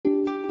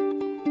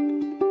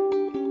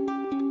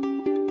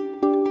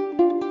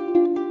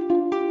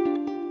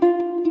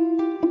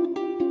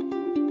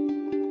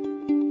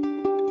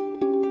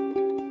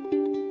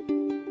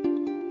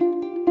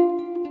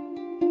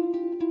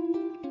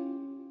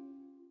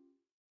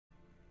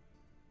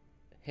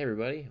Hey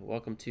everybody,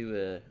 welcome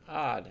to a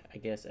odd, I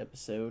guess,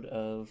 episode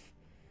of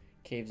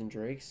Caves and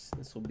Drakes.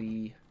 This will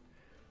be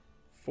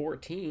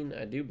 14,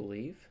 I do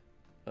believe,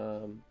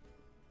 um,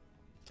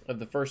 of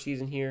the first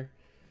season here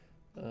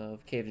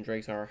of Caves and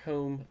Drakes, our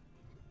home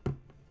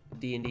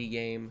D&D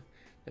game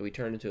that we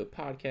turned into a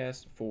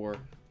podcast for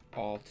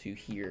all to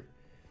hear.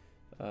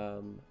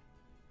 The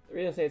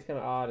reason I say it's kind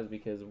of odd is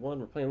because one,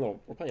 we're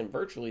playing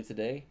virtually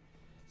today,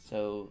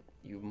 so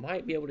you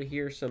might be able to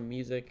hear some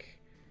music.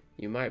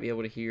 You might be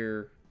able to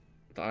hear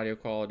the audio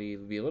quality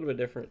will be a little bit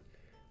different,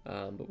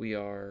 but we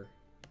are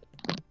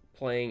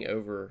playing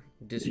over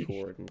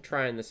Discord and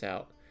trying this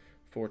out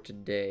for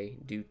today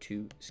due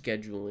to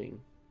scheduling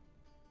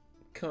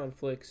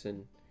conflicts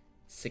and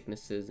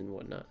sicknesses and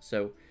whatnot.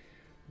 So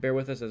bear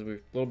with us as we're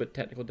a little bit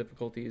technical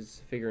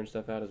difficulties figuring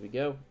stuff out as we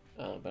go,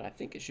 but I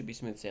think it should be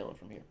smooth sailing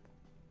from here.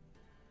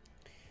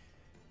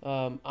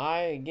 I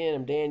again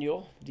am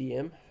Daniel,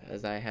 DM,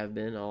 as I have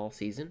been all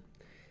season.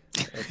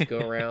 Let's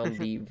go around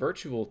the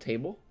virtual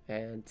table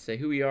and say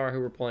who we are, who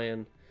we're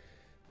playing,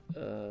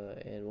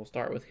 and we'll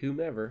start with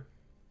whomever.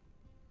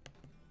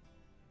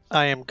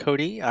 I am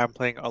Cody. I'm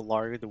playing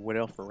Alari, the Wood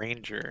Elf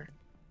Ranger.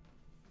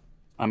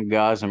 I'm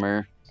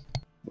Gossamer.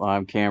 Well,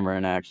 I'm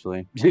Cameron,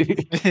 actually. No, And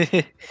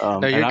you're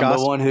I'm the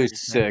Gossamer. one who's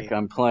sick. Right.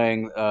 I'm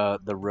playing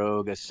the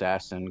rogue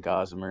assassin,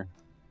 Gossamer.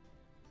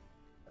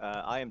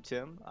 I am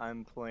Tim.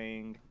 I'm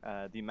playing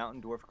the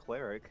Mountain Dwarf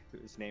Cleric,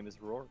 whose name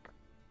is Rourke.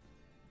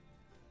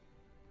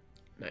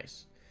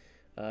 Nice.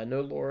 No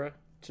Laura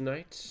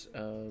tonight.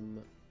 I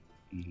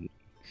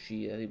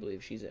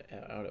believe she's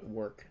out at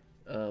work.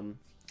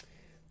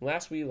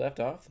 Last we left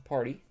off, the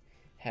party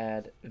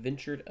had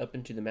ventured up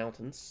into the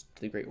mountains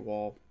to the Great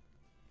Wall,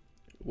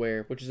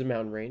 which is a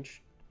mountain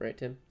range, right,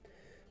 Tim?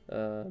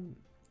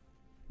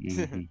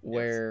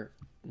 Where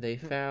they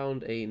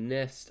found a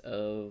nest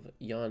of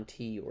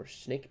Yuan-ti or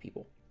snake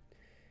people.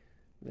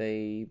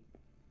 They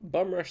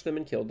bum rushed them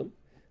and killed them,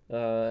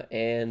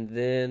 and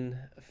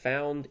then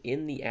found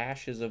in the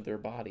ashes of their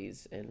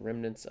bodies and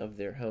remnants of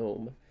their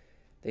home,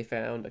 they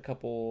found a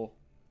couple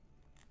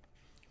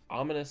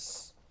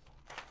ominous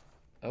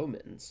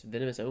omens,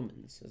 venomous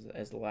omens,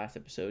 as the last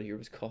episode here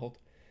was called,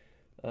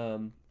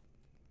 of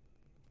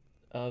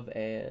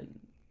an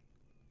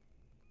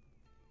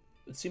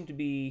it seemed to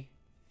be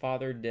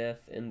Father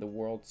Death and the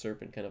World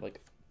Serpent, kind of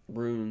like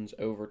runes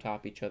over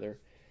top each other.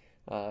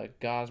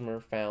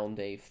 Gosmer found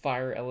a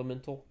fire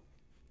elemental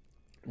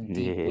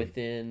deep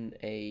within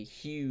a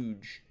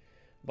huge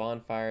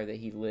bonfire that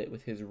he lit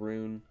with his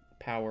rune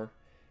power,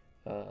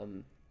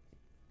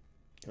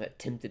 that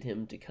tempted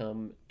him to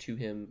come to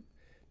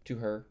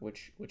her,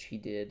 which he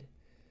did.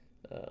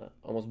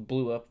 Almost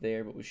blew up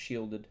there, but was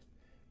shielded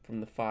from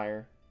the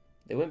fire.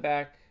 They went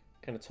back,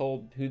 kind of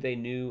told who they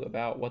knew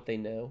about what they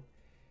know,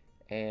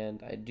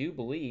 and I do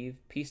believe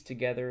pieced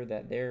together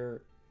that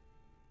there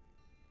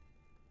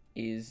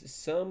is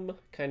some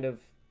kind of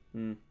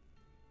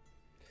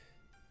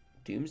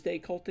doomsday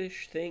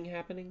cultish thing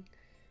happening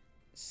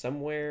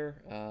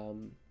somewhere,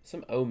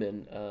 some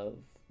omen of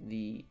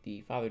the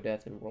Father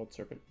Death and World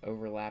Serpent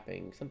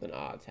overlapping. Something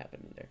odd's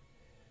happening there.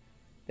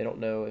 They don't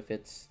know if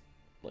it's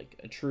like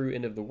a true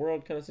end of the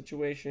world kind of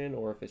situation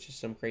or if it's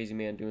just some crazy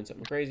man doing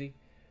something crazy,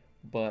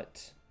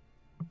 but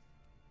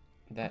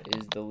that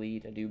is the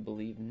lead, I do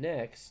believe.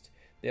 Next,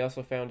 they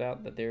also found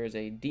out that there is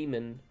a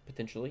demon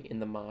potentially in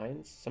the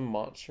mines, some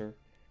monster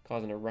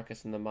causing a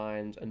ruckus in the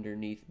mines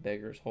underneath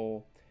Beggar's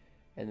Hole,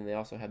 and then they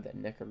also have that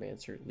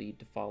necromancer lead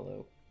to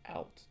follow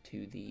out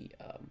to the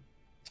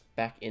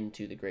back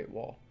into the Great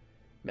Wall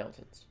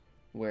Mountains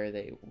where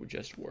they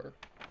just were.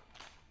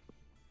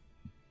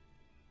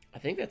 I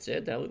think that's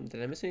it.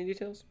 Did I miss any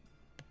details?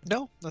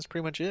 No, that's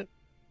pretty much it.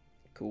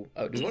 Cool.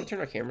 Oh, do we want to turn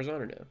our cameras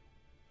on or no?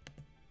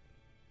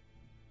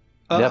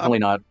 Definitely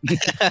not. Yeah,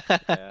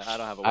 I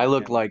don't have a I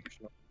look webcam, like for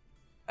sure.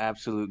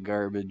 absolute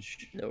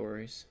garbage. No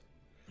worries.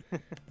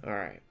 All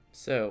right.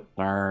 So,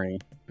 Sorry.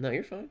 no,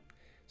 you're fine.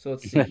 So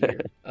let's see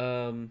here.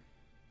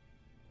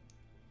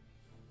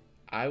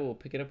 I will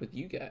pick it up with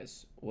you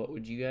guys. What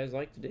would you guys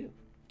like to do?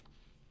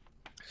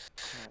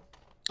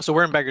 So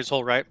we're in Beggar's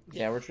Hole, right?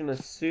 Yeah, we're going to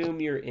assume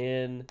you're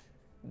in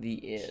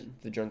the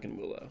Drunken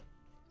Willow.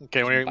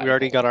 Okay, we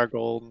already got our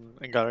gold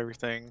and got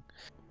everything.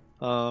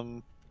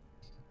 So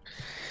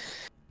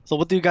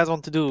what do you guys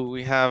want to do?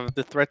 We have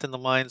the threat in the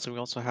mines, and we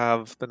also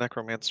have the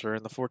necromancer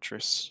in the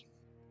fortress.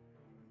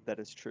 That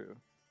is true.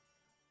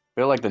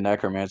 I feel like the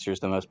necromancer is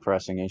the most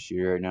pressing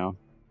issue right now.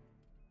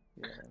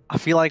 Yeah. I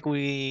feel like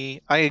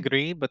I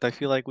agree, but I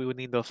feel like we would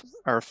need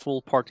our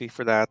full party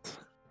for that.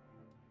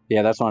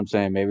 Yeah, that's what I'm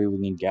saying. Maybe we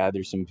can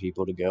gather some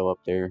people to go up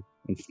there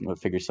and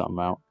figure something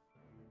out.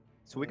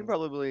 So we can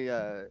probably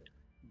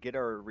get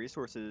our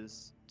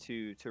resources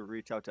to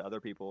reach out to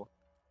other people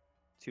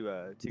to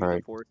get the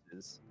Right.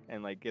 forces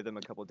and like give them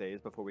a couple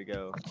days before we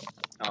go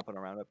stomping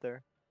around up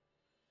there.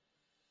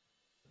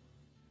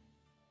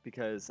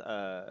 Because we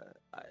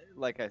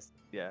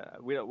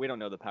don't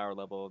know the power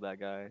level of that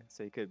guy,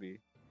 so he could be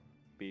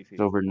beefy.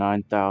 It's over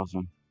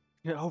 9,000.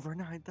 Yeah, over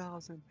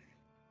 9,000.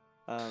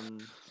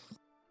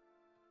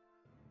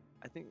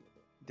 I think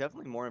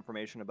definitely more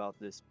information about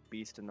this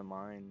beast in the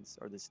mines,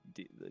 or this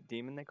the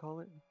demon they call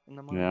it in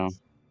the Yeah.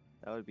 mines.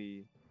 That would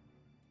be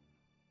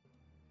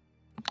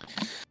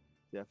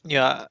definitely.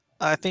 Yeah,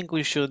 I think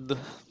we should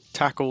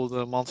tackle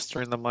the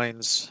monster in the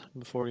mines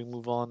before we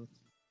move on.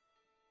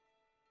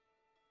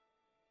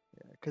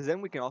 Because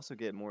then we can also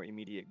get more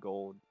immediate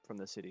gold from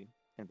the city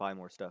and buy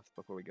more stuff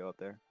before we go up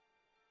there.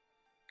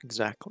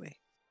 Exactly.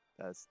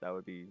 That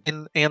would be.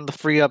 And the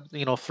free up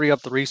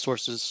the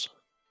resources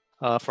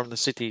from the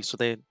city, so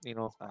they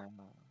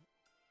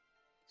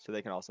So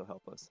they can also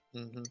help us.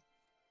 Mhm.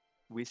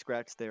 We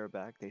scratch their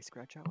back, they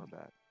scratch our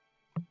back.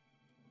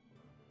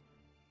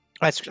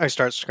 I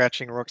start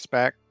scratching Rook's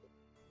back.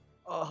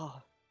 Oh,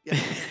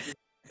 yes.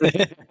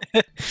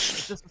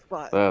 Just a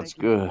spot. That's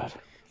Thank you.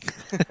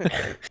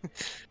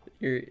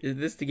 good.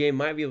 This the game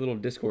might be a little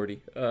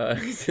discordy,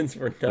 since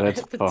we're not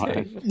That's at the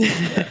fine.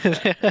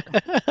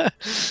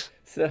 table.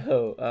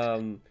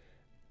 So,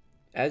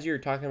 as you're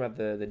talking about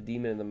the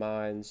demon in the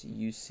mines,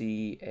 you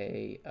see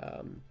a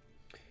kind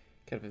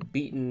of a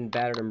beaten,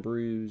 battered, and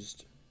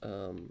bruised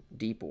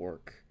deep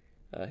orc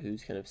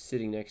who's kind of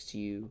sitting next to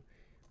you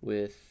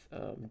with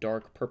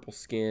dark purple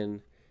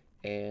skin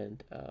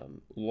and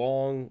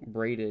long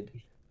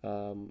braided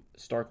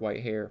stark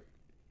white hair,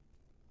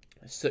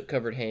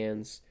 soot-covered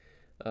hands,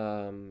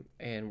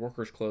 and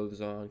worker's clothes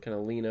on, kind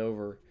of lean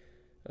over.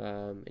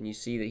 And you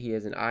see that he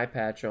has an eye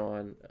patch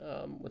on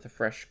with a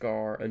fresh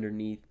scar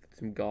underneath,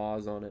 some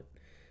gauze on it.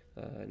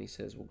 And he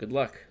says, "Well, good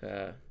luck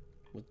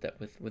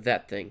with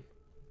that thing."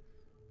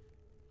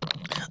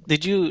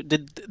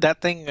 Did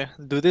that thing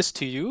do this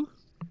to you?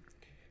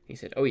 He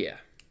said, "Oh yeah,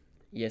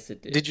 yes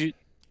it did."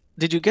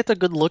 Did you get a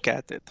good look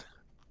at it?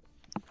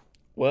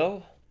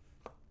 Well,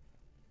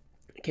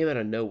 it came out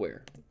of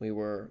nowhere. We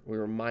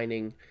were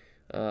mining,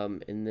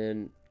 and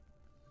then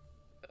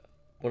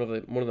one of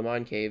the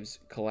mine caves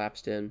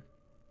collapsed in,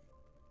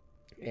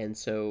 and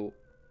so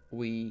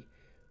we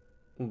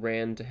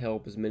ran to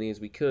help as many as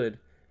we could,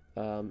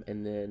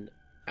 and then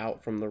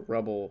out from the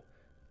rubble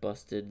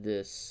busted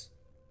this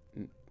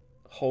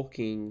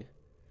hulking,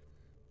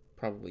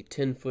 probably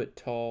 10-foot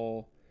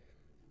tall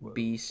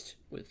beast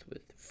with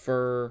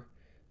fur,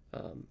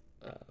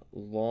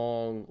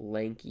 long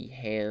lanky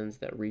hands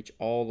that reach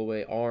all the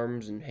way,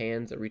 arms and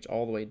hands that reach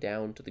all the way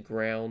down to the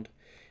ground,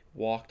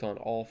 walked on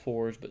all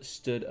fours but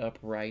stood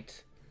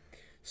upright,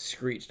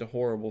 screeched a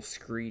horrible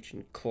screech,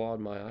 and clawed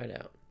my eye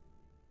out.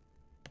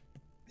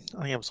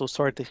 I am so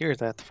sorry to hear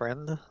that,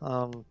 friend.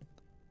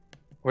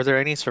 Were there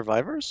any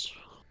survivors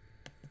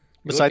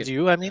besides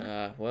you? I mean,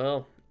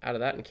 well, out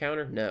of that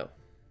encounter, no.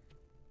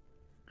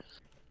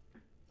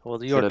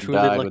 well, you Should are have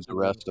truly died lucky. with the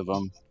rest of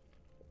them.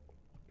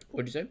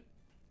 What'd you say?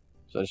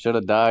 So I should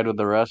have died with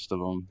the rest of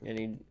them. And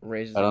he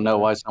raises. I don't know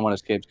why someone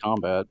escapes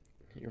combat.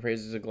 He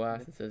raises a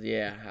glass and says,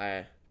 "Yeah,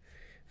 I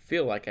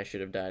feel like I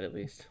should have died at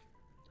least.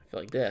 I feel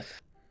like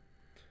death."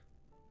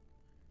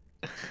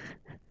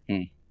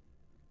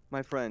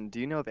 My friend, do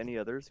you know of any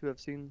others who have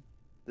seen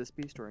this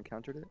beast or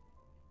encountered it?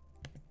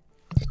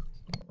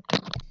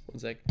 1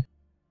 sec.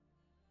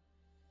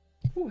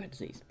 Ooh, I had to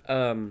sneeze.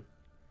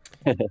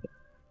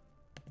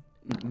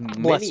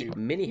 Bless you.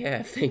 Many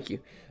have, thank you.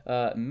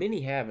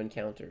 Many have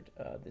encountered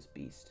this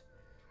beast.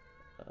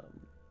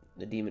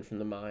 The demon from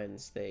the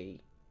mines.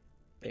 They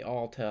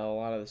all tell a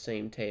lot of the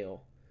same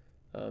tale.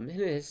 And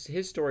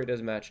his story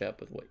does match up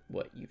with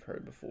what you've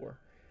heard before.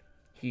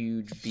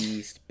 Huge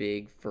beast,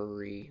 big,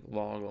 furry,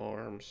 long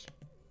arms.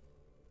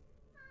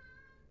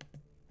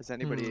 Has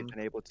anybody been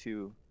able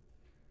to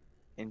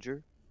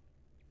injure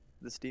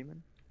this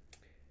demon?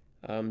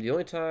 The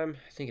only time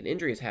I think an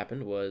injury has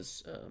happened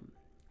was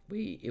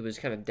it was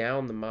kind of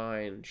down the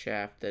mine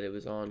shaft that it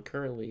was on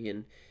currently,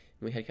 and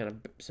we had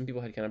some people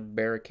had kind of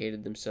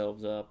barricaded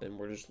themselves up and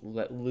were just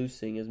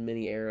loosing as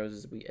many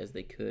arrows as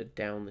they could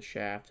down the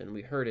shaft, and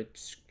we heard it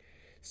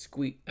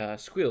squeal a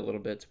little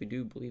bit, so we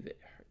do believe it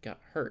got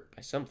hurt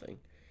by something.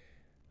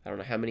 I don't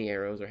know how many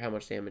arrows or how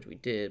much damage we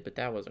did, but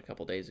that was a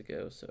couple days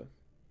ago, so.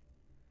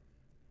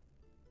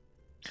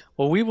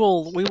 Well, we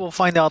will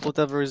find out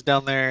whatever is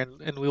down there,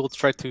 and we will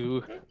try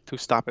to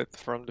stop it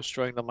from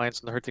destroying the mines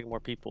and hurting more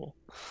people.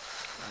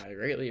 I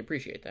greatly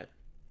appreciate that.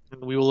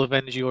 And we will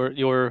avenge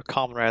your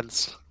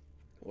comrades.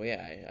 Well,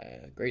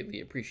 yeah, I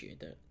greatly appreciate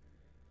that.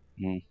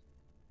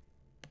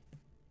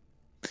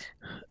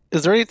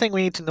 Is there anything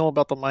we need to know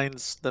about the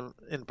mines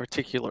in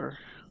particular?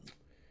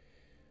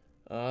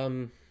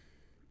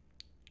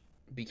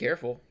 Be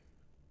careful,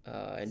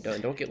 and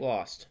don't get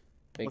lost.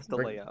 What's the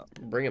layout?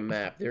 Bring a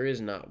map. There is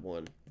not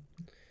one.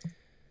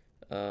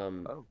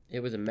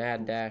 It was a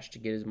mad dash to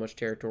get as much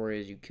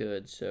territory as you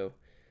could. So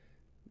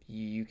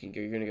you're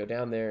gonna go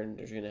down there, and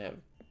there's gonna have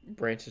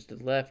branches to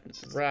the left and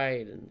to the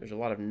right, and there's a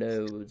lot of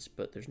nodes,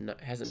 but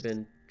hasn't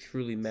been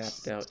truly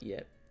mapped out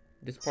yet.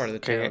 This part of the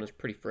town is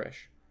pretty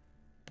fresh.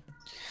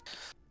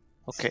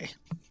 Okay,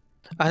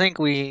 I think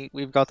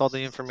we've got all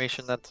the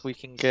information that we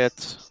can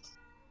get.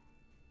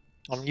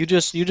 You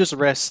just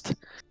rest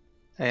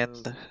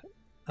and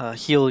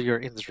heal your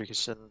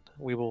injuries, and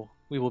we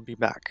will be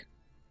back.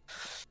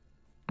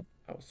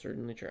 I will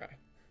certainly try.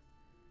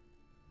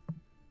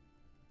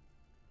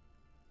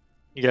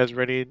 You guys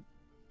ready?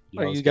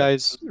 Yeah, Are let's you go.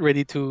 guys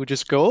ready to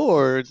just go,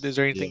 or is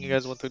there anything you Yeah.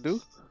 guys want to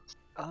do?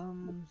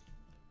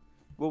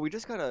 Well, we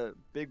just got a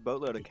big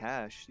boatload of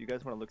cash. You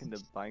guys want to look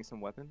into buying some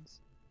weapons?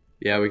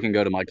 Yeah, we Or- can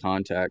go to my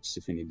contacts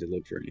if we need to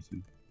look for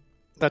anything.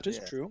 That is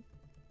Yeah. true.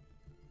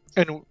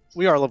 And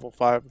we are level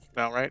 5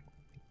 now, right?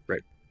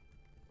 Right.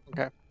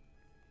 Okay.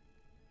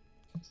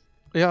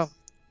 Yeah.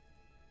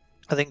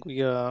 I think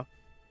we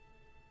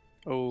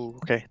Oh,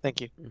 okay. Thank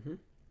you. Mm-hmm.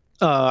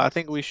 I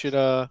think we should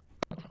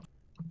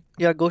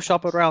yeah, go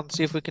shop around,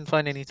 see if we can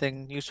find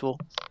anything useful.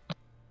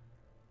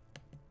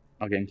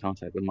 I'll get in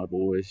contact with my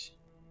boys.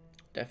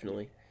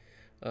 Definitely.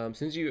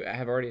 Since you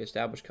have already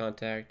established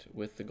contact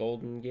with the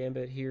Golden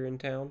Gambit here in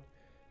town,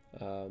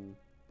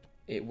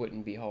 it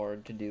wouldn't be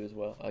hard to do as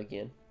well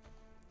again.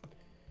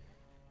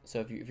 So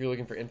if you're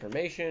looking for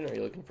information, or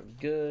you're looking for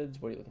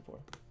goods, what are you looking for?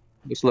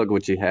 Let's look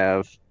what you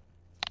have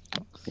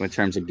in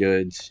terms of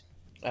goods.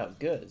 Oh,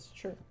 goods,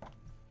 sure.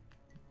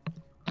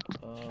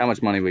 How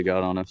much money we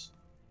got on us?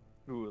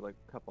 Ooh, like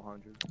a couple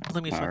hundred.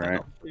 Let me find that Alright.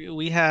 out.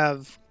 We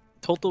have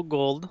total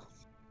gold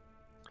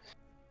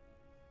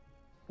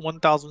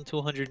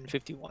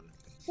 1,251.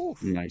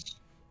 Nice.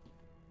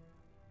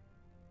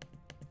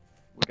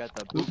 We got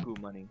the buku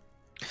money.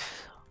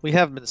 We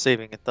have been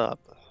saving it up.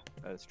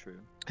 That's true.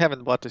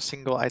 Haven't bought a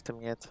single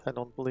item yet, I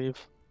don't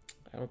believe.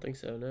 I don't think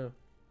so. No.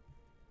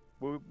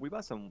 We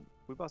bought some.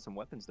 We bought some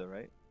weapons though,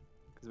 right?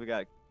 Because we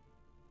got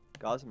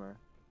Gossamer,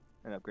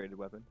 an upgraded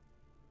weapon.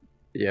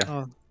 Yeah.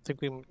 I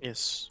think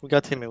yes, we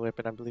got him a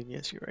weapon, I believe.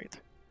 Yes, you're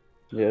right.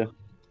 Yeah.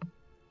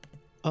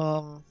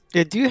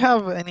 Yeah, do you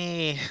have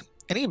any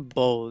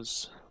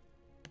bows?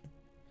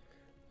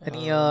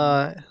 Any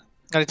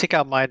gotta take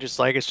out mine. Just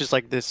like it's just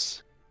like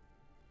this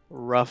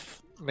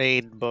rough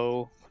made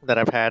bow that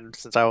I've had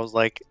since I was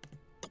like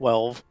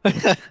 12,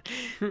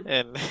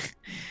 and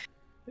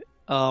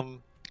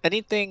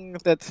anything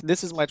that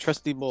this is my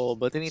trusty bow,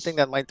 but anything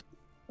that might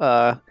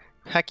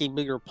pack a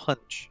bigger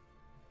punch.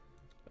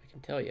 I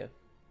can tell you.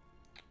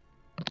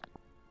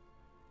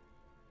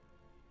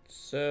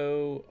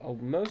 So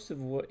most of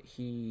what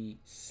he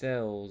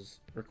sells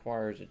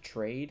requires a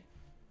trade.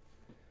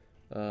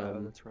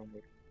 That's right.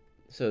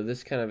 So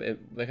this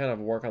they kind of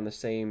work on the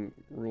same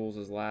rules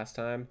as last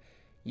time.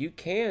 You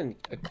can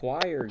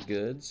acquire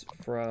goods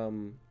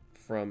from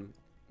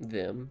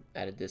them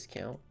at a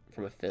discount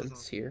from a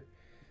fence here.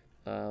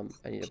 I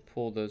need to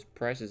pull those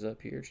prices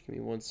up here. Just give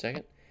me 1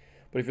 second.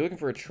 But if you're looking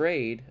for a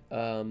trade,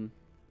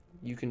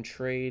 you can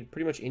trade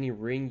pretty much any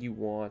ring you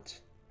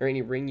want, or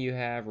any ring you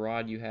have,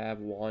 rod you have,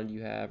 wand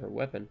you have, or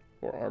weapon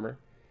or armor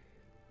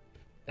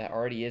that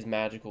already is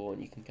magical,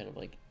 and you can kind of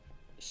like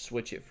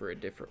switch it for a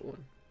different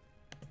one.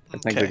 I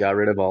think we got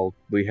rid of all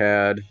we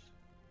had.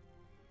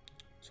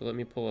 So let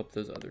me pull up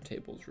those other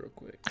tables real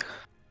quick.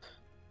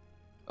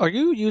 Are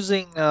you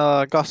using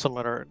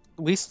Gossamer?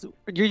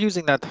 You're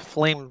using that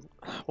flame.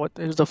 What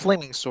is the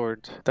flaming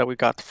sword that we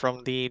got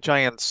from the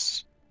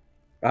giants?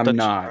 I'm dungeon,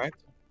 not. Right?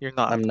 You're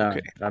not. I'm not.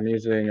 Okay. I'm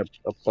using a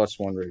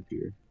 +1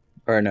 rapier.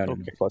 Or no,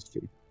 Okay.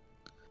 +2.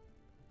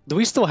 Do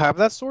we still have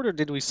that sword, or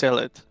did we sell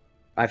it?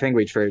 I think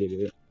we traded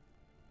it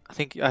I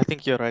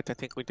think you're right. I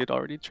think we did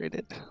already trade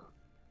it.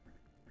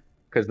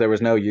 because there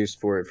was no use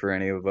for it for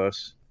any of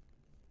us.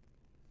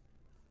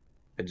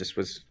 It just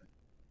was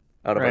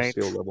out of our Right.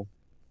 skill level.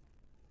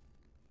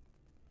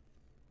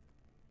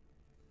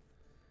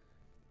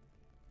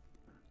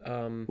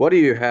 What do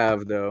you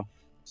have though?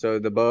 So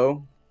the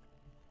bow.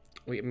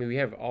 We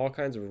have all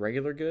kinds of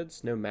regular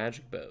goods, no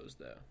magic bows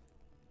though.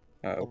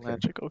 Oh, Oh, okay.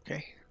 magic.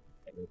 Okay.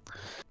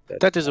 That's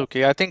That is fine.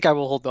 okay. I think I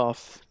will hold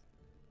off.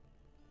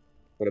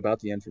 What about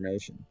the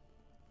information?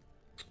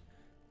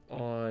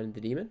 On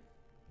the demon,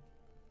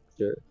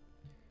 Sure.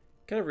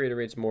 kind of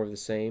reiterates more of the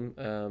same.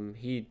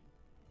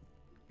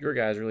 Your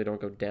guys really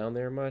don't go down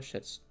there much.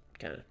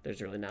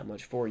 There's really not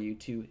much for you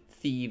to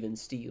thieve and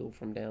steal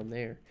from down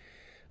there.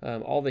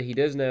 All that he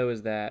does know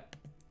is that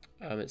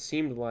it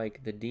seemed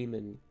like the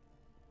demon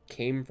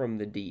came from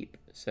the deep,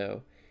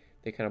 so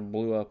they kind of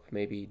blew up,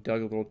 maybe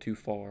dug a little too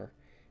far,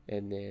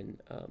 and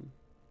then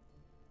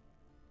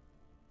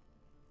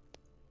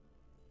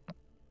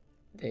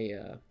they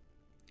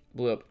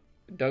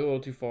dug a little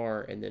too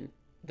far, and then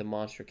the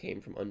monster came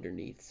from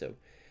underneath, so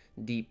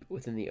deep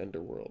within the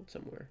underworld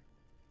somewhere.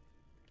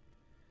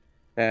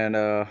 And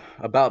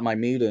about my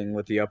meeting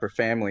with the upper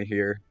family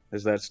here,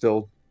 is that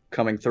still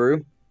coming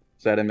through?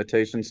 Is that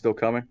invitation still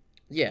coming?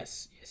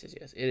 Yes.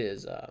 It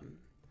is.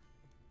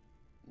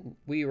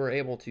 We were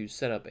able to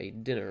set up a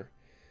dinner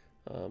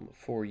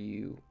for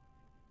you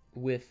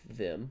with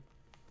them.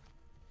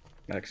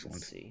 Excellent.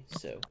 Let's see.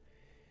 So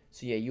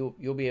yeah,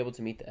 you'll be able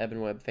to meet the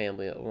Ebenweb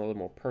family at a little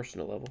more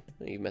personal level.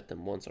 You've met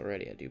them once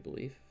already, I do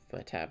believe, if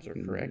my tabs are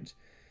correct.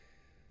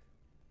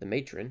 The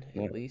matron,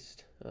 at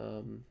least.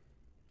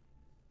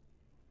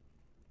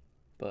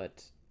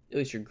 But at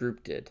least your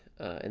group did.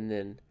 And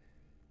then,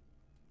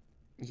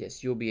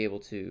 yes, you'll be able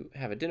to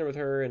have a dinner with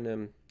her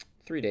in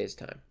 3 days'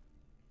 time.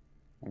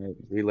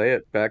 Relay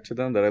it back to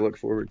them that I look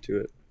forward to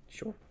it.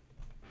 Sure.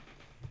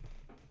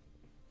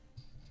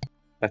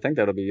 I think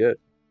that'll be it,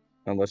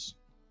 unless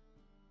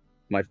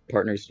my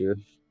partners here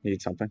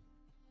need something.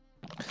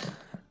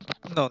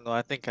 No,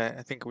 I think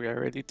we are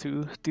ready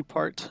to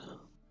depart.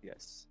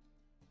 Yes.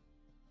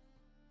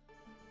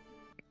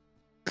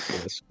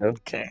 Let's go.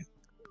 Okay.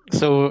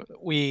 So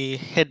we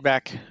head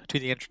back to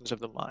the entrance of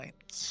the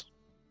mines.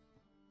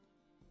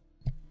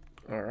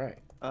 All right.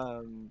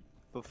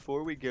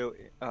 Before we go,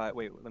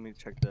 wait, let me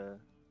check the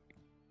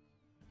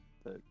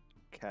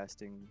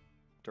casting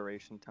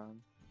duration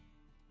time.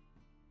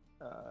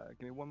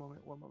 Give me one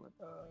moment.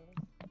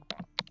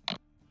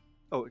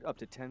 Oh, up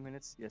to 10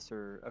 minutes? Yes,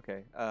 sir.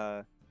 Okay.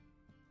 I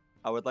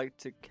would like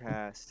to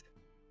cast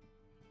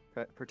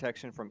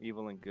protection from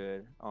evil and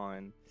good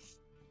on.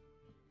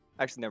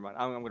 Actually, never mind.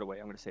 I'm gonna wait.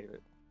 I'm gonna save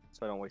it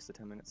so I don't waste the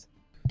 10 minutes.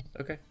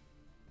 Okay.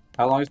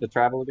 How long is the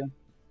travel again?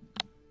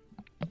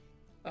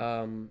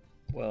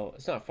 Well,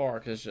 it's not far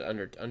because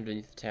it's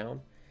underneath the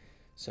town,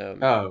 so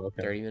Oh,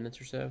 okay. 30 minutes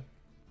or so.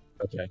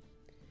 Okay.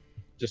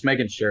 Just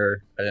making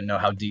sure. I didn't know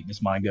how deep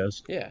this mine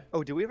goes. Yeah.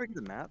 Oh, did we ever get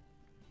the map?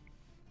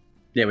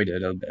 Yeah, we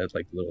did. It's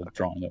like a little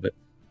drawing of it.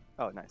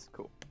 Oh, nice,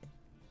 cool.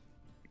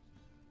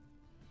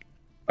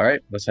 All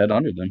right, let's head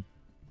under then.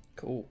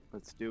 Cool.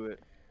 Let's do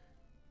it.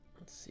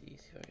 Let's see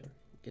if I can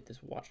get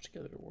this watch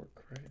together to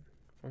work right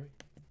for me.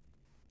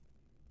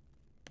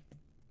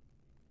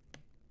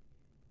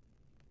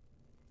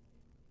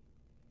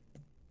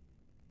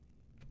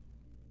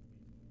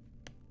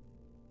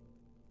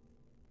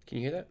 Can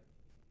you hear that?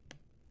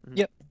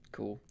 Yep.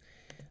 Cool.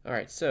 All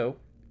right, so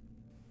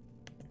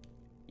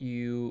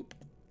you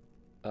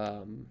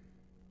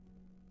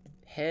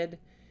head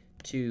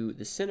to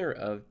the center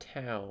of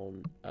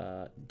town,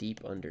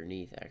 deep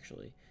underneath,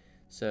 actually.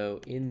 So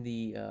in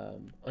the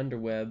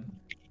underweb,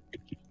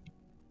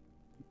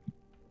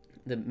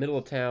 the middle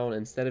of town,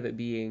 instead of it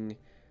being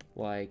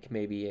like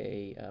maybe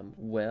a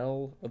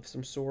well of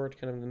some sort,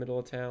 kind of in the middle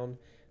of town,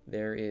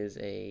 there is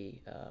a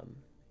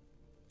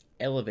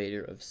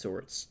elevator of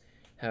sorts.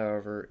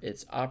 However,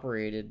 it's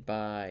operated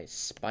by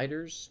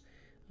spiders,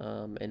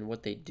 and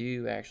what they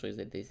do actually is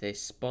that they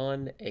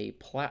spun a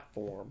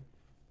platform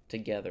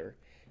together,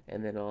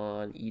 and then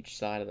on each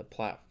side of the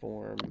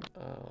platform,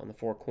 on the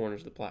four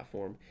corners of the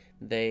platform,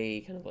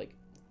 they kind of like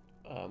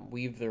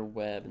weave their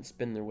web and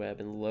spin their web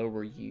and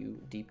lower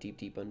you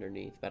deep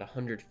underneath, about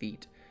 100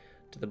 feet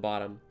to the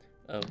bottom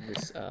of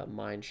this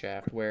mine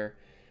shaft, where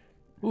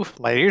Oof,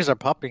 my ears are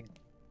popping.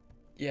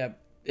 yeah,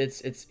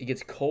 it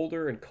gets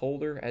colder and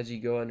colder as you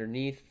go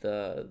underneath.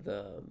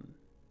 The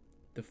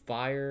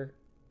fire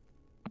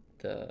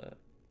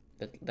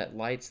that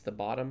lights the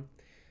bottom,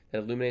 that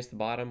illuminates the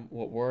bottom,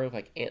 what were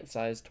like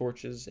ant-sized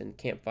torches and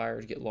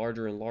campfires, get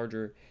larger and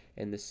larger,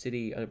 and the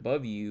city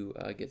above you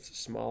gets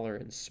smaller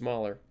and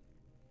smaller.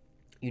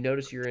 You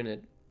notice you're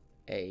in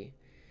a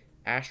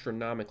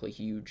astronomically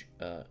huge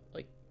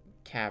like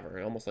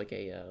cavern, almost like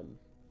a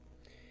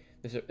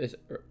this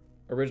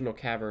original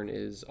cavern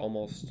is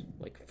almost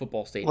like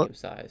football stadium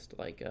sized.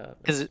 Like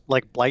Is it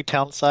like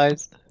Blighttown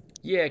sized?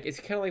 yeah, it's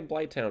kind of like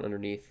Blighttown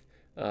underneath.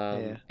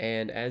 Yeah.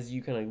 And as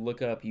you kind of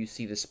look up, you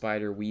see the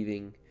spider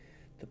weaving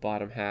the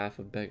bottom half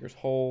of Beggar's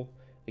Hole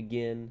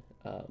again.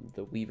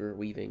 The weaver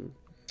weaving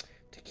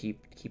to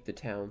keep the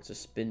town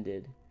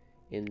suspended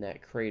in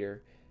that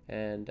crater.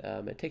 And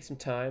it takes some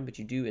time, but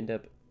you do end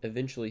up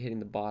eventually hitting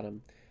the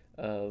bottom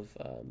of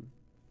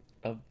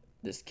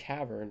this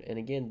cavern. And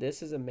again,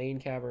 this is a main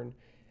cavern,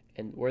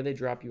 and where they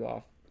drop you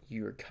off,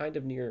 you're kind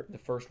of near the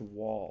first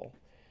wall.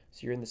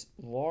 So you're in this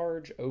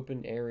large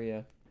open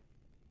area,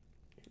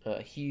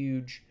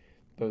 huge,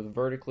 both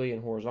vertically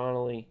and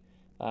horizontally.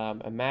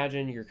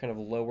 Imagine you're kind of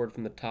lowered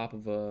from the top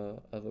of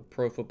a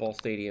pro football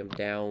stadium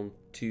down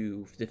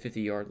to the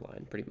 50-yard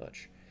line, pretty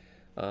much.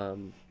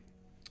 And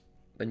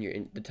you're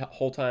in the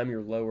whole time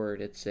you're lowered.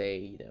 It's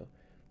a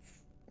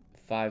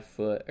 5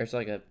 foot, or it's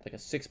like a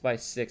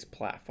 6x6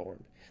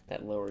 platform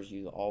that lowers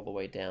you all the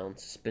way down,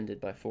 suspended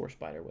by 4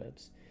 spider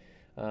webs.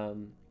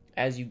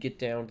 As you get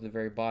down to the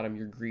very bottom,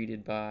 you're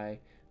greeted by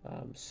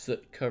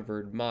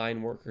soot-covered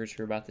mine workers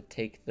who are about to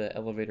take the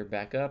elevator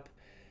back up.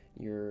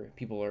 Your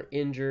people are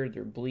injured,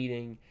 they're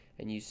bleeding,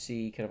 and you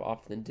see kind of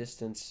off in the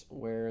distance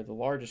where the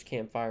largest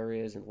campfire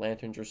is, and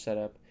lanterns are set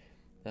up.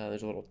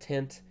 There's a little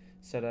tent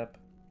set up,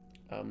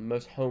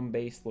 most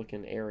home-based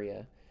looking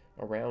area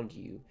around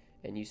you,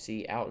 and you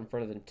see out in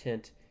front of the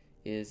tent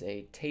is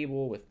a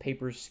table with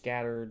papers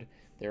scattered.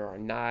 There are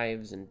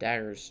knives and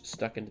daggers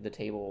stuck into the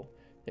table.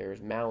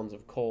 There's mounds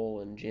of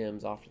coal and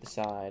gems off to the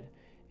side,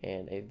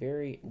 and a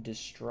very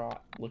distraught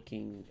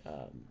looking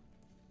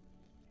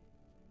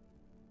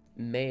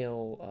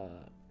male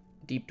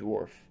deep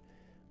dwarf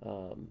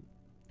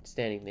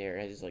standing there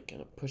as he's like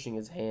kind of pushing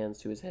his hands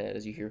to his head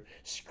as you hear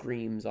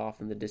screams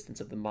off in the distance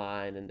of the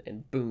mine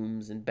and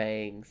booms and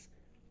bangs.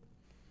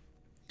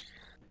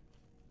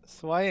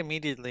 So I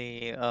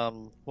immediately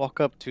walk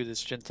up to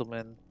this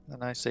gentleman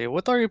and I say,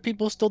 "What are your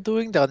people still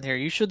doing down here?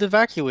 You should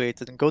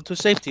evacuate and go to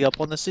safety up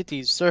on the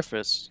city's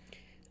surface."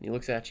 And he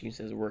looks at you and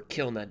says, "We're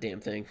killing that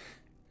damn thing."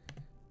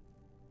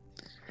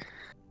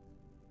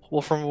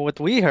 Well, from what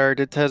we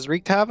heard, it has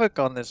wreaked havoc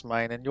on this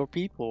mine and your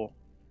people.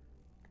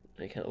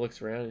 And he kind of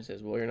looks around and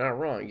says, "Well, you're not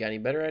wrong. You got any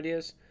better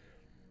ideas?"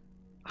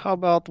 How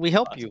about we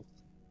help you?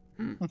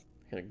 Kind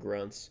of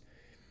grunts,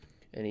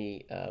 and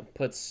he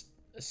puts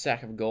a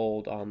sack of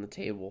gold on the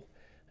table,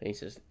 and he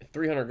says,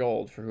 300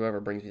 gold for whoever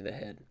brings me the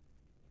head."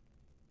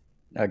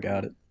 I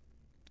got it.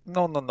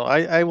 No, no, no.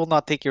 I will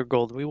not take your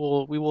gold.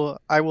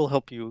 I will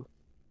help you.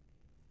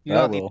 You I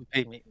don't need will. to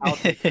pay me. I'll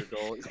take your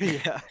gold.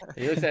 Yeah.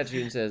 He looks at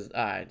you and says,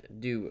 "I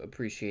do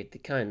appreciate the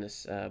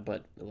kindness,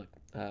 but look,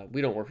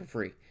 we don't work for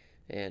free,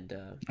 and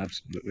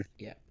Absolutely.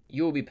 yeah,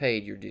 you will be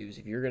paid your dues.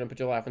 If you're gonna put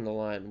your life on the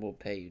line, we'll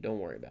pay you. Don't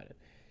worry about it.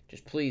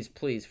 Just please,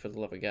 please, for the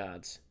love of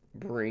gods,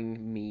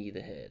 bring me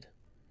the head."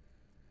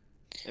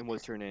 And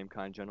what's your name,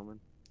 kind gentleman?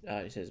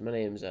 He says, "My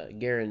name's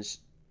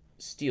Garen's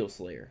Steel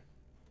Slayer."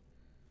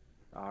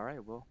 All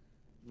right, well,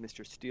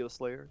 Mr. Steel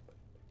Slayer,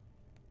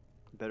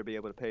 better be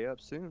able to pay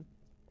up soon.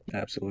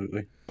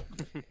 Absolutely.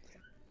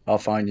 I'll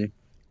find you.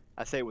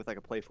 I say it with like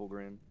a playful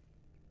grin.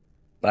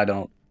 I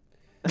don't.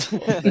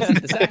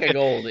 The sack of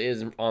gold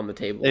is on the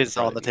table. in It's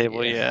front on the of you,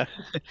 table, yeah.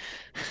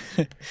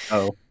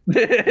 Oh.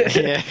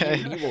 Yeah.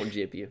 He won't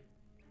jip you.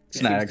 He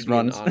seems Snags to be an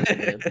runs.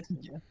 honest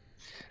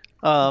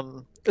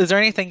man. Is there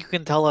anything you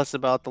can tell us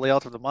about the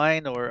layout of the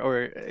mine,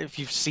 or if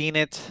you've seen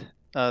it,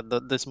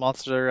 this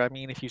monster? I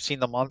mean, if you've seen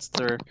the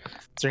monster,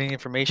 is there any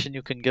information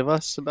you can give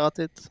us about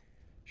it?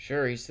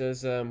 Sure, he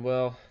says,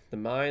 well, the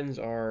mines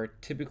are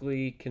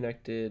typically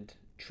connected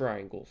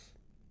triangles.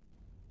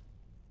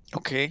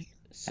 Okay.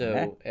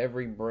 So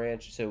every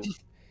branch,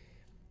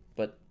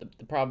 but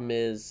the problem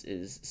is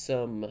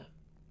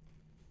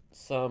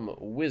some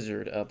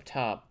wizard up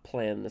top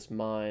planned this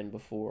mine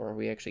before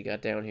we actually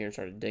got down here and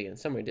started digging.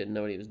 Somebody didn't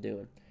know what he was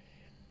doing.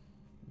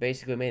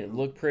 Basically made it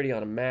look pretty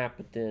on a map,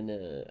 but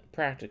then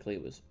practically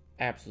it was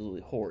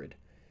absolutely horrid.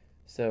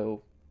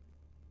 So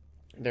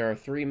there are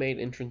 3 main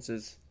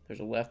entrances. There's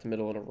a left,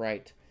 middle, and a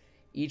right.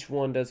 Each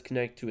one does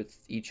connect to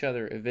each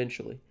other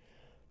eventually.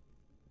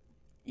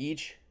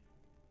 Each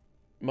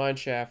mine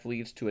shaft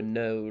leads to a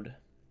node,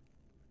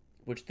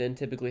 which then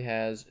typically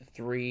has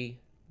 3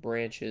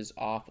 branches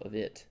off of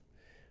it,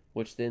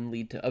 which then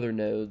lead to other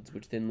nodes,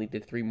 which then lead to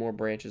 3 more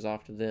branches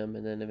off to them,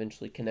 and then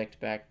eventually connect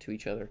back to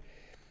each other.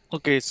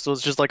 Okay, so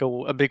it's just like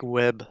a big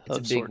web It's of a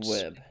big sorts.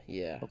 web,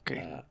 yeah.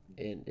 Okay.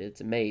 And it's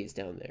a maze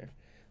down there.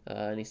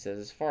 And he says,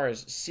 as far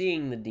as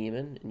seeing the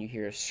demon, and you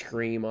hear a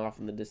scream off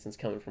in the distance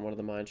coming from one of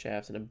the mine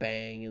shafts, and a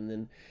bang, and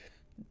then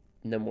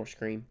no more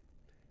scream.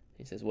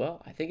 He says,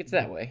 well, I think it's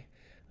that way.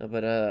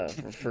 But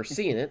for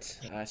seeing it,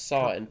 I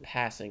saw it in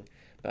passing.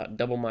 About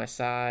double my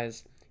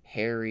size,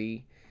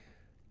 hairy,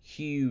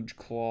 huge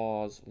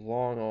claws,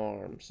 long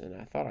arms, and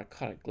I thought I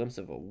caught a glimpse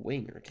of a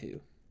wing or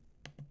two.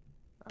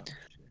 Oh, shit.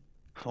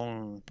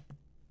 Hmm.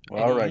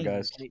 Well, all right, Any-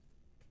 guys.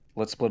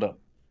 Let's split up.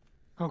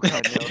 Oh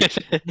god, no.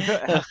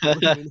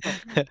 Absolutely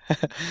not.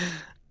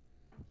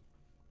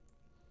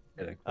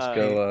 Let's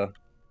go.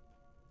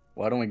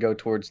 Why don't we go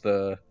towards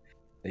the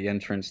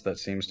entrance that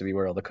seems to be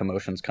where all the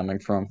commotion's coming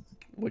from?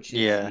 Which is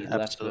Yeah, the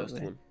leftmost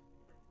absolutely. one.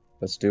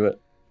 Let's do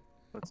it.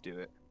 Let's do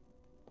it.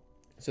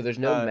 So there's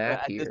no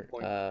map at this here.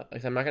 point-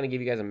 Like, I'm not going to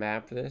give you guys a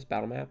map for this,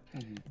 battle map,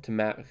 to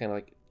map, kind of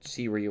like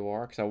see where you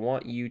are, because I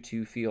want you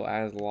to feel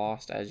as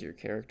lost as your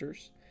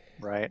characters.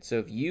 Right. So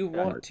if you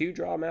want to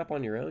draw a map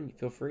on your own, you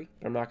feel free.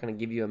 But I'm not going to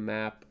give you a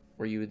map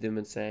where you would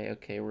then say,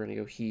 okay, we're going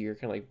to go here.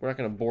 Kind of like, we're not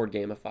going to board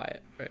gamify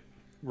it, right?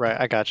 Right,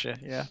 I got you.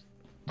 Yeah.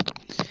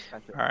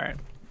 Gotcha. All right.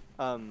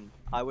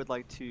 I would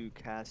like to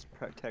cast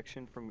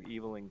Protection from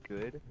Evil and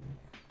Good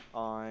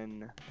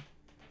on.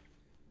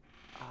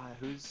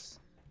 Who's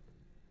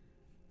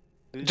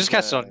Just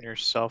cast it on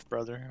yourself,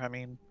 brother. I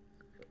mean,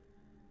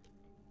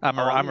 I'm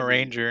Oh, I'm a gonna be-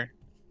 ranger.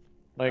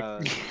 Like,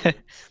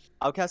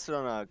 I'll cast it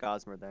on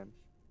Gosmer then,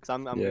 because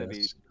I'm gonna be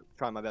Yes.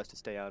 trying my best to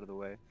stay out of the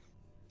way,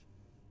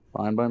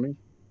 Fine by me.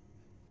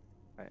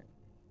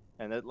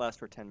 and that lasts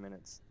for 10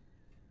 minutes.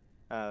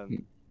 Hmm.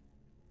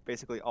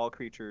 Basically, all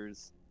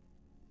creatures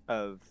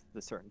of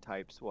the certain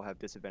types will have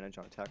disadvantage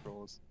on attack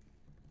rolls,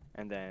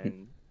 and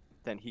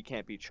then he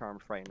can't be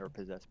charmed, frightened, or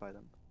possessed by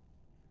them.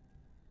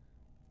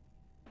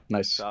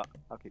 Nice. So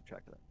I'll keep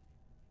track of that.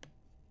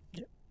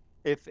 Yeah.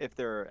 If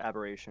they're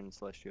aberration,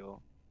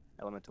 celestial,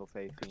 elemental,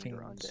 fae, fiend,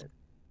 or Fiends. undead.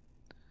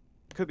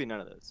 Could be none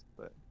of those,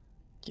 but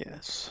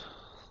yes.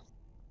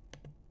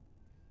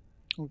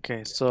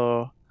 Okay,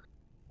 so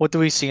what do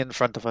we see in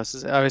front of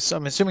us?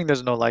 I'm assuming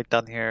there's no light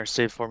down here,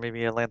 save for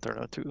maybe a lantern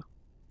or two.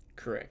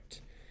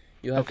 Correct.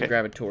 You'll have to Okay.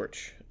 grab a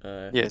torch.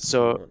 If Yeah, you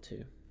so- want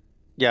to.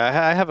 Yeah,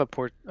 I have a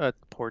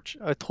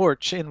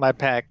torch in my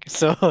pack,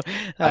 so I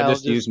I'll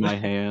just use my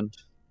hand.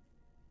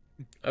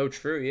 Oh,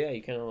 true. Yeah,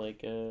 you kind of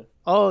like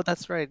Oh,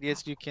 that's right.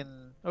 Yes, you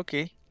can.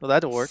 Okay, well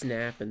that'll work.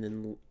 snap and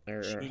then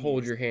or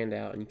hold Jeez. your hand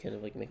out, and you kind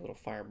of like make a little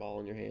fireball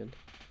in your hand.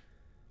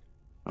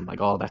 I'm like,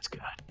 oh, that's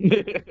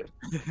good.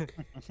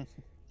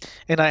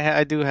 And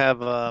I do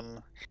have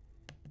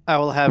I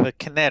will have a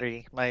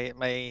canary.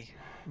 My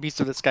beast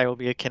of the sky will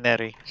be a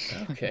canary.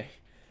 Okay,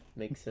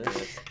 makes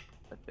sense.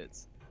 that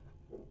fits.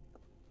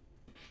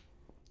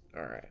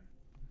 All right.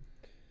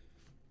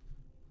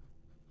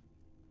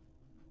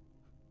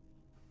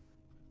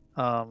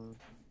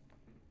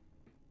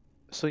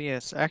 So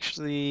yes,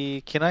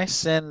 actually, can I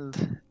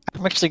send?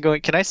 I'm actually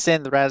going. Can I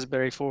send the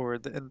Raspberry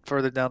forward and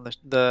further down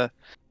the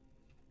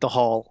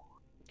hall,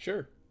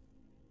 Sure.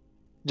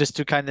 just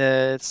to kind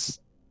of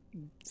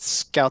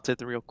scout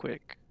it real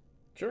quick?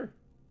 Sure.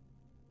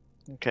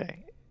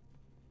 Okay.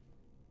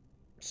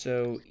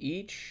 So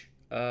each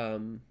all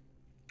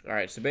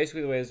right, so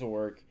basically the way this will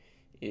work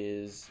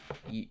is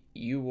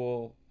you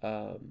will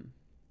the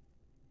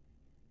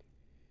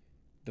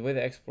way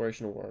the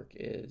exploration will work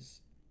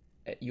is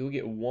you'll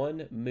get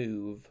one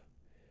move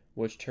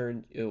which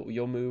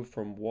you'll move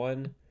from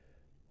one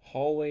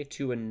hallway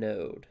to a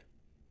node.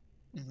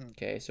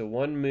 Okay, so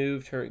one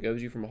move turn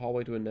goes you from a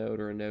hallway to a node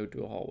or a node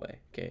to a hallway.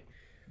 Okay.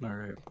 All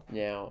right.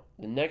 Now,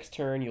 the next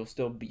turn you'll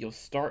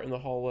start in the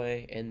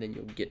hallway and then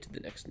you'll get to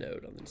the next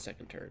node on the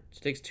second turn. So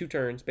it takes 2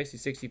 turns, basically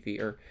 60 feet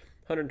or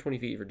 120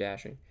 feet for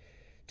dashing,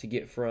 to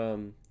get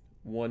from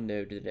one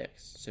node to the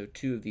next. So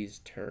 2 of these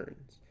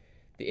turns.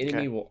 The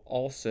enemy will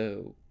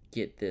also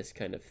get this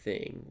kind of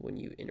thing when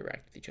you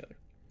interact with each other.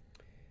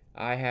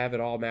 I have it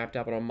all mapped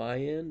out on my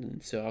end,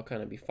 and so I'll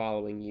kind of be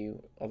following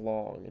you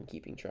along and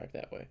keeping track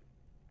that way.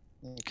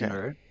 Okay. All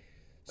right.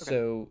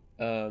 So,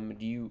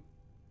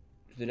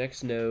 the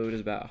next node is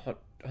about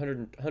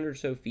 100 or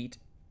so feet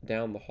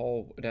down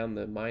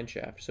the mine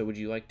shaft. So would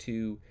you like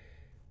to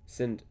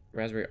send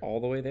Raspberry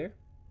all the way there?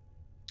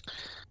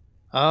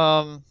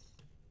 I'll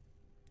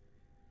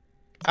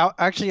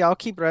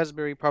keep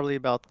Raspberry probably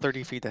about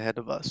 30 feet ahead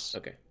of us.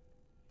 Okay.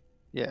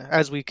 Yeah,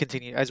 as we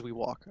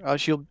walk.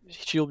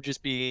 She'll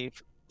just be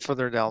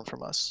further down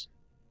from us.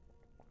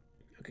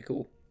 Okay,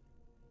 cool.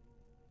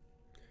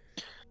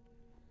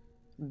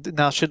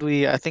 Now, should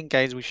we? I think,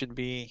 guys, we should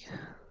I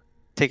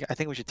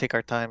think we should take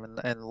our time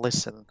and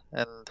listen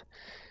and,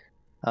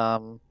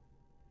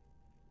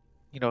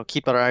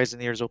 keep our eyes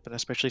and ears open,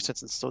 especially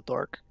since it's so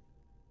dark.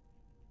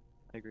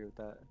 I agree with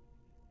that.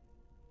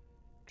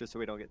 Just so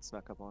we don't get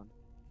snuck up on.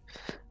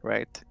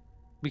 Right.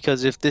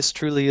 Because if this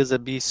truly is a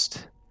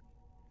beast,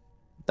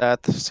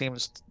 it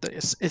seems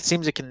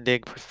it can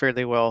dig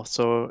fairly well,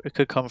 so it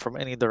could come from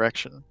any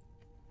direction.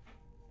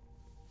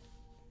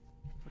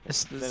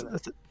 This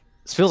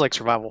feels like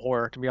survival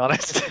horror, to be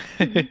honest.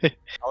 I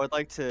would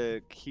like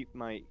to keep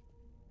my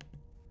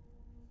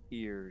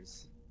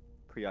ears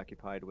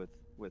preoccupied with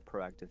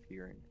proactive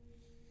hearing.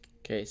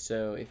 Okay,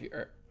 so if you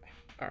are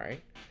all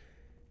right,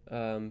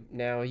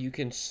 now you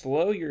can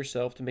slow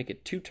yourself to make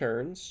it 2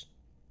 turns,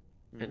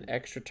 an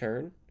extra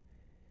turn.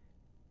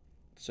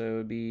 So it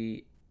would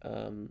be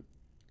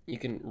you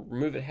can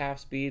move at half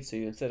speed. So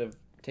instead of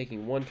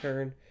taking 1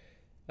 turn,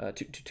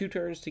 2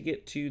 turns to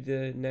get to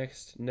the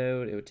next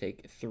node, it would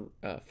take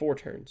 4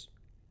 turns.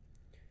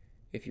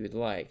 If you would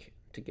like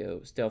to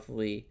go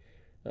stealthily,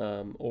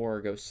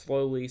 or go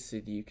slowly, so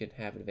that you can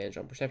have an advantage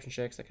on perception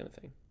checks, that kind of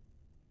thing.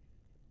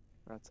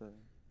 That's an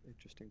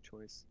interesting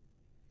choice.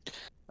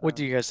 What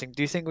do you guys think?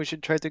 Do you think we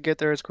should try to get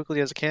there as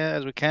quickly as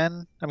we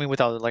can? I mean,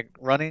 without like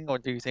running, or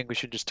do you think we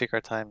should just take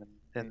our time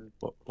and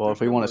Well, if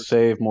we want to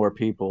save more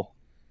people,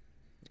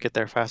 get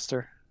there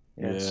faster?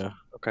 Yes. Yeah.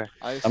 Okay.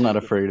 I'm not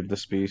afraid of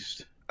this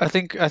beast. I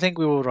think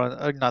we will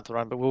run, not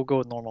run, but we'll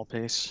go at normal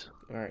pace.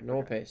 All right,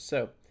 normal pace.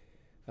 So,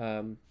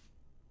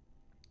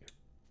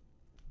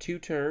 2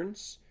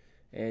 turns,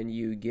 and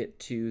you get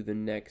to the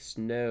next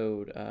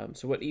node.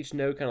 So what each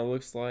node kind of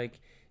looks like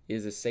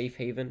is a safe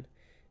haven.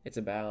 It's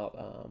about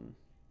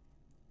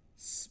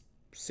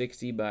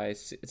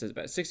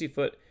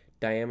 60-foot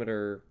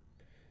diameter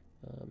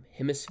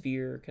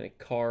hemisphere, kind of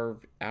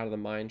carved out of the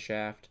mine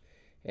shaft,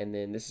 and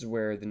then this is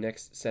where the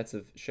next sets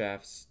of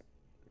shafts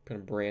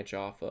kind of branch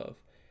off of.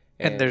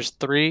 And there's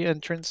 3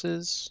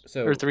 entrances,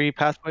 or 3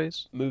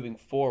 pathways? Moving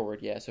forward,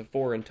 yeah, so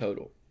 4 in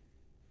total.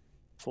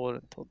 4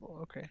 in total,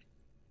 okay.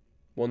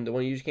 The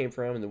one you just came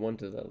from, and the one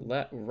to the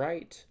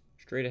right,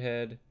 straight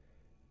ahead,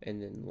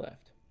 and then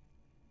left.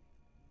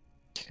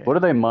 Okay. What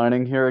are they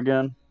mining here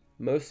again?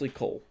 Mostly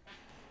coal.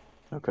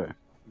 Okay.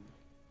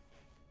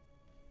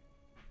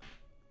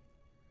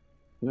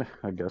 Yeah,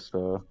 I guess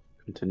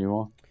continue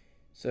on.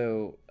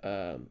 So,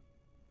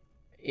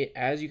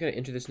 as you kind of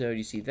enter this node,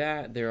 you see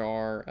that there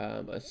are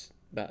about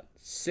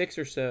 6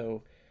 or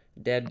so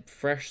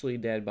freshly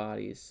dead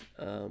bodies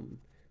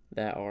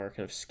that are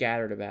kind of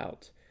scattered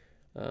about.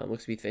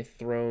 Looks to be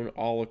thrown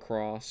all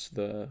across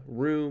the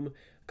room. A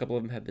couple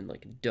of them have been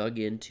like dug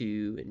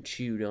into and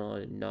chewed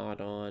on and gnawed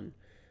on,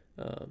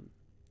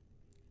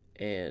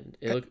 and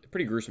it looked a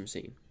pretty gruesome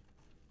scene.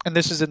 And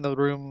this is in the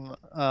room.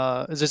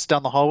 Is this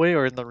down the hallway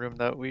or in the room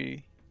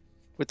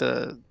with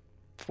the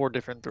 4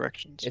 different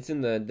directions? It's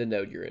in the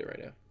node you're in right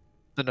now.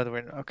 The node we're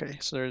in. Okay,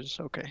 so there's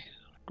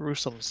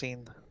gruesome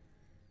scene.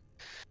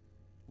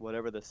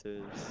 Whatever this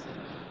is,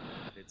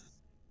 it's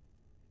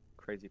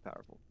crazy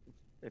powerful.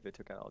 If it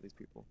took out all these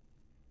people.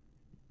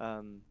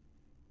 I've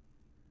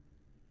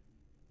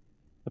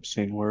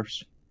seen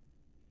worse.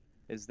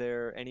 Is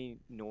there any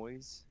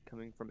noise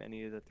coming from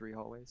any of the 3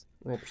 hallways?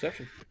 Roll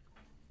perception.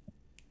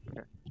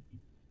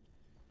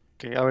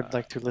 Okay, I would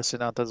like to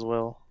listen out as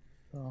well.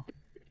 Oh.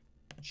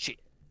 Shit.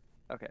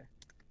 Okay.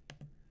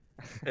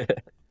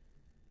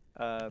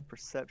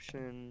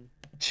 Perception.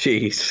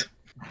 Jeez.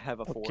 I have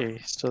a 4. Okay,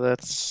 so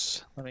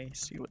that's. Let me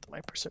see what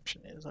my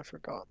perception is. I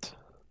forgot.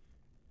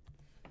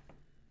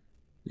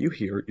 You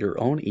hear your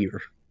own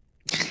ear.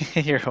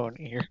 Your own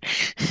ear.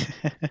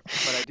 But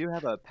I do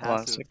have a Hold on a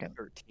passive second.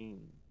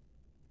 13.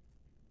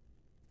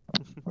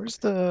 Where's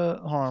the?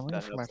 Hold on, That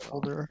looking for my helps at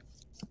all. folder.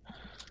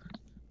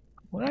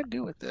 What did I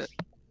do with it?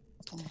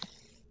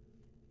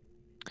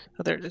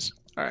 Oh, there it is.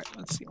 All right,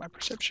 let's see my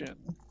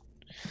perception.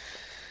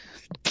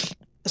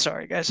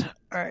 Sorry, guys. All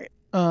right.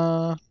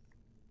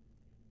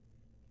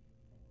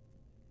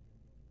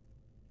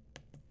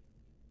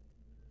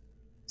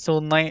 So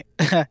night.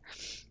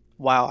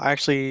 Wow,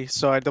 actually,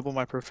 so I double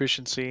my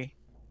proficiency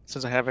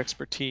since I have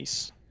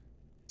expertise.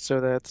 So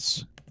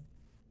that's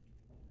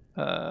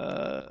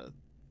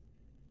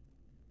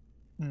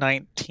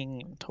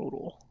 19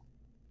 total.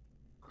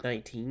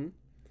 19.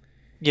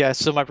 Yeah,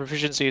 so my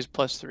proficiency is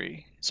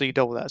 +3. So you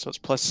double that, so it's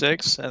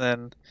 +6, and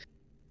then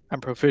I'm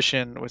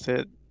proficient with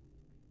it.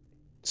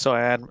 So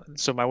I add,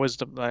 so my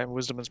wisdom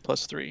is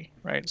 +3,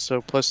 right?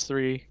 So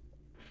 +3,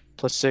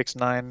 +6,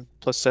 9,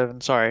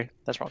 +7. Sorry,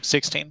 that's wrong.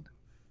 16.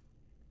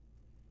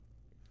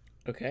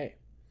 Okay.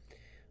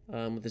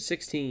 With the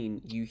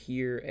 16, you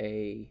hear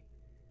a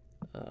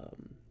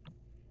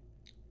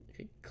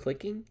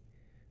clicking.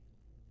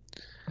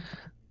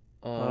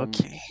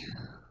 Okay.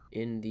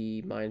 In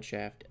the mine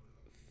shaft,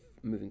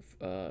 moving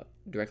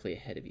directly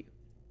ahead of you.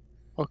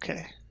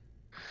 Okay.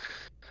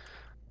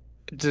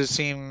 Does it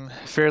seem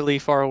fairly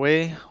far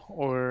away,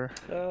 or?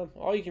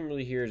 All you can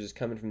really hear is just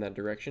coming from that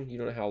direction. You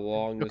don't know how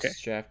long this Okay.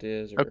 shaft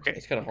is, or Okay.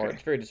 it's kind of hard. Okay.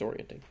 It's very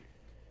disorienting.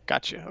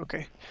 Gotcha.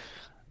 Okay.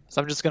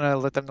 So I'm just gonna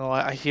let them know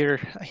I hear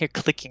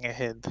clicking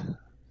ahead.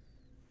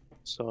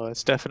 So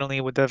it's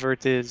definitely whatever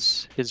it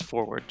is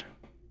forward.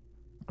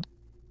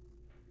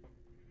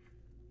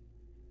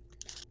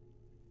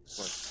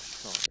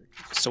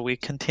 So we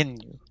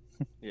continue.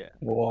 Yeah.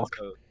 Walk.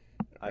 So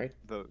I Alright.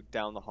 vote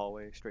down the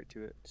hallway straight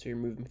to it. So you're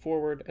moving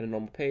forward at a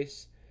normal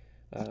pace.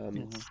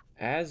 Mhm.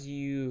 As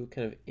you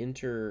kind of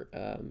enter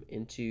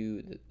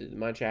into the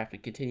mine shaft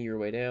and continue your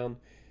way down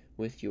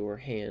with your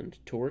hand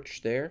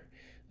torch there,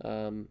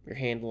 your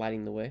hand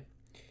lighting the way,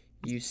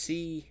 you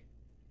see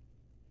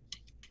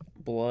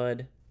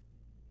blood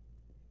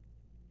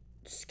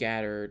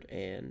scattered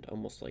and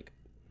almost like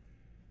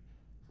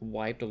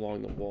wiped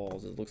along the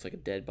walls. It looks like a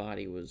dead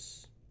body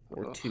was,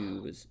 or Ugh.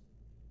 two, was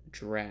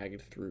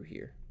dragged through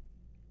here.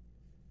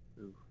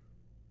 Ooh.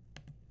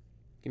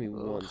 Give me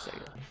 1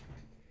 second.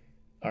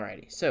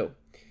 Alrighty, so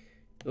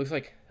it looks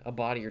like a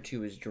body or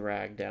two is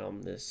dragged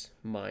down this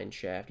mine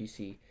shaft. You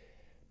see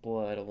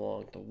blood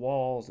along the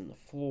walls and the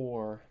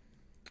floor.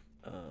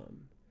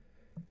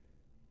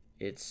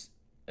 It's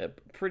a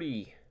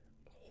pretty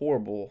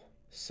horrible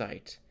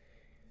sight.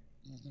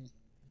 Mhm.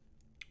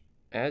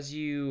 As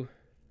you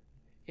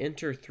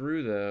enter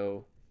through,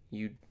 though,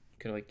 you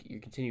kind of like you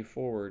continue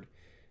forward,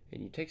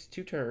 and it takes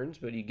 2 turns,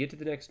 but you get to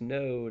the next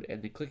node,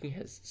 and the clicking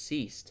has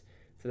ceased.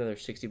 It's another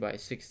 60 by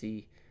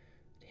 60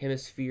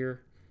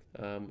 hemisphere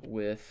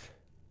with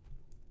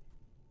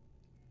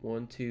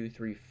 1, 2,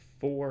 3,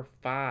 4,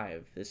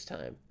 5 this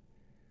time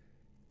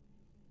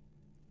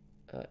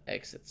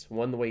exits.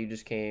 One the way you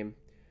just came.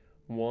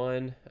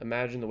 One,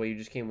 imagine the way you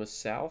just came was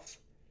south.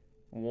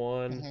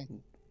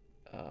 One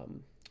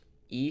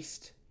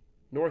east,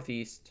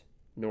 northeast,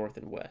 north,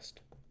 and west.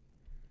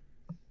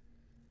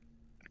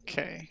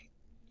 Okay.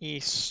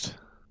 East,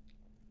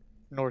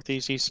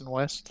 northeast, east, and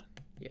west.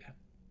 Yeah.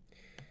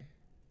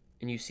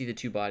 And you see the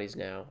 2 bodies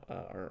now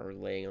are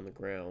laying on the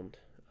ground,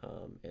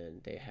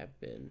 and they have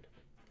been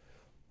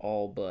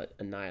all but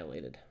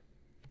annihilated.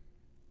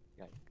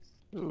 Yikes.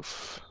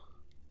 Oof.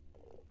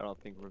 I don't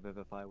think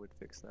Revivify would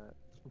fix that.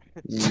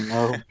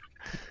 No.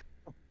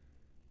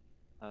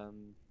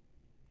 Damn,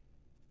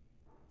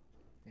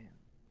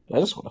 I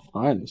just want to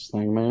find this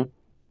thing, man.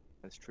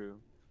 that's true.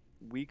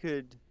 We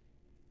could.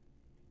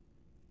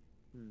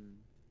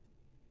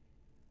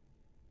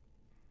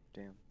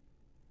 Damn.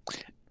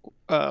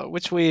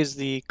 Which way is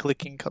the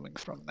clicking coming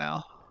from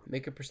now?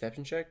 Make a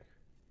perception check,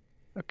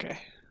 Okay.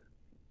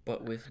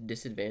 but with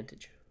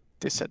disadvantage.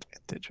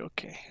 Disadvantage.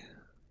 Okay.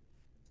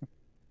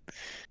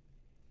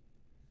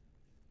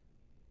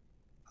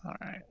 All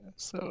right.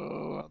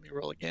 So let me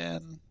roll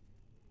again.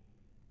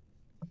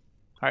 All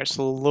right. So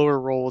the lower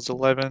roll is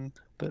 11,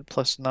 but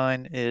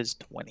 +9 is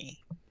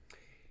 20.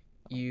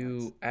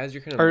 You, as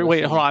you're kind of Or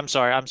wait, hold listening-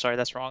 on. I'm sorry.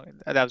 That's wrong.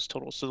 That was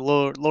total. So the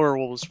lower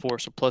roll was 4.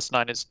 So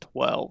 +9 is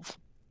 12.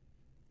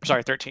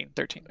 Sorry, 13.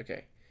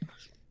 Okay.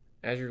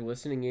 As you're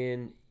listening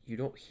in, you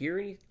don't hear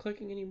any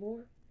clicking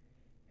anymore.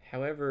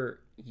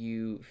 However,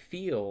 you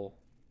feel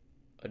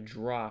a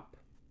drop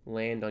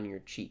land on your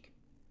cheek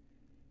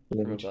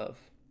from above.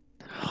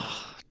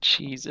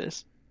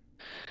 Jesus.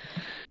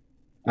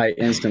 I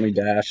instantly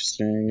dash,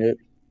 seeing it.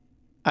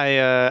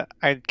 I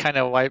kind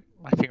of wipe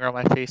my finger on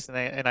my face and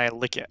I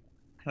lick it.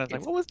 And I was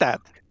like, It's- "What was that?"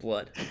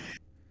 Blood.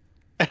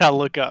 And I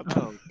look up.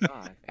 Oh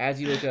God.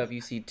 As you look up,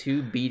 you see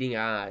 2 beating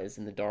eyes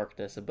in the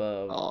darkness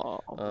above. Oh,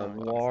 my God.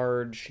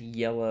 Large,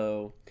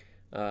 yellow,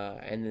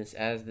 and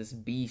as this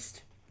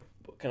beast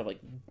kind of like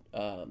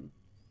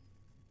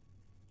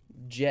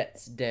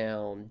jets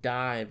down,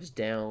 dives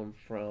down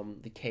from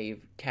the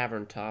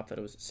cavern top that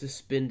it was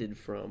suspended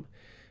from,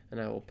 and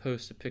I will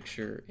post a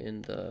picture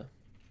in the.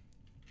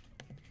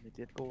 The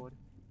Discord.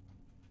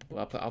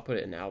 Well, I'll put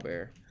it in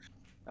Owlbear.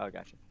 Oh,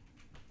 gotcha.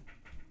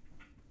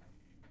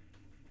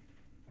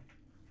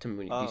 Tell me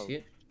when you see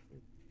it.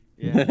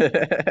 Yeah.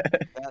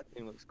 That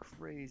thing looks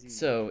crazy.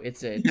 So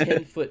it's a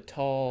 10-foot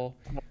tall,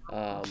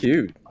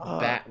 Cute.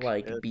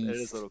 bat-like It is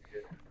beast a little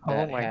kid.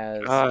 that Oh my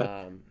has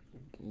God.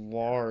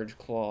 large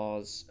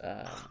claws,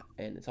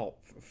 and it's all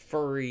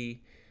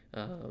furry.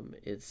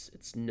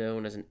 It's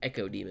known as an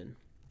echo demon.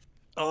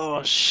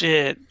 Oh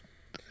shit.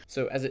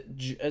 So as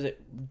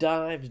it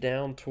dives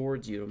down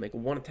towards you, it'll make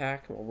one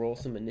attack, and we'll roll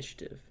some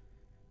initiative.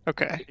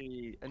 Okay.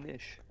 Hey,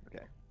 Anish.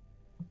 Okay.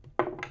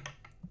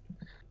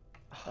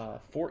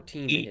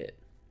 14 to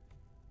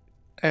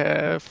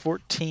hit.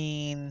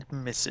 14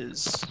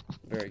 misses.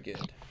 Very good.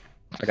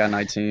 I got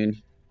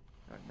 19.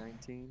 All right,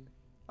 19.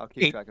 I'll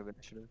keep 8. track of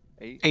initiative.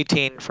 8.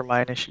 18 for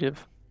my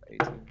initiative. 18.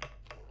 All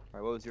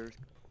right, what was yours,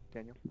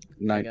 Daniel?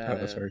 Nine. got Oh,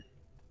 a- sorry.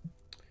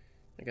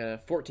 I got a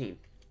 14.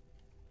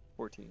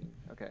 14.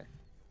 Okay.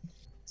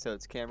 So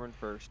it's Cameron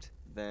first,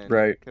 then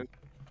Right.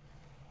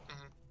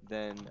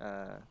 Then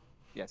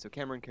yeah. So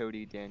Cameron,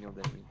 Cody, Daniel,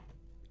 then me.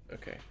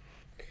 Okay.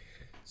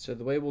 So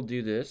the way we'll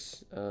do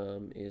this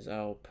is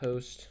I'll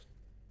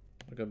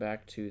go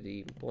back to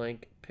the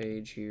blank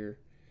page here,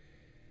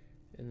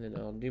 and then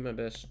I'll do my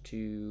best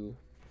to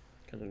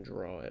kind of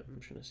draw it. I'm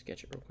just going to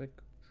sketch it real quick.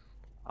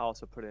 I'll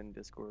also put in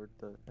Discord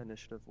the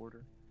initiative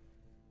order.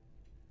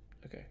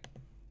 Okay.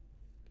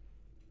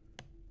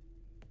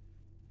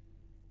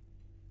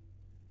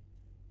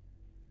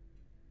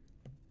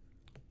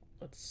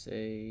 Let's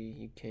say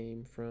you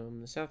came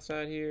from the south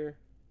side here.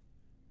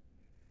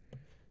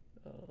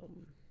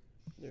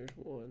 There's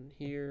one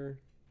here.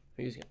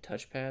 I'm using a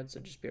touchpad, so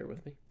just bear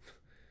with me.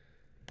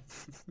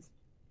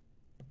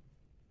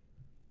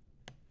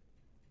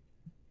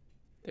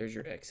 There's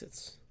your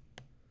exits.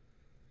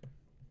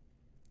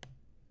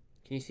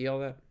 Can you see all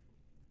that?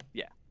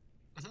 Yeah.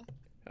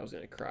 I was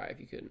gonna cry if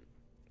you couldn't.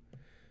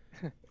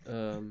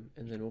 And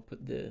then we'll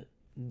put the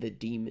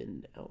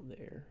demon out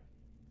there.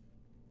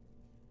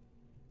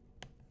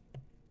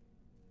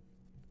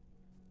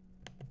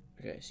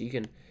 Okay, so you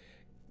can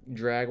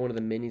drag one of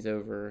the minis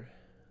over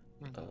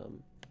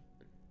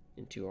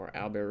into our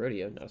Owlbear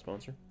Rodeo, not a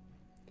sponsor.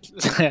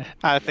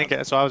 I think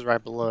so. I was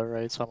right below,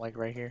 right? So I'm like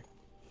right here.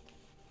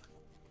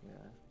 Yeah.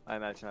 I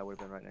imagine I would have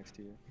been right next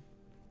to you.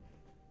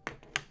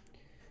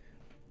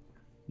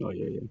 Oh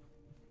yeah, yeah.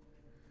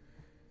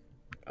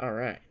 All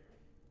right.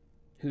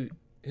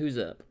 Who's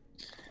up?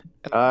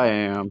 I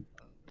am.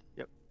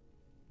 Yep.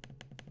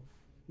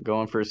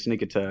 Going for a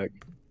sneak attack.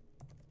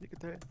 Look at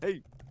that.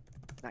 Hey.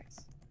 Nice.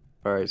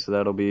 All right, so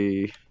that'll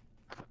be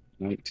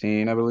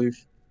 19, I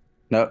believe.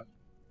 No,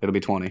 it'll be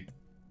 20.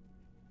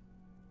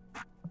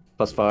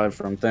 +5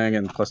 from thing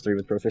and +3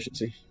 with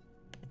proficiency.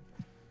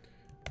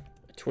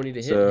 20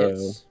 to hit So-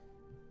 hits.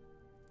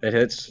 It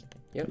hits.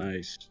 Yep.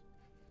 Nice.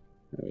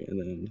 All right, and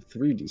then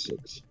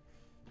 3d6.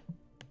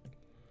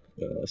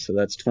 So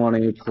that's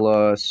 20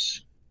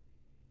 plus.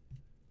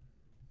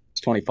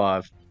 It's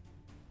 25.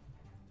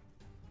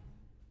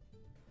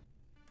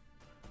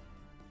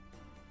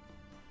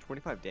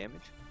 25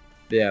 damage.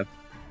 Yeah.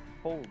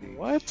 Holy.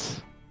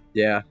 What?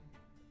 Yeah.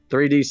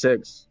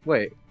 3d6.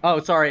 Wait. Oh,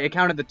 sorry. It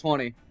counted the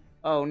 20.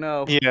 Oh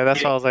no. Yeah,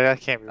 that's why I was like,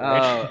 that can't be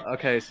right. Oh,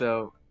 okay.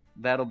 So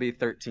that'll be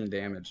 13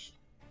 damage.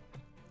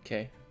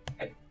 Okay.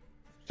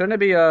 Shouldn't it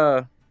be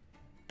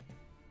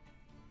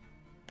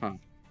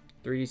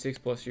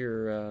 3d6 plus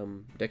your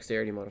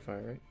dexterity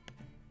modifier, right?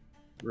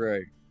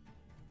 Right.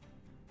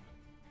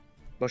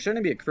 Well, shouldn't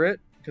it be a crit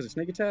because of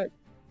sneak attack?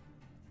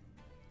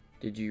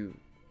 Did you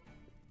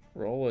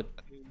roll a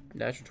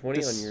natural 20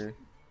 This- on your...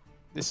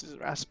 This is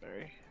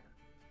raspberry.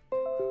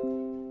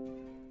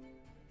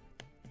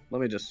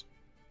 Let me just.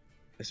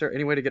 Is there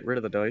any way to get rid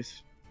of the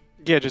dice?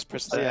 Yeah, just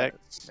press the Yeah.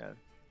 X.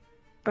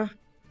 Yeah.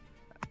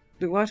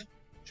 Do what?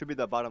 Should be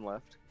the bottom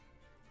left.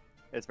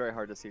 It's very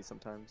hard to see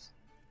sometimes.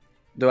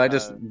 Do I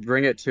just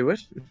bring it to it?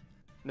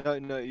 No,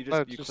 you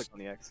Oh, just just- click on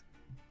the X.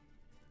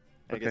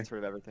 And it Okay. gets rid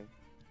of everything.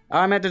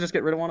 I meant to just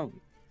get rid of one of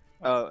them.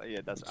 Oh yeah,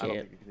 that's. I don't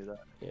can't. think you can do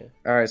that.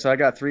 All right, so I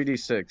got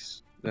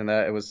 3d6, and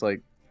that it was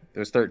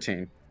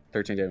 13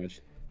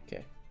 damage.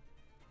 Okay.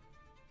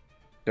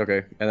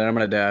 Okay, and then I'm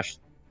gonna dash.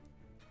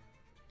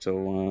 So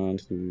 1,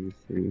 2,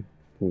 3,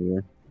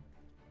 4,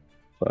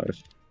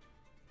 5,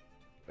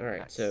 All right,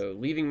 Nice. so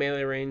leaving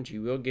melee range,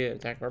 you will get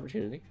attack of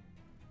opportunity.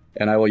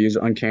 and I will use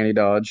uncanny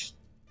dodge.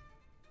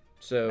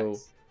 So,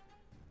 Nice.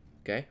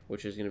 okay,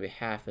 which is going to be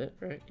half it,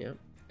 right? Yeah.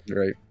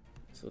 Right.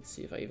 So let's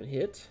see if I even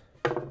hit.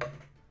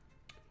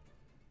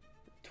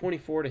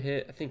 24 to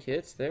hit, I think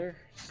hits there.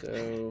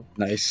 So,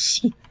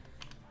 Nice. all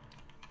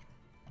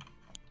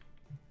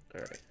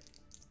right.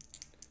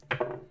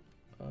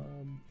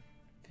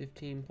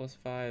 15 plus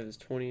 5 is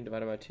 20,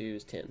 divided by 2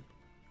 is 10.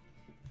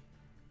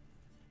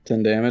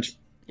 10 damage.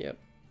 Yep.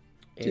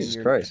 And Jesus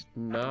you're Christ.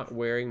 not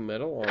wearing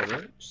metal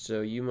armor,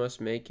 so you must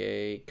make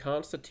a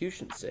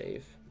Constitution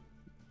save.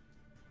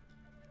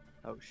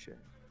 Oh shit.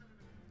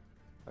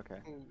 Okay.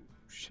 Ooh,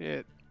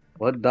 shit.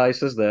 What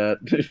dice is that?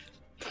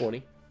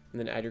 20, and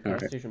then add your All right.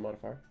 Constitution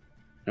modifier.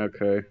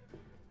 Okay.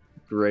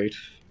 Great.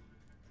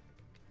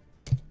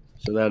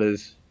 So that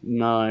is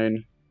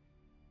 9.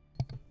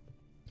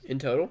 In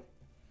total,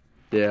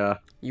 Yeah.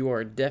 you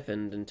are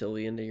deafened until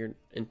the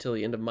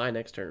end of my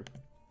next turn.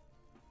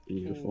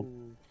 Beautiful.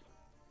 Ooh.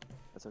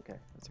 That's okay.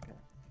 That's okay.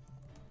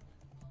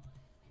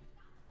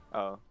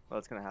 Oh, well,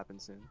 it's gonna happen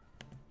soon.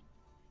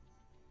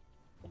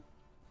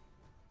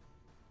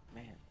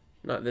 Man.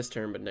 Not this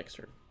turn, but next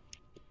turn.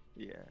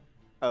 Yeah.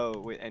 Oh,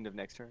 wait. End of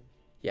next turn.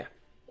 Yeah.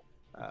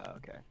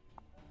 Okay.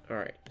 All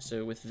right.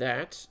 So with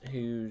that,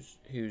 who's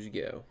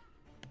go?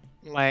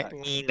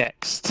 Me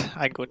next.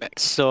 I go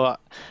next. So,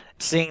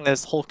 seeing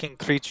this hulking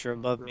creature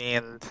above me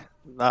and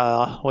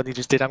what he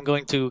just did, I'm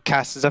going to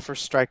cast Zephyr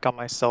Strike on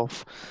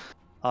myself.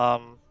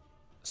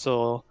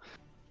 So,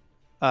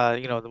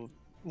 the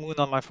moon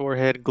on my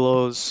forehead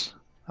glows.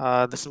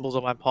 The symbols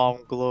on my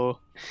palm glow,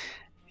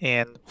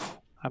 and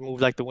I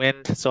move like the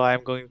wind. So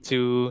I'm going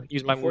to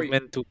use my Before you-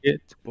 movement to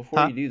get. Before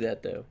Huh? you do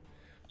that, though,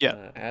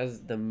 Yeah.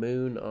 as the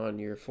moon on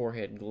your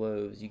forehead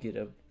glows, you get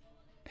a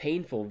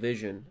painful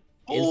vision,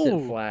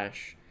 instant Oh.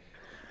 flash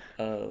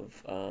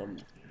of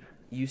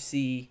you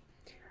see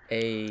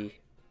a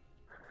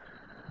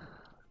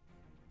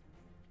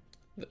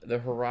the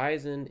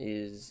horizon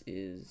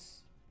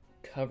is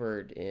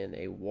covered in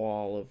a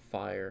wall of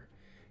fire.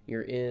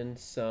 You're in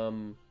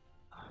some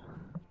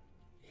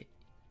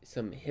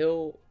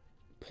hill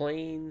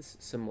plains,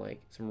 some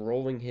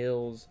rolling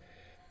hills.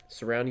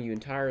 Surrounding you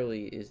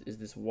entirely is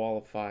this wall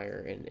of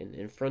fire, and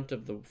in front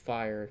of the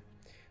fire,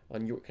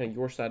 on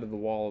your side of the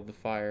wall of the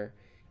fire,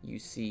 you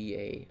see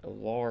a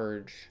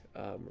large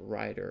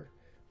rider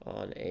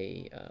on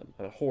a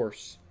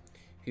horse,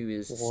 who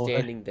is What?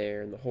 standing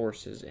there, and the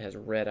horse has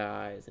red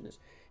eyes and is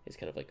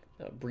kind of like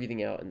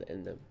breathing out,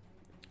 and the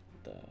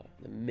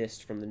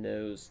mist from the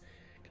nose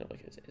kind of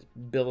like is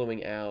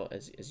billowing out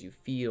as you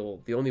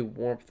feel the only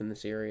warmth in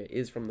this area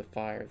is from the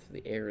fire. So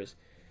the air is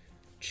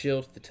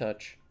chill to the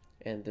touch,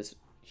 and this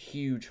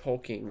huge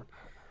hulking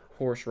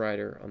horse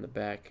rider on the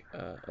back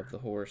of the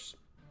horse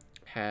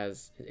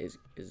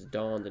is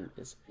donned in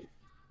this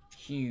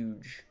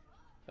huge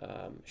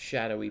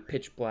shadowy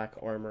pitch black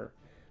armor,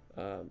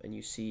 and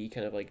you see he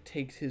kind of like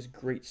takes his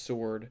great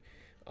sword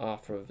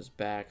off of his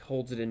back,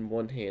 holds it in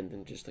one hand,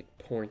 and just like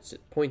points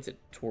it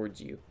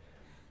towards you.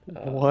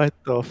 What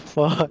the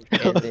fuck?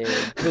 And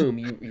then boom,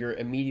 you're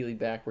immediately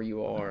back where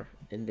you are,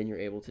 and then you're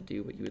able to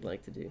do what you would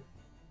like to do.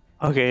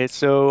 Okay,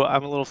 so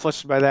I'm a little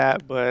flustered by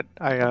that, but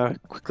I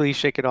quickly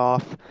shake it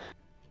off.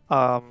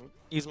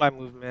 Use my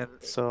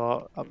movement,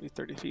 so I'll be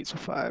 30 feet, so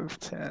 5,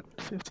 10,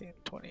 15,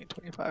 20,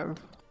 25,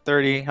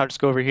 30. I'll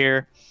just go over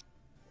here,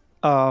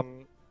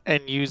 and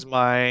use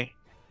my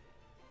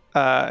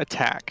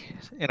attack.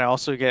 And I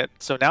also get,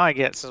 so now I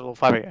get level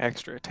 5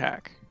 extra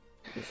attack.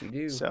 Yes, you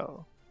do.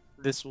 So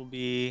this will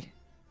be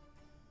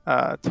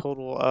a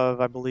total of,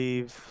 I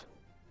believe,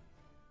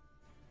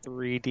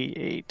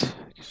 3d8.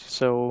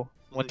 So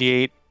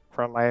 1d8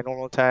 from my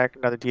normal attack,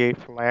 another d8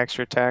 from my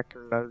extra attack,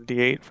 and another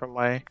d8 from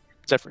my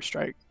Zephyr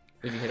Strike.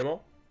 Did you hit them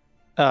all?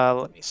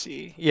 Let me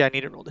see. Yeah, I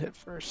need to roll to hit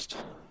first.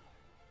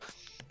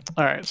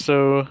 Alright,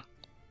 so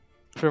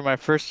for my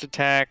first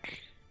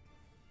attack,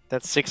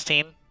 that's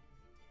 16.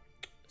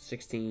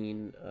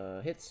 16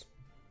 hits.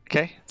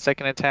 Okay,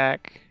 second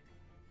attack,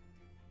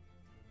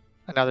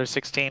 another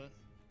 16.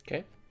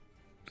 Okay.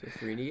 So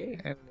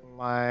 3d8. And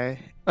my...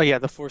 Oh yeah,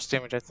 the force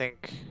damage, I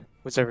think,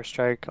 with Zephyr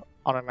Strike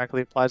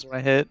automatically applies when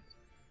I hit.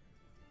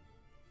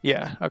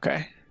 Yeah,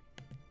 okay.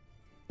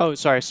 Oh,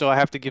 sorry, so I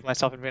have to give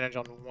myself advantage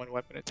on one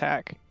weapon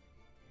attack.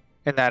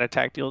 And that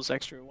attack deals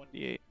extra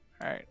 1d8.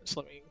 Alright,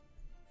 so let me...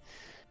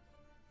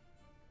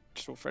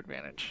 just roll for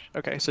advantage.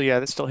 Okay, so yeah,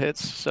 this still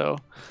hits, so...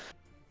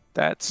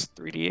 that's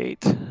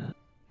 3d8.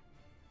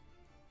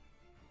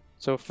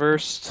 So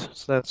first,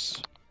 so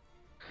that's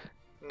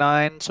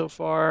 9 so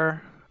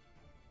far.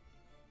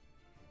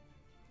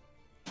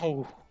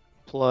 Oh,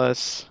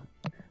 plus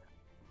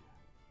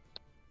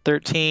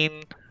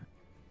 13.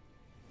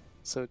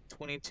 So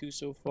 22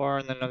 so far,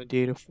 and then another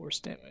d8 of force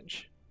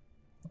damage.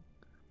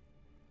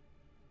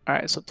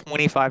 Alright, so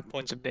 25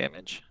 points of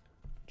damage.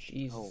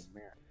 Jeez. Oh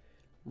man.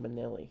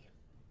 Manelli.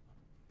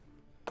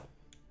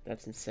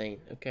 That's insane.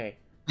 Okay.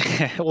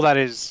 Well, that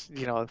is,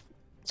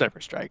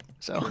 Zephyr Strike.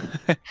 So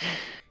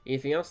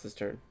Anything else this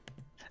turn?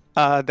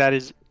 that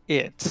is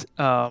it.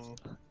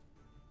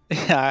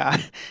 Yeah,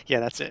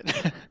 that's it.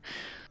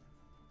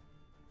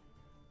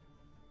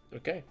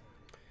 Okay.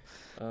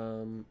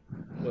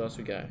 What else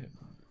we got?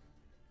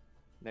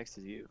 Next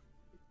is you.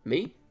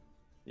 Me?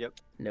 Yep.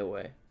 No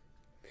way.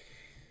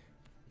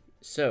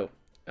 So,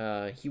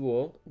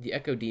 the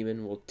Echo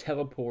Demon will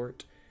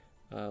teleport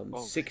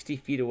 60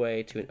 feet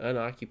away to an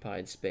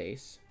unoccupied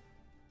space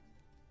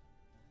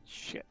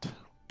Shit.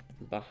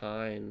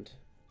 behind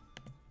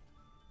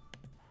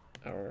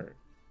our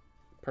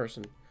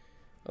person.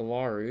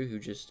 Alaru, who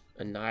just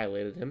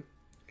annihilated him.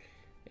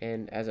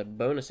 And as a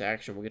bonus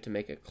action, we'll get to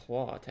make a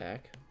claw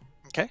attack.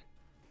 Okay.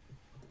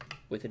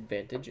 With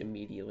advantage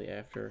immediately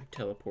after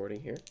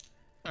teleporting here.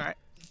 All right.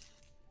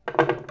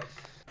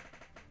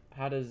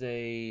 How does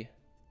a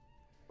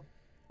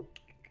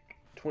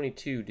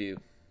 22 do?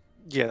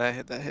 Yeah,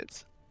 that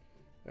hits.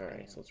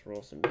 Alright, so let's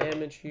roll some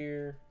damage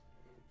here.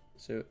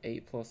 So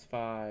 8 plus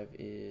 5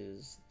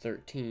 is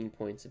 13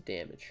 points of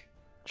damage.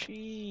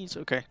 Jeez.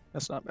 Okay,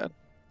 that's not bad.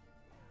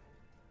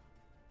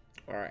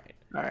 Alright.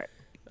 All right.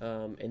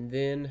 And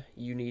then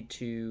you need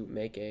to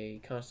make a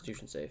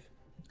Constitution save.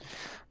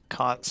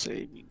 Con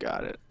save. You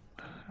got it.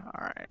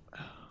 All right.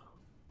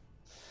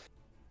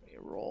 Let me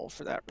roll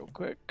for that real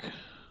quick.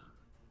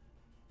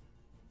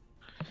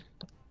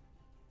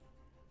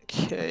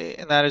 Okay,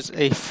 and that is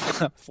a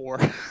 4.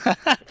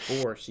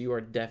 4, so you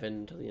are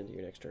deafened until the end of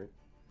your next turn.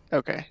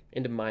 Okay.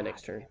 Into my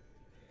next turn.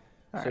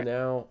 All So right.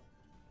 now,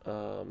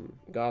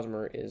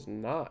 Gossamer is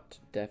not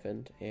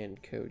deafened,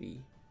 and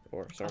Cody,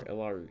 or sorry,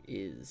 Alaru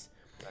is.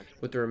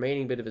 With the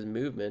remaining bit of his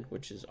movement,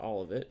 which is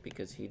all of it,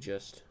 because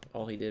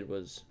all he did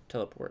was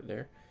teleport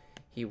there,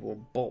 he will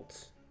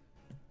bolt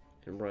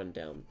and run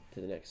down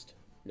to the next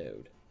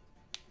node.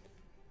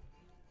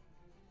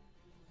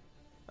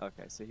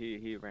 Okay, so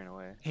he ran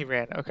away. He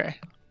ran. Okay.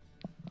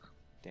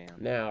 Damn.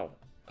 Now,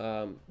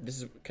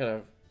 this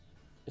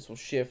will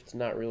shift,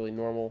 not really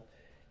normal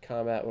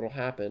combat. What'll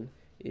happen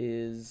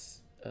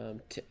is,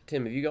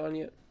 Tim, have you gone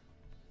yet?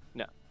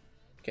 No.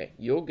 Okay,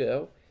 you'll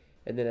go,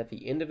 and then at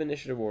the end of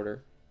initiative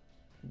order,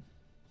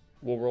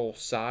 we'll roll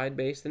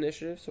side-based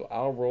initiative. So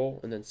I'll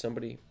roll, and then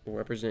somebody will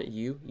represent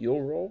you.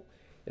 You'll roll.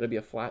 It'll be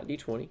a flat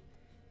d20.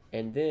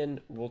 And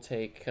then we'll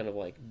take kind of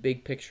like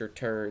big picture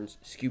turns,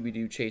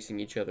 Scooby-Doo chasing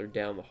each other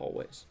down the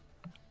hallways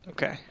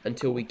Okay.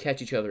 until we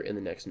catch each other in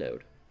the next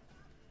node.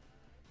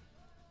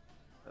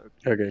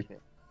 Okay.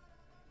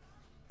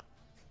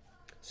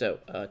 So,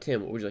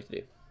 Tim, what would you like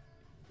to do?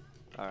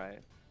 All right.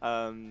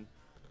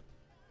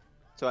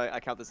 So I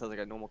count this as like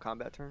a normal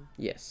combat turn.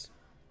 Yes.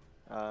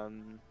 Well,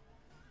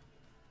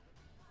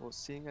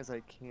 seeing as I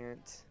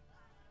can't,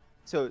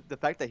 so the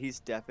fact that he's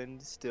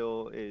deafened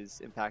still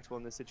is impactful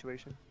in this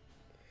situation.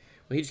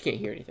 Well, he just can't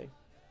hear anything.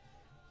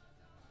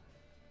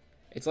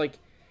 It's like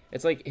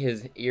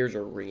his ears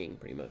are ringing,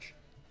 pretty much.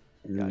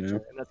 Gotcha. Yeah.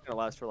 And that's gonna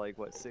last for like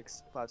what,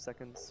 5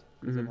 seconds?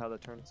 Is Mhm. that how the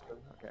turn is going?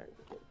 Okay.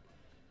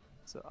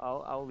 So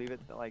I'll leave it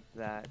like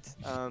that.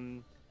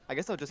 I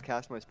guess I'll just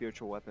cast my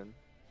spiritual weapon.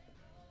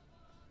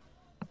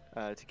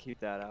 To keep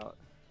that out.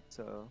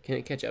 So Can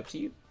it catch up to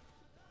you?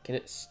 Can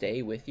it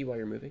stay with you while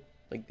you're moving?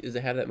 Like, does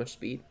it have that much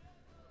speed?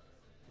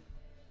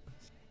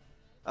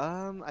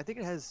 I think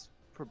it has,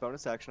 for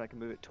bonus action I can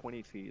move it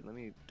 20 feet. Let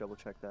me double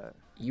check that.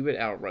 You would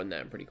outrun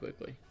that pretty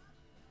quickly.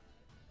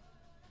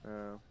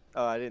 Oh,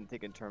 I didn't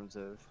think in terms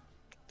of.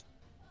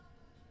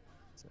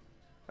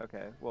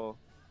 Okay, well,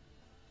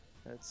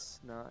 that's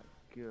not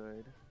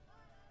good.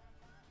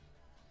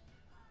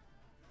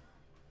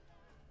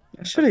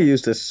 I should have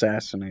used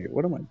assassinate.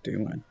 What am I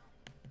doing?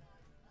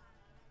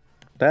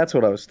 That's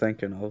what I was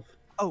thinking of.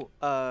 Oh,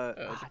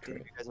 true.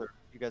 dude,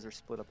 you guys are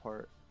split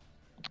apart.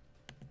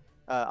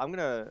 I'm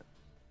gonna,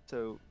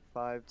 so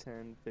 5,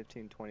 10,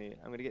 15, 20.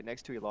 I'm gonna get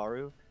next to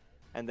Ilaru,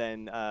 and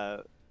then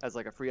as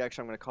like a free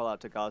action, I'm gonna call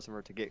out to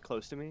Gossamer to get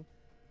close to me,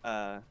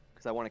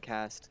 because I want to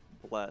cast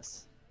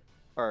Bless,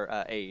 or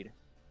Aid.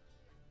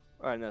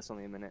 Or no, that's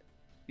only a minute.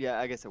 Yeah,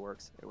 I guess it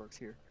works. It works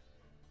here.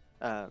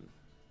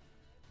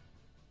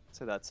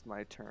 So that's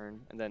my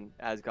turn, and then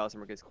as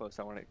Gossamer gets close,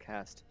 I want to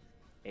cast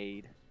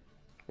Aid.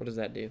 What does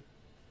that do?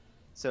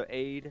 So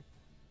Aid,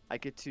 I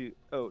get to.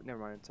 Oh, never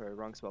mind. Sorry,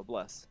 wrong spell.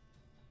 Bless.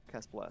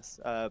 Cast Bless.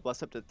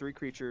 Bless up to 3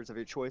 creatures of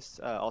your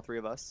choice. All 3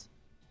 of us.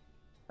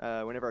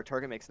 Whenever our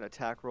target makes an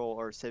attack roll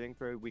or saving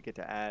throw, we get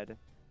to add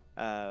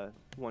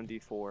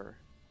 1d4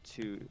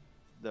 to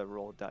the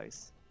roll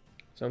dice.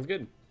 Sounds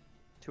good.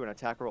 To an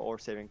attack roll or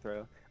saving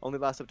throw. Only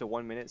lasts up to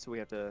 1 minute, so we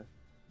have to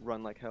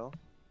run like hell.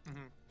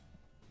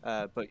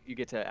 But you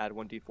get to add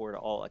 1d4 to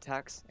all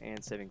attacks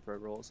and saving throw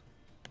rolls.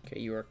 Okay,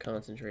 you are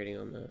concentrating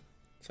on that.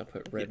 So I'll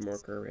put red Yes.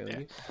 marker around Yeah.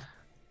 you.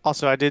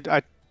 Also,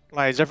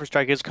 my Zephyr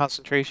Strike is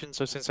concentration,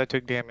 so since I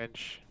took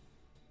damage,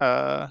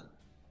 I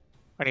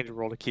need to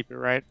roll to keep it,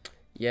 right?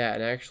 Yeah,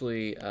 and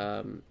actually,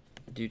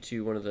 due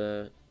to one of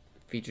the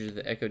features of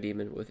the Echo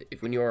Demon,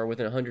 when you are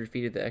within 100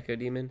 feet of the Echo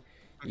Demon,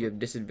 you have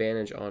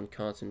disadvantage on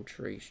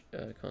concentration.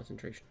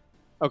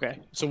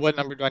 Okay. So what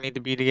number do I need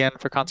to beat again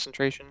for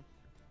concentration?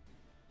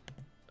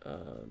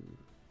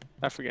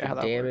 I forget how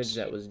that Damage works.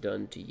 that was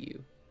done to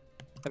you.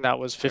 And that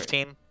was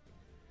 15,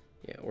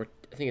 Yeah, or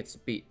I think it's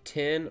beat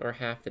 10 or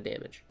half the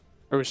damage.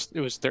 or it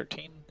was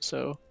 13.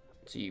 So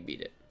So you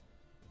beat it.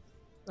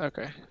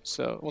 okay.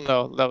 So well,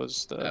 no, that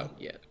was the. Oh,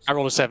 yeah. I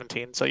rolled a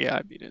 17, so yeah,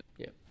 I beat it.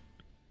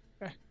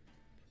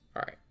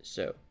 All right,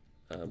 so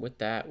with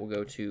that, we'll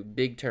go to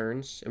big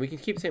turns. And we can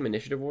keep the same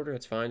initiative order.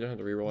 That's fine. Don't have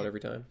to reroll it every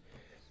time.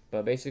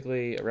 But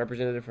basically, a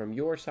representative from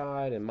your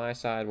side and my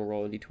side will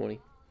roll a d20.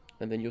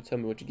 And then you'll tell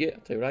me what you get.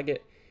 I'll tell you what I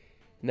get.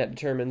 And that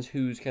determines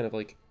who's kind of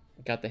like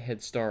got the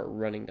head start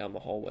running down the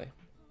hallway.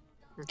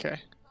 Okay.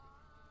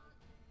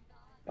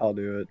 I'll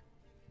do it.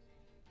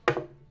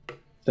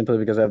 Simply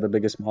because I have the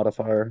biggest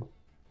modifier.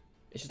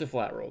 It's just a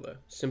flat roll though.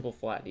 Simple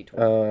flat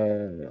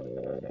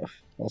d20.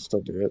 I'll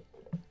still do it.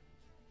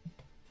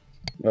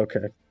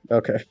 Okay.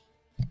 Okay.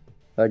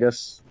 I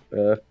guess.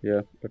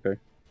 Yeah. Okay.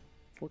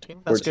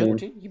 14. That's 14. good.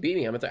 14. You beat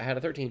me. I had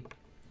a 13.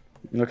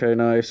 Okay.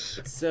 Nice.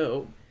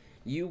 So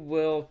you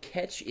will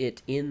catch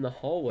it in the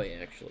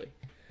hallway actually.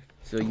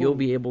 So you'll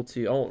be able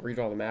to. I won't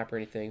redraw the map or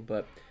anything,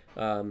 but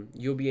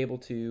you'll be able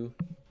to.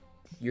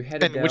 You're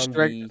headed And down which the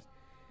direction?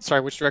 Sorry,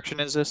 which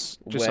direction is this?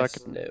 Just so I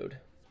west can. node,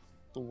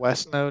 The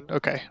west node.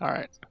 Okay. All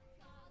right.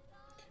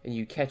 and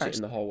you catch it Nice.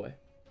 in the hallway.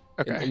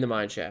 Okay. In the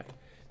mine shaft.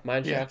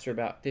 Mine Yeah. shafts are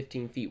about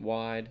 15 feet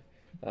wide,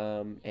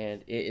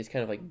 and it is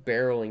kind of like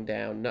barreling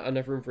down. Not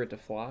enough room for it to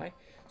fly,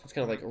 so it's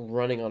kind of like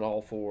running on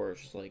all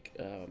fours, just like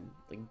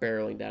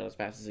barreling down as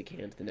fast as it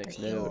can to the next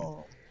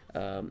node.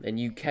 And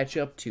you catch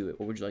up to it.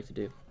 What would you like to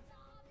do?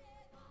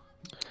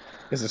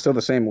 Is it still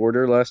the same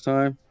order last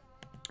time?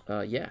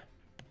 Yeah.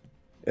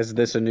 Is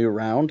this a new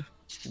round?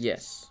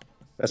 Yes.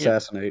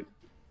 Assassinate.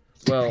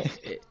 Well,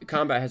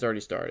 combat has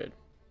already started.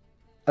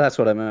 That's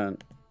what I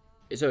meant.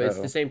 So it's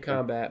Uh-oh. the same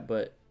combat,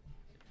 but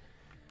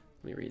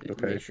let me read it.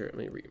 Okay. Let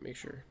me make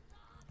sure.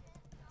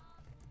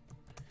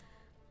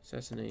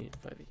 Assassinate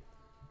 5e.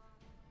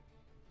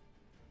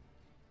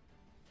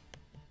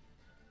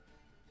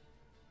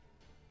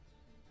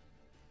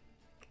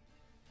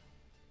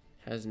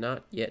 Has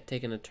not yet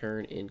taken a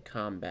turn in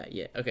combat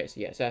yet. Okay,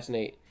 so yeah,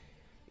 assassinate.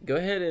 Go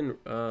ahead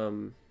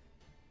and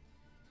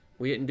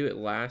we didn't do it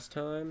last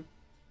time.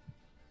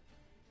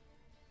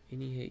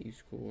 Any hit you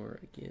score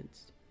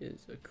against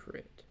is a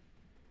crit.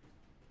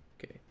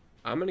 Okay.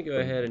 I'm going to go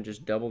ahead and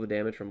just double the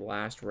damage from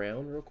last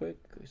round real quick.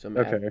 So I'm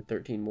going to add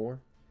 13 more.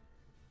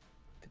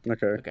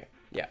 Okay. Okay.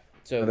 Yeah.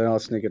 So And then I'll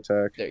sneak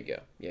attack. there you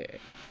go. Yeah.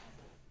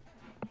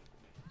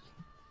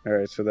 All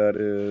right. So that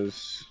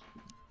is.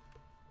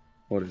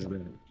 What is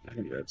that? I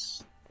think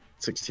that's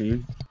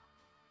 16.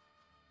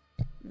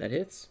 That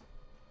hits.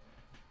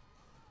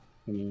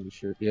 I'm not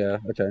sure. Yeah.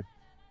 Okay.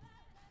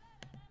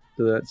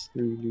 So that's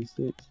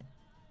 3d6.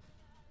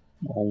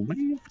 Oh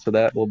man. So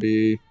that will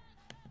be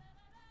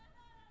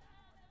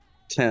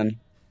 10.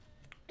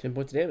 10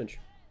 points of damage.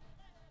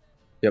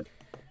 Yep.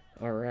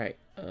 All right.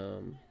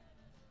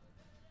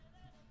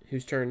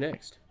 Whose turn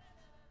next?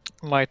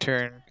 My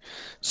turn.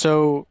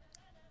 So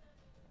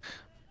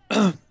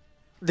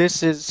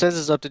says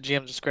it's up to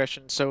GM's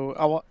discretion.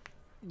 So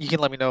you can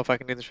let me know if I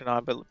can do this or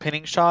not. But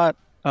pinning shot.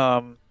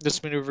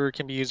 This maneuver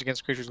can be used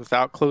against creatures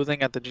without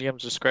clothing at the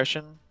GM's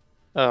discretion.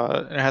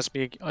 It has to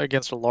be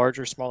against a large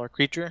or smaller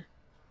creature.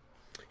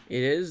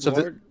 It is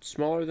So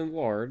smaller than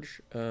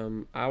large.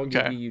 I will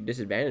give you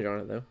disadvantage on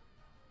it though,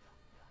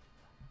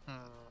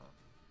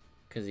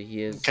 because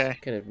he is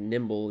kind of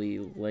nimbly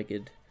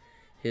legged.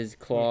 His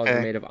claws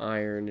are made of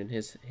iron, and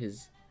his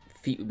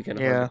feet would be kind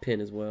of hard to pin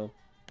as well.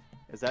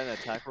 Is that an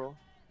attack roll?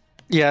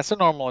 Yeah, it's a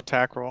normal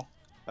attack roll.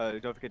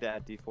 Don't forget to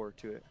add d4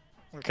 to it.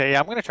 Okay, yeah,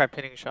 I'm gonna try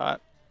pinning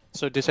shot.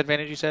 So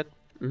disadvantage, you said?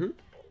 Mm-hmm.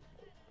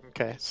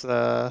 Okay, so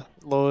the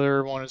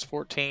lower one is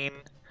 14.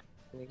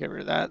 Let me get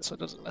rid of that so it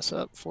doesn't mess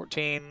up.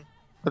 14.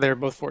 But they're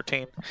both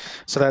 14.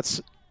 So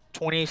that's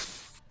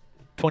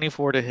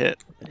 24 to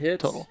hit. It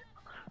hits. Total.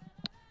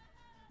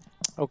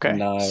 Okay.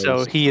 Nice.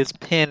 So he is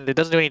pinned. It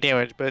doesn't do any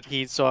damage, but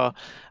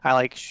I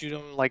like shoot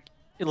him like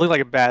it looked like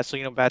a bat.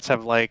 So bats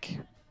have like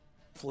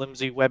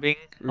flimsy webbing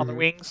on their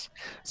wings.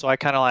 So I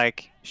kind of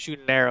like shoot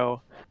an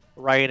arrow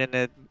right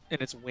in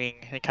its wing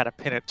and kind of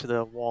pin it to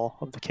the wall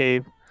of the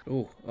cave.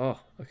 Ooh. Oh.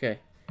 Okay.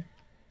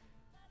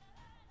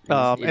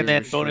 And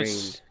then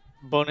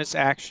bonus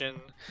action,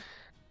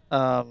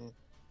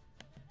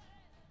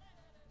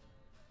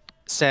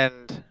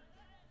 send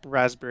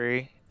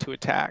Raspberry to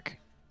attack.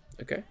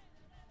 Okay.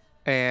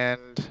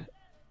 And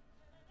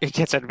it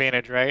gets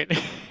advantage, right?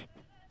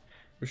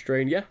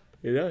 Restrained, yeah,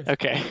 it does.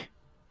 Okay.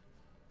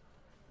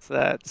 So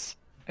that's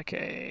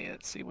okay.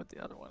 Let's see what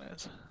the other one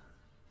is.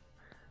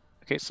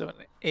 Okay, so an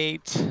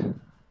 8.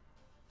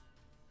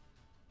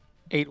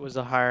 8 was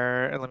a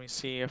higher, and let me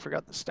see. I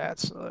forgot the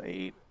stats. So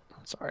 8.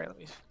 Sorry, let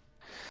me.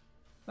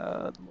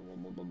 Blah,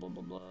 blah, blah,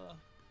 blah, blah.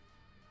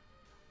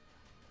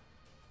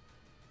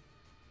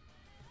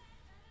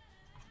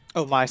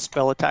 Oh, my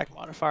spell attack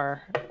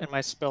modifier, and my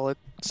spell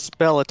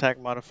attack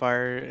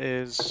modifier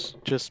is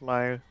just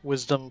my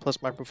wisdom plus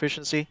my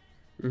proficiency.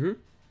 Mm-hmm.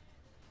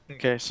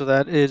 Okay, so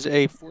that is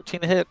a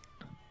 14 to hit.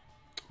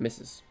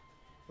 Misses.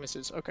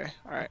 Misses. Okay,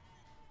 all right.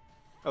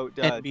 Oh,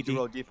 did you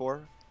roll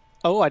d4?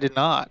 Oh, I did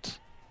not.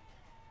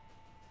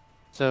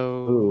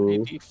 So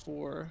Ooh.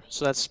 8d4.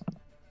 So that's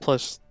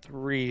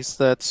 +3.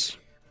 So that's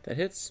That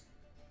hits.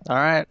 all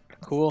right.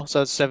 Cool. So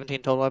that's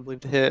 17 total, I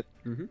believe, to hit.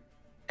 Mm-hmm.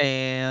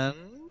 And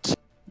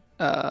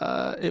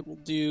it will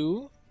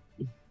do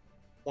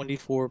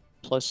 1d4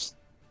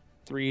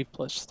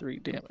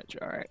 +3 damage.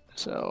 All right.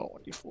 So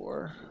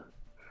 1d4.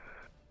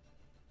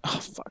 Oh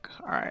fuck.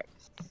 All right.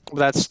 Well,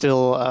 that's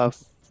still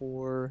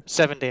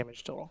 7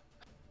 damage total.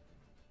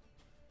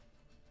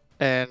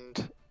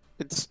 and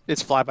it's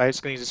flyby.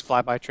 It's gonna use its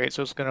flyby trait,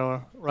 so it's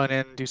gonna run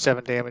in, do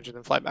 7 damage, and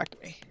then fly back to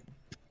me.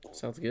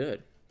 Sounds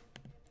good.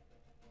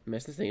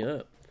 Mess this thing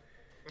up.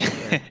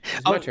 Alright,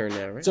 it's Oh, my turn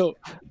now, right? So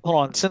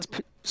hold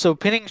on.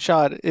 Pinning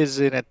shot is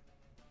in it.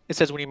 It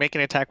says when you make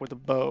an attack with a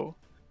bow.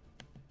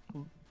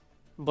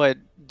 But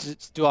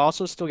do I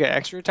also still get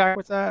extra attack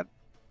with that?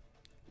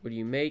 Would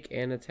you make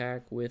an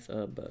attack with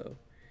a bow?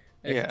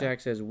 Extra Yeah. attack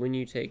says when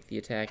you take the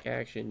attack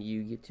action,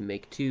 you get to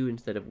make 2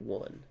 instead of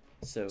 1.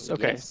 So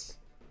Okay. yes.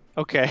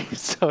 Okay,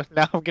 so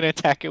now I'm gonna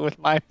attack it with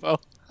my bow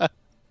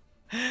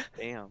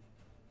Damn.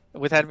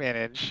 with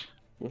advantage.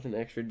 With an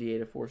extra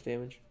D8 of force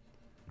damage.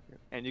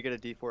 And you get a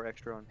D4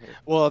 extra on hit.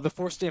 Well, the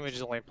force damage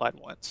is only applied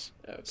once.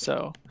 Okay.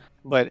 So,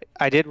 but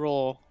I did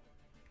roll.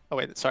 Oh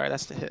wait, sorry,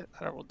 that's the hit.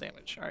 I don't roll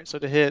damage. All right, so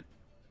to hit.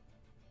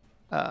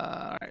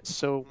 All right,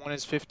 so one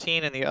is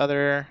 15 and the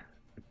other.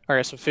 All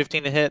right, so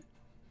 15 to hit.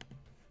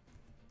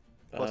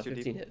 Plus your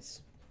 15 D4.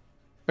 hits.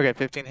 Okay,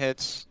 15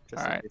 hits. Just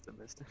All in right, case I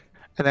missed.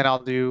 and then I'll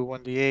do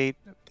 1d8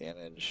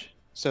 damage.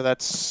 So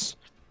that's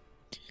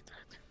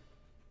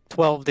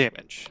 12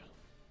 damage.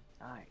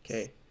 Nice.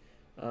 Okay.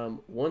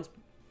 Once.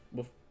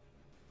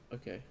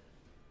 Okay.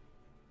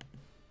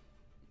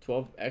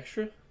 12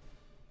 extra?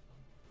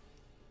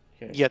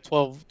 Okay. Yeah,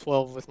 12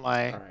 with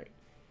my. All right.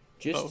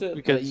 Just Oh, to let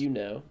because- you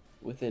know,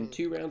 within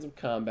 2 rounds of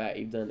combat,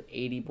 you've done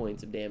 80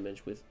 points of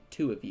damage with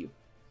 2 of you.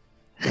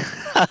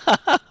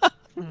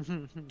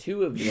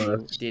 2 of you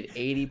What? did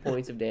 80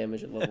 points of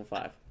damage at level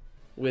 5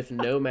 with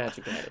no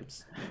magic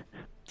items.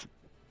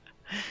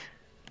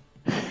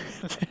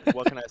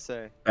 What can I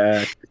say?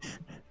 We're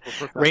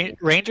professional.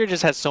 Ranger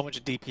just has so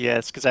much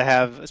DPS because I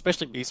have,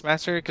 especially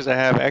Beastmaster, because I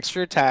have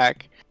extra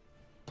attack,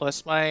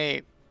 plus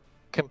my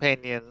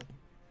companion,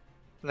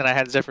 and then I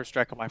had Zephyr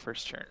Strike on my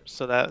first turn.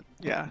 So that,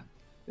 yeah,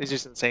 it's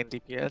just insane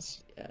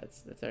DPS. Yeah,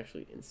 that's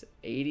actually insane.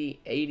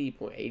 80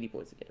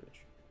 points of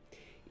damage.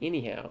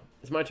 Anyhow,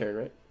 it's my turn,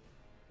 right?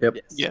 Yep.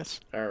 Yes.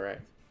 All right.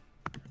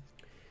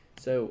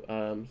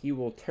 So he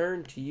will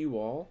turn to you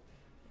all,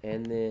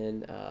 and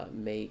then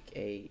make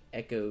a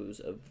Echoes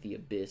of the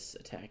Abyss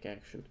attack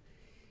action.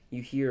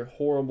 You hear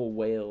horrible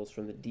wails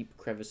from the deep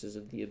crevices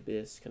of the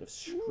abyss, kind of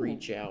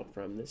screech out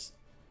from this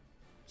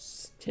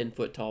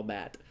 10-foot tall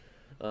bat.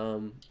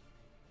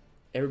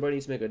 Everybody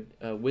needs to make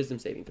a Wisdom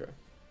saving throw.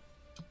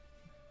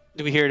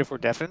 Do we hear it if we're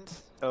deafened?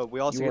 Oh, we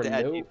also You get to are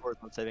add no-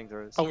 D4s on saving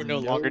throws. Oh, we're no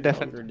longer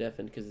deafened? Longer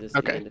deafened because this is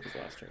Okay. the end of his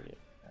last turn. Yeah.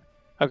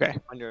 Okay.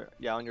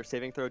 On your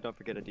saving throw, don't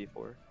forget a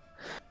D4.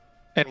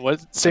 And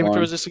what saving Come throw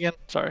on. is this again?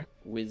 Sorry.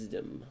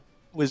 Wisdom.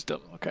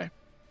 Wisdom. Okay.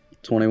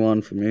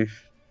 21 for me.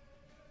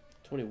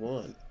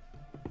 21.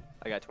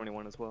 I got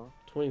 21 as well.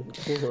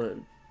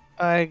 21.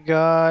 I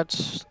got.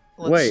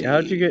 let's Wait,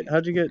 how'd you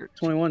see. get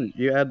 21?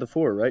 You add the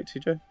 4, right,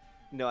 TJ?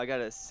 No, I got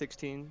a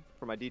 16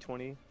 for my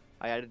D20.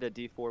 I added a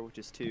D4, which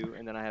is 2,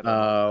 and then I have.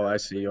 Oh, I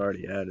see. You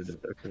already added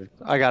it. Okay.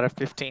 I got a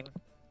 15.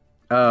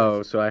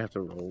 Oh, so I have to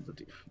roll the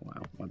D.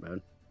 Wow, my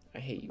bad. I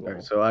hate you All all.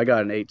 right, so I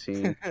got an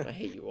 18. I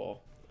hate you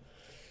all.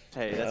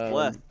 Hey, that's Um,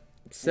 blessed.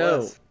 So,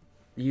 Bless.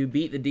 you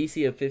beat the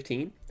DC of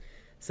 15.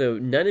 So,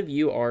 none of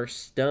you are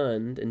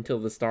stunned until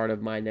the start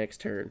of my next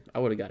turn. I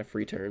would have got a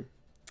free turn.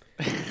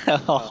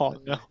 Oh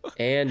no.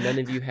 And none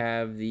of you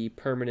have the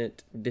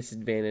permanent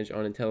disadvantage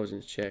on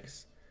intelligence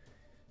checks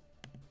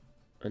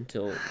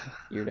until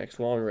your next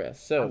long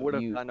rest. I So, would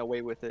have you gotten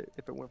away with it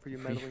if it weren't for you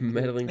for you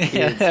meddling. meddling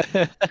kids.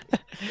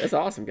 That's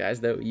awesome,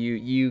 guys. Though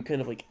you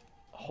kind of like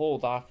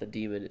hold off the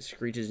demon. It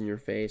screeches in your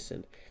face,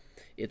 and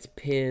it's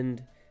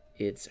pinned,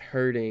 it's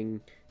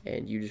hurting,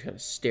 and you just kind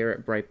of stare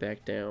it right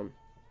back down.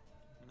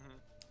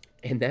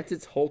 And that's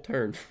its whole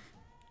turn.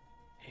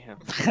 Damn.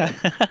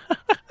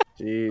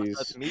 Jeez.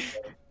 That's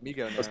me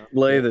go Let's now.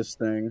 play this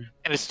thing.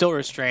 And it's still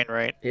restrained,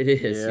 right? It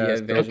is. Yeah, you it's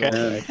have visual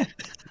okay.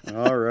 effect.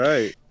 All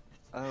right.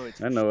 Oh,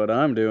 it's I know what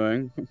I'm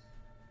doing.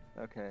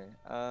 okay.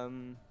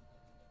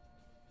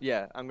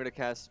 Yeah, I'm gonna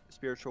cast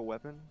spiritual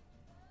weapon.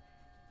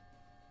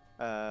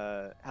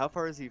 How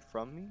far is he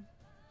from me?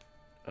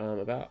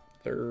 About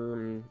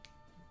 10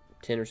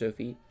 or so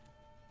feet.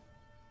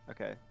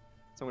 Okay,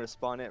 so I'm gonna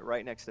spawn it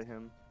right next to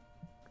him.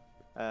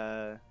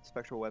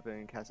 Spectral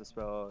weapon, cast a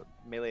spell,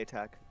 melee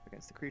attack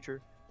against the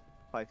creature,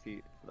 5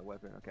 feet for the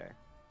weapon. Okay.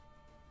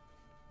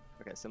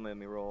 Okay, so let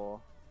me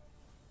roll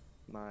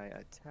my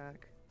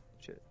attack.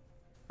 Shit,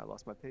 I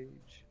lost my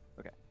page.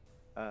 Okay.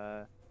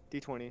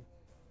 D20.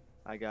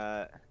 I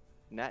got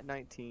nat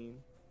 19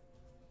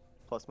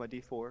 plus my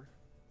D4.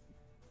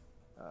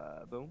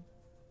 Boom.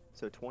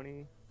 So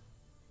 20,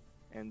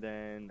 and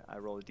then I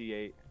roll a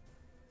D8.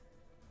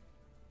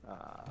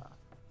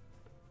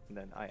 And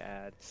then I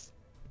add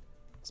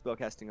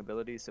spellcasting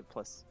ability, so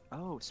plus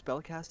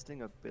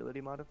spellcasting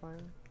ability modifier.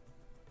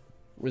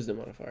 Wisdom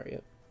modifier,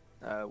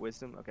 yep.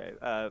 Wisdom. Okay.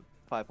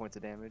 5 points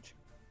of damage.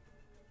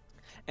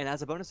 And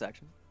as a bonus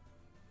action,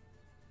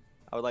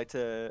 I would like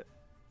to.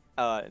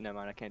 Never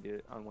mind. I can't do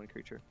it on one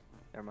creature.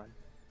 Never mind.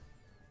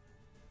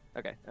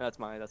 Okay, that's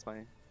my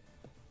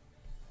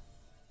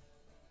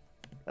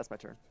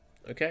turn.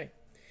 Okay.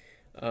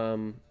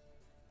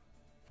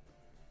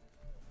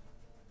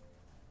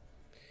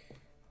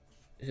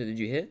 So did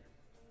you hit?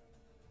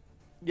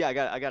 Yeah,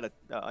 I got a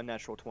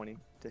unnatural 20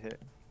 to hit.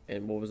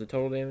 And what was the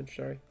total damage?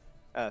 Sorry.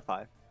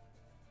 5.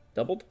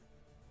 Doubled?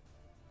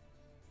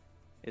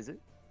 Is it?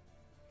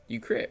 You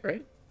crit,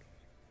 right?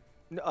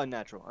 No,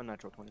 unnatural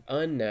 20.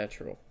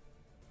 Unnatural.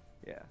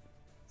 Yeah.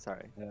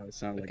 Sorry. Yeah, it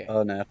sounded like Okay.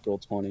 unnatural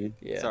 20.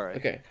 Yeah. Sorry.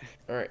 Okay.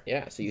 All right.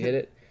 Yeah. So you hit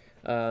it.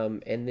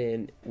 And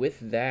then with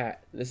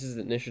that, this is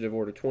initiative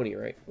order 20,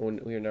 right? When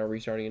we are now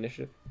restarting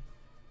initiative.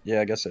 Yeah,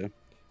 I guess so.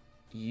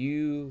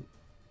 You,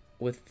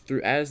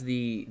 as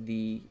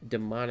the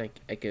demonic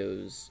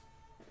echoes,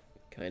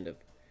 kind of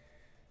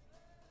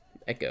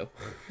echo,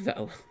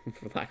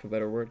 for lack of a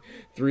better word,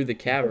 through the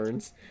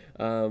caverns,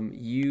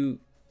 you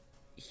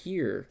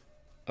hear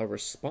a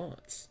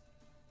response.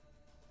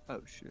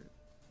 Oh shit.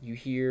 You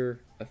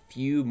hear a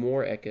few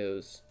more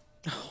echoes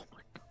Oh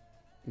my god.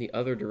 in the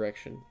other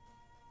direction,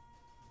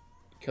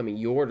 coming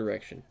your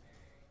direction.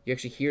 You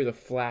actually hear the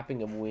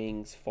flapping of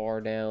wings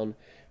far down,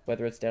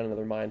 whether it's down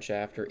another mine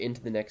shaft or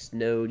into the next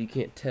node. You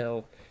can't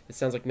tell. It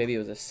sounds like maybe it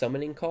was a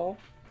summoning call.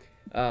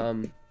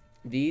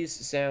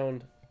 These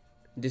sound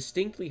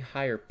distinctly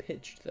higher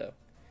pitched, though,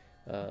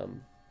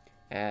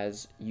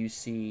 as you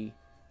see,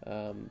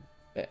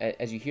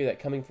 as you hear that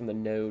coming from the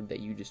node that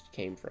you just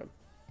came from.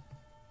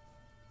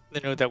 The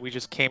node that we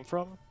just came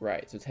from?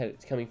 Right, so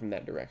it's coming from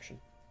that direction.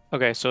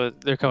 Okay, so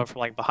they're coming from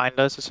like behind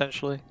us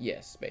essentially?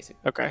 Yes,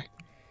 basically. Okay.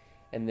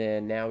 And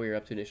then now we're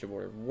up to initiative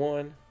order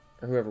 1,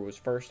 or whoever was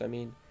first, I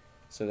mean.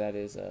 So that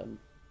is gonna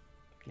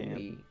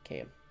be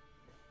Cam.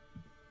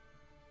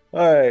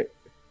 Alright.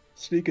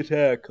 Sneak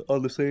attack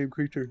on the same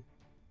creature.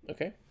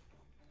 Okay.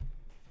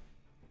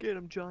 Get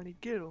him, Johnny,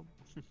 get him.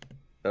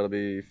 That'll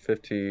be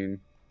 15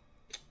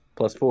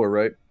 plus 4,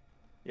 right?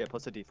 Yeah,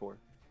 plus a D4.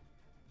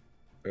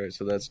 Alright,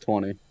 so that's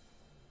 20.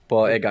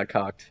 Well, it got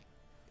cocked.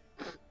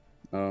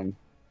 So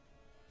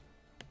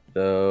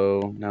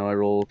now I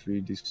roll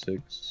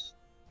 3d6.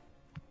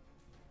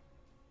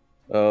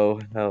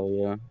 Oh, hell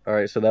yeah.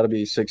 Alright, so that'll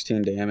be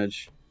 16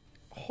 damage.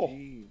 Oh,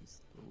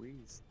 Jeez,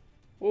 Louise.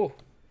 whoa.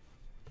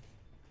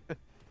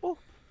 Oh.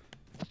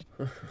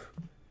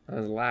 On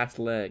his last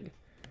leg.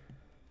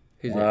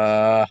 Who's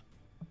next?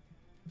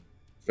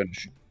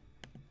 Finish.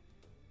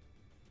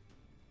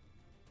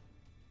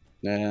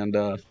 And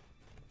I'll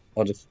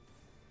just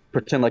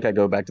pretend like I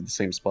go back to the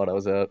same spot I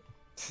was at.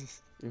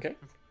 Okay.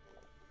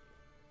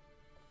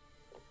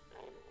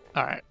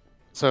 Alright.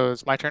 So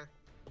it's my turn?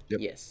 Yep.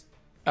 Yes.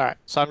 Alright,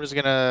 so I'm just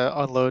gonna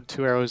unload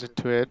 2 arrows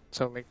into it,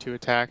 so make 2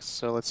 attacks.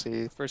 So let's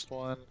see, first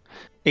one,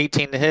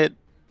 18 to hit,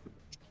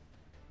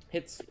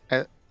 Hits.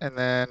 and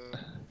then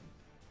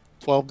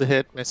 12 to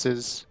hit,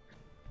 misses.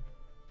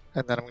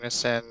 And then I'm gonna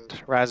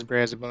send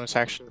Raspberry as a bonus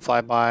action, fly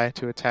by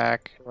to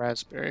attack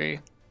Raspberry.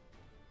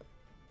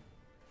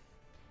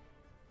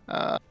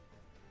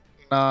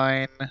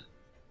 9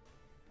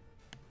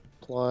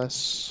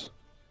 plus.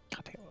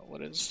 God damn it,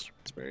 what is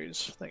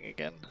Raspberry's thing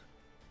again?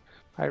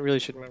 I really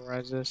should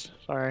memorize this.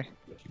 Sorry.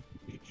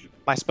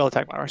 My spell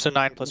attack modifier. So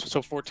 9 plus,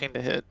 so 14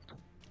 to hit.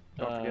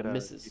 Don't forget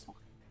Misses. D4.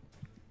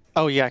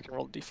 Oh yeah, I can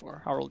roll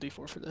d4. I'll roll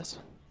d4 for this.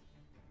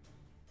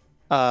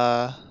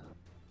 Oh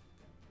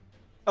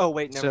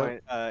wait, never So,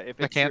 mind. If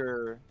I it's can't-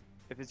 your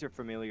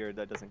familiar,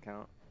 that doesn't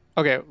count.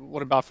 Okay,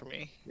 what about for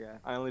me? Yeah,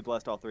 I only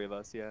blessed all 3 of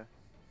us. Yeah.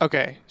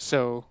 Okay,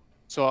 so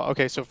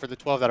for the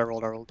 12 that I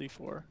rolled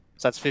d4.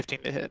 So that's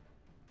 15 to hit.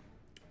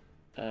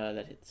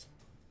 That hits.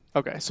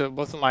 Okay, so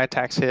both of my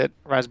attacks hit.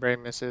 Raspberry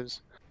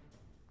misses.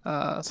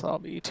 So that'll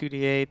be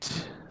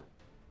 2d8.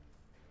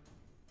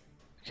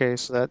 Okay,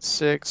 so that's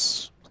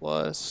 6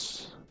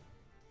 plus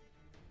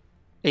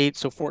 8,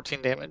 so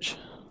 14 damage.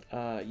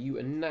 You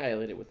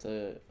annihilate it with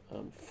a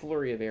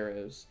flurry of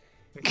arrows,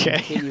 Okay.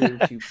 continuing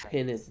to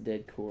pin its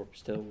dead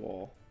corpse to the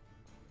wall.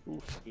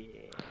 Oof.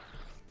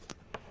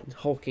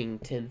 Hulking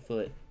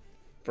 10-foot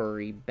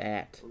furry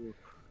bat,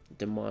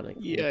 demonic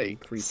looking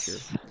creature.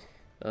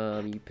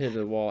 You pin it to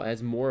the wall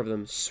as more of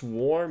them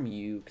swarm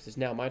you, because it's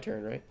now my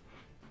turn, right?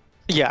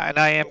 Yeah, and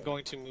I am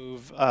going to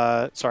move.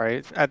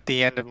 Sorry, at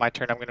the end of my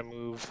turn, I'm going to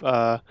move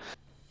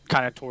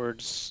kind of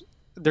towards.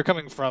 They're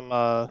coming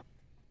from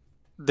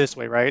this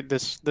way, right?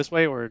 This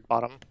way or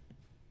bottom?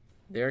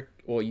 You're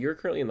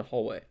currently in the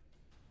hallway.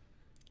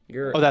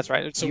 Oh, that's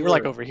right. So we're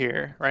like over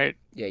here, right?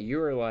 Yeah,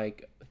 you are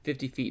like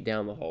 50 feet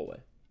down the hallway.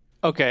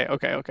 Okay.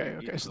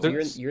 So So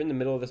you're in the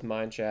middle of this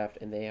mine shaft,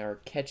 and they are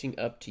catching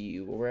up to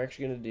you. What we're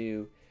actually going to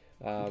do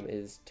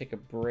is take a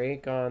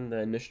break on the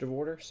initiative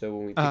order. So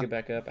when we pick it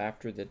back up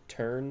after the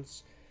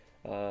turns,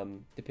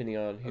 depending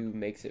on who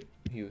makes it,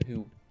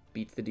 who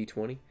beats the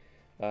D20,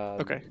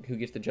 Okay. who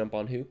gets to jump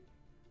on who.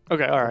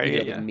 Okay, all right. Pick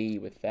it up Yeah. with me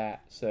with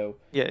that. So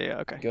Yeah.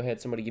 Okay. go ahead,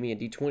 somebody give me a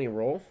D20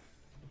 roll.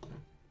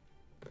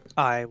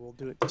 I will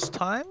do it this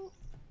time.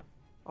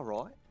 All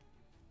right.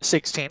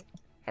 16.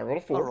 I rolled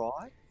a 4. All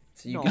right.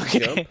 So you No. get to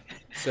Okay. jump.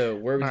 So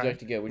where would you Alright. like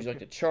to go? Would you like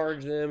to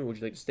charge them? Would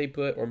you like to stay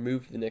put or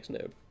move to the next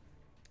node?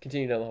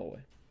 Continue down the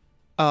hallway.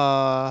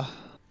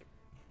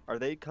 Are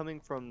they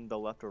coming from the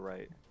left or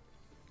right?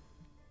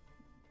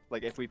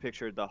 Like if we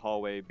pictured the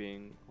hallway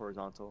being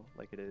horizontal,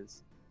 like it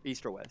is,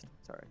 east or west?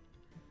 Sorry.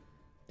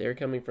 They're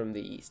coming from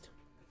the east.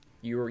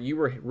 You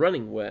were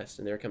running west,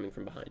 and they're coming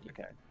from behind you.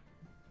 Okay.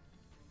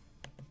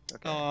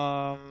 Okay.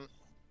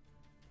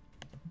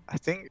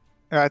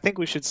 I think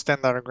we should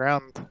stand our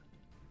ground.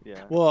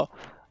 Yeah. Well,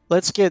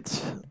 let's get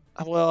to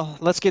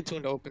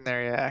an open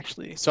area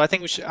actually. So I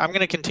think we should. I'm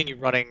gonna continue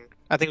running.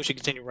 I think we should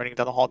continue running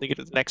down the hall to get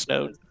to the next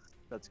node.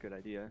 That's a good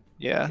idea.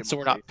 Yeah, Get so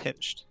more we're not safe.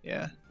 pinched.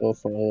 Yeah. We'll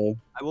follow.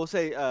 I will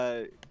say,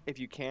 if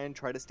you can,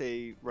 try to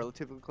stay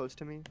relatively close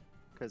to me,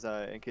 because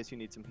in case you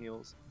need some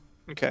heals.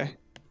 Okay.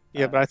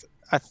 Yeah, but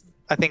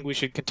I think we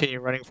should continue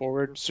running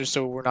forward just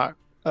so we're not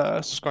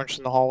scrunched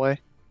in the hallway.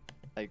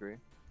 I agree.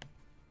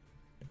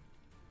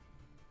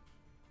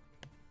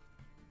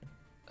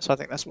 So I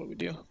think that's what we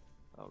do.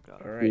 Oh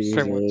god. All right.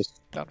 Jesus.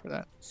 Down for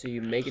that. So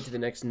you make it to the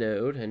next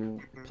node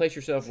and place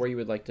yourself where you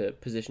would like to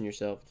position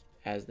yourself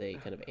as they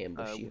kind of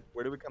ambush you.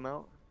 Where do we come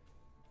out?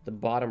 The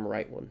bottom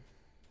right one.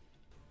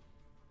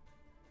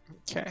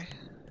 Okay.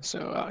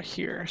 So out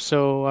here.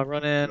 So I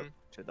run in.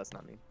 Shit, that's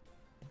not me.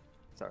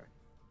 Sorry.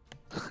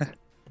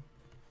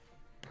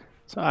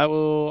 So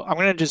I'm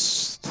gonna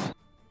just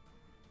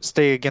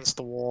stay against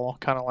the wall,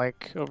 kind of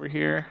like over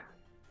here.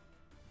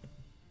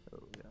 Oh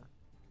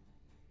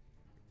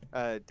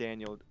yeah.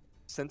 Daniel,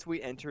 since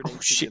we entered Oh,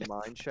 into shit. the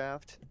mine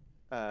shaft,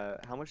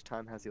 how much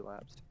time has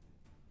elapsed?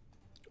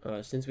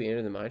 Since we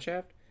entered the mine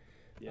shaft,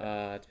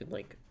 Yeah. it's been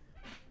like,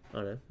 I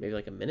don't know, maybe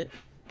like a minute.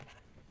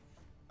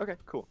 Okay,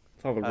 cool.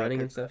 With all the running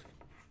and 'cause- stuff.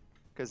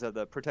 Because of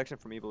the protection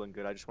from evil and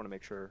good, I just want to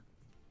make sure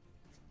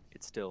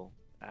it's still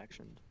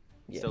actioned.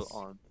 Yes. Still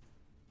on.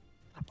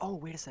 Oh,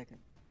 wait a second.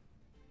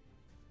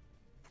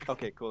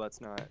 Okay, cool. That's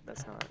not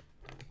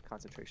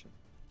concentration.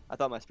 I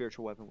thought my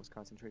spiritual weapon was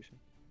concentration.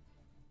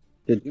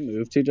 Did you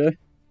move, TJ?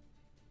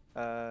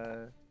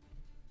 Oh,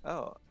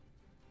 Are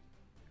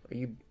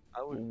you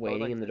I would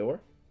waiting like in the to- door?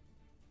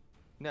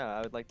 No,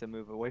 I would like to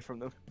move away from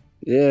them.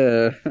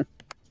 Yeah.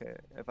 Okay,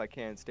 if I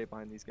can, stay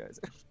behind these guys.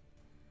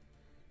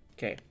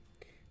 Okay.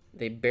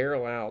 They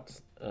barrel out.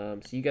 So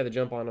you got to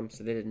jump on them.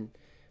 So they didn't.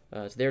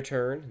 It's their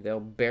turn. They'll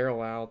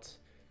barrel out.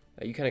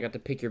 You kind of got to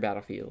pick your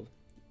battlefield,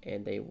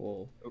 and they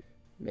will Oh.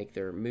 make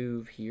their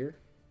move here.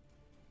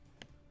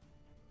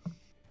 Kind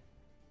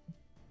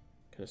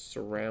of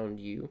surround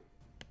you.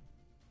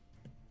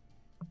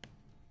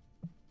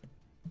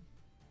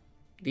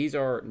 These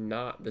are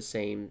not the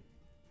same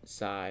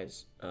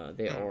size.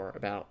 They are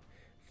about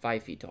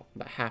 5 feet tall,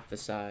 about half the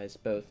size,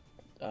 both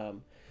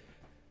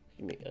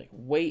like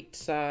weight,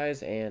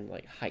 size, and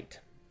like height.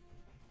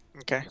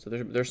 Okay. So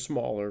they're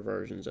smaller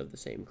versions of the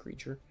same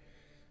creature,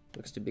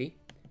 looks to be.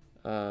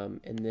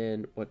 And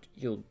then what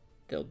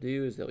they'll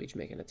do is they'll each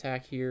make an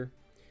attack here.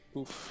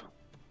 Oof.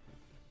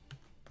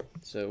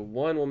 So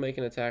one will make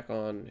an attack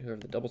on whoever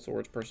the double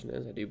swords person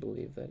is. I do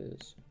believe that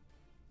is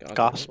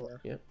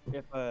Gossamer. Yeah.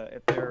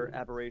 If they're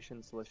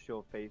aberration,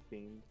 celestial, faith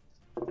fiend,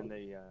 then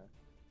they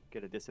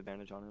get a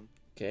disadvantage on him.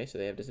 Okay, so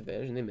they have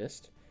disadvantage and they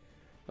missed.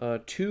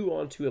 2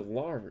 onto a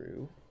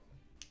Laru,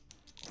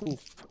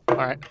 Oof. All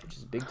right. which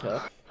is big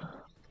tough.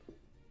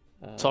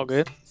 It's all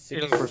good.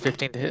 You're looking for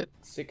 15 to hit.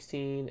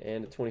 16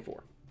 and a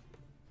 24.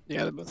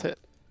 Yeah, they both hit.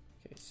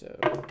 Okay, so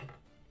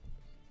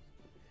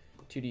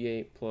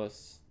 2d8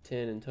 plus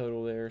 10 in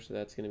total there, so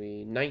that's going to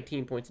be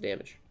 19 points of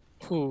damage.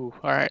 Ooh.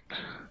 All right.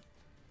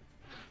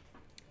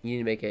 You need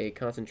to make a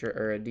concentrate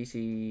or a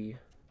DC.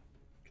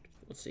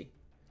 Let's see.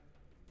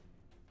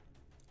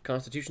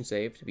 Constitution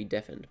save to be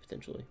deafened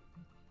potentially.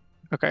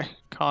 Okay.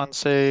 Con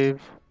save.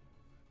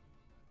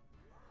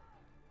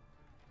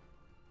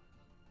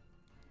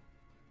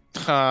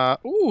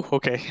 Ooh.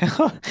 Okay.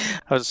 I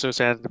was so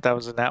sad that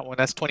was in that one.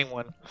 That's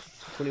 21.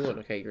 21.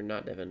 Okay, you're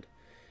not deafened.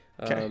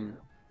 Okay. And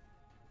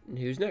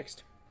who's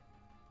next?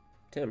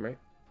 Tim, right?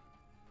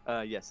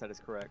 Yes, that is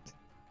correct.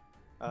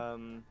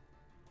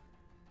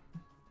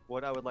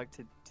 What I would like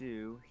to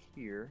do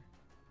here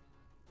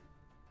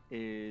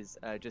is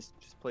just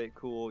play it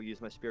cool. Use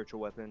my spiritual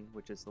weapon,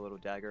 which is the little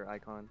dagger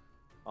icon,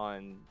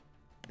 on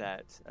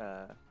that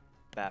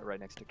bat right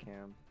next to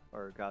Cam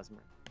or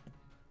Gossamer.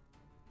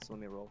 So let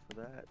me roll for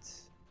that.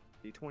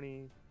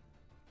 D20,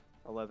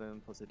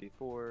 11 plus a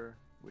D4,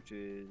 which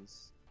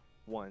is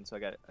 1. So I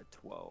got a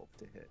 12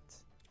 to hit.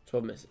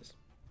 12 misses.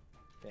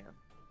 Damn.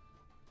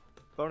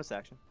 Bonus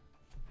action.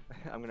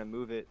 I'm gonna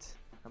move it.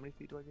 How many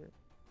feet do I get?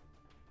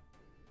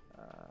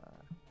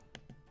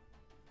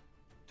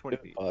 20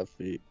 feet. 5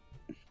 feet.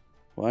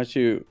 Why don't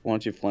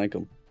you flank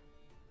them?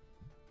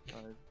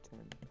 5, 10.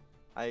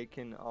 I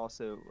can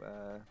also.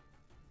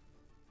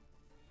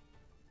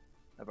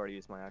 I've already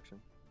used my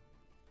action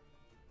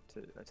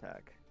to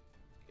attack.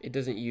 It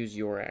doesn't use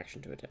your action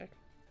to attack.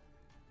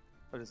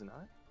 Oh, does it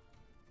not?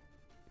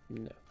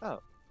 No.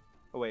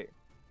 Oh, wait.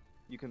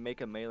 You can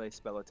make a melee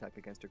spell attack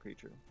against a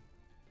creature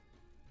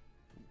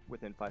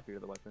within 5 feet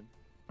of the weapon.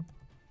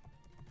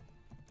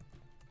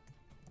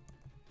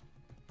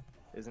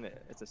 Isn't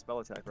it? It's a spell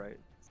attack, right?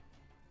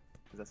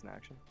 Because that's an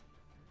action.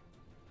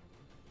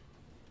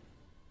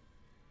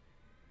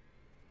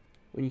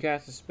 When you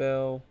cast a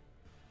spell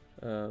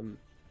on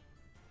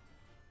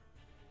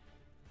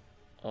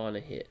a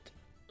hit,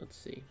 let's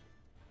see.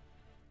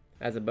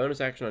 As a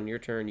bonus action on your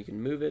turn, you can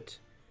move it.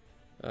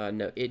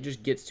 No, it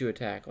just gets to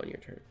attack on your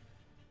turn.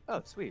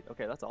 Oh, sweet.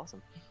 Okay, that's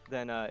awesome.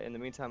 Then in the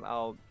meantime,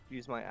 I'll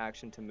use my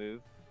action to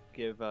move,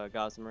 give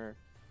Gossamer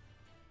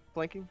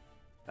flanking,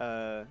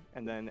 and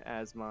then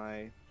as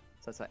my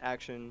so that's an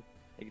action,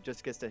 it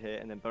just gets to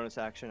hit, and then bonus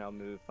action, I'll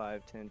move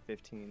 5, 10,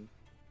 15,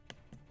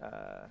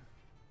 5,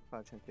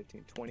 10,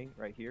 15, 20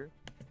 right here,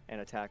 and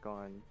attack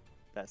on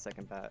that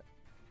second bat.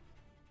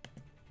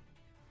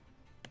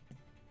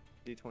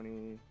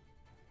 D20,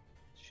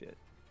 shit. It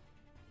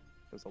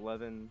was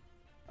 11,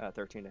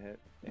 13 to hit.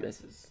 Damn.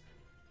 Misses.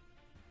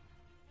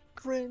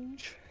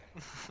 Cringe.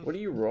 What are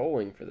you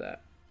rolling for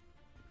that?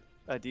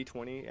 A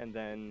D20 and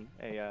then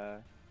a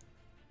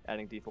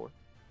adding D4.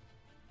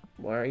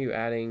 Why aren't you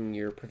adding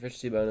your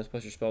proficiency bonus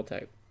plus your spell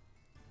type?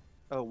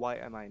 Oh, why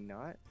am I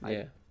not?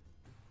 Yeah.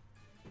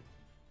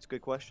 It's a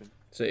good question.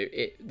 So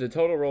the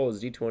total roll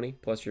is d20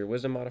 plus your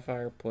wisdom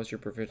modifier plus your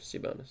proficiency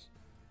bonus.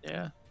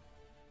 Yeah.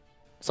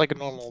 It's like a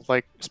normal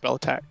like spell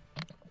attack.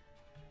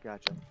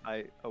 Gotcha.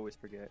 I always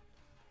forget.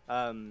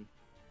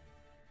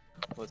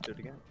 Let's do it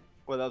again.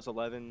 Well, that was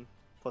 11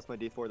 plus my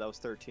D4. That was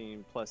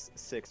 13 plus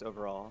 6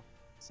 overall.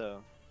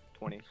 So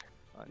 20.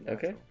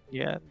 Okay.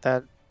 Yeah,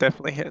 that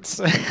definitely hits.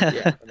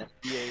 Yeah. And that's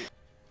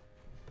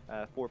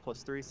D8. 4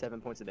 plus 3,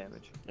 7 points of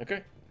damage.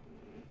 Okay.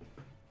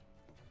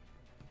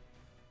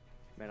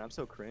 Man, I'm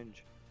so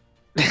cringe.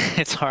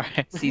 It's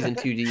alright. Season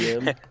 2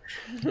 DM.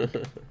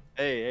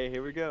 Hey,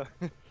 here we go.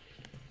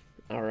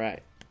 All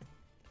right.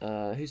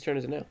 Whose turn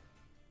is it now?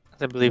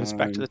 I believe it's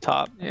back to the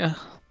top. Yeah.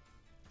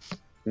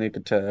 Sneak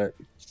attack.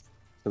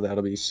 So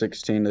that'll be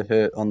 16 to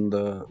hit on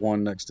the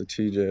one next to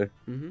TJ.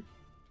 Mm-hmm.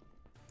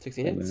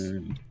 16 And hits.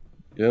 then,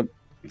 yep,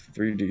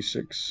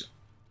 3d6.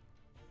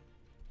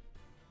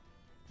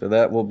 So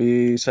that will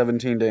be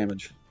 17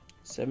 damage.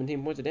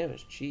 17 points of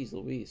damage. Jeez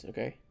Louise.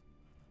 Okay.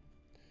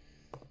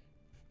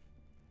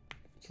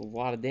 It's a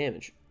lot of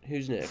damage.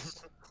 Who's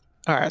next?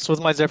 Alright, so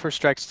with my Zephyr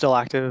Strike still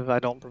active, I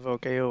don't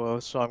provoke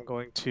AOO, so I'm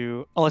going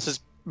to, unless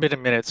it's been a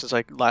minute since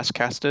I last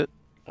cast it.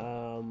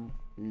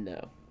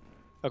 No.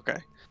 Okay.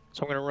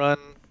 So I'm going to run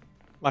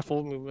my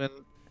full movement,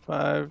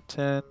 5,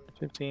 10,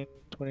 15,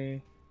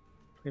 20,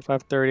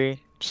 25, 30.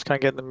 Just kind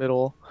of get in the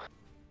middle.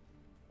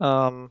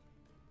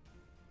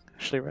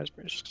 Actually,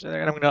 raspberries. And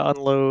I'm going to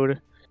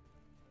unload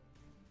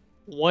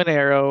one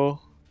arrow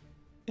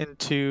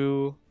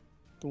into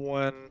the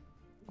one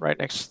right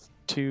next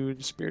to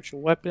the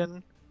spiritual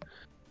weapon.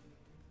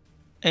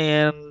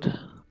 And,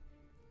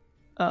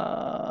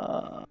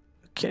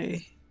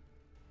 okay.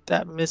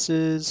 That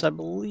misses, I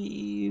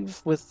believe,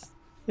 with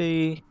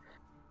a...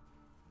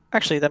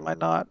 Actually, that might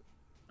not.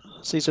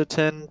 So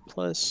 10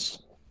 plus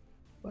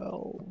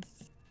 12.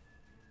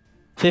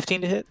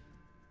 15 to hit?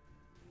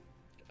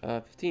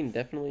 15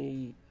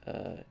 definitely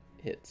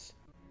hits.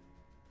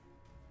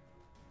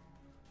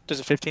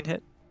 Does a 15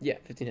 hit? Yeah,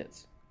 15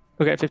 hits.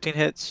 Okay, 15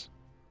 hits.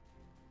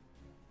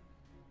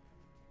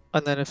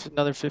 And then if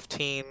another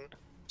 15.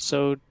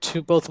 So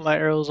both of my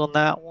arrows on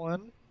that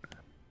one.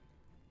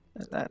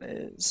 And that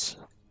is...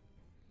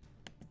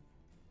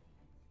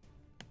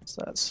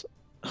 So that's...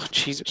 Oh,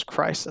 Jesus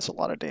Christ, that's a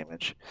lot of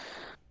damage.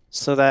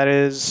 So that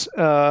is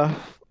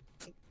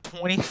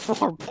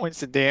 24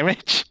 points of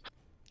damage.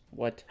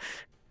 What?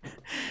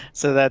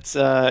 So that's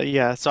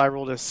yeah, so I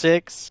rolled a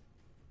 6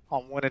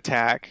 on one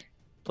attack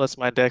plus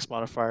my dex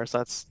modifier, so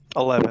that's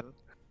 11.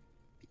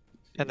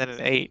 And then an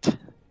 8.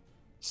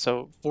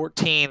 So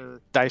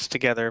 14 dice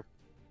together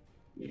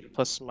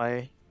plus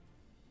my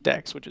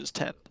dex, which is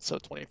 10, so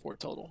 24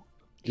 total.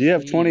 Do you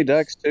have 20 Jeez.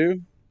 decks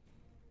too?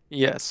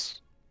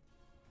 Yes.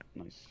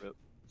 Nice. So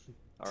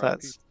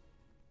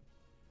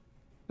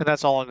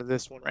that's all into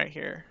this one right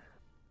here.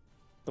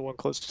 The one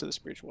closest to the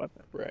spiritual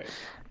weapon. Right.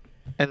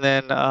 And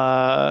then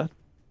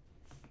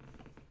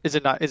is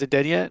it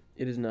dead yet?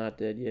 It is not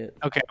dead yet.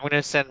 Okay, I'm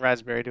gonna send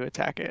Raspberry to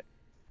attack it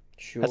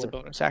Sure. as a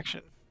bonus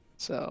action.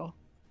 So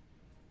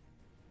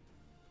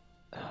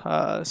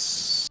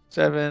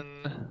 7.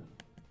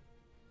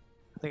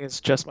 I think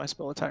it's just my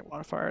spell attack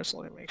modifier, so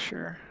let me make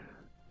sure.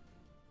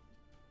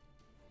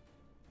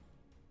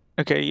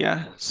 Okay,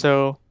 yeah.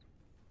 So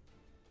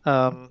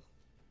 12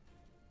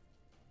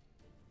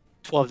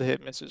 to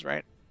hit misses,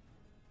 right?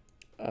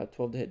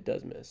 12 to hit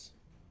does miss.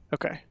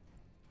 Okay.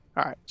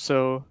 All right.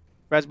 So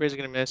Raspberry's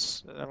gonna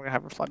miss, and I'm gonna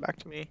have her fly back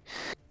to me,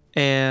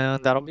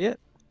 and that'll be it.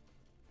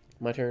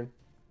 My turn.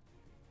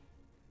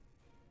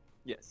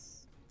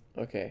 Yes.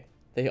 Okay.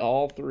 They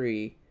all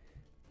three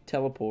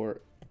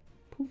teleport,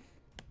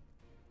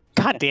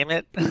 God damn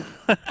it!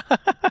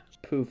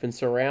 poof, and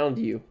surround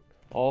you.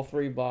 All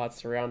three bots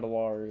surround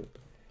Alaru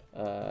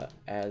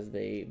as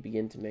they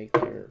begin to make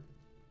their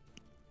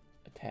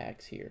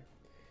attacks here.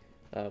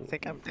 I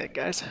think I'm dead,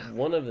 guys.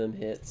 One of them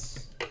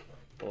hits,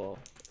 well,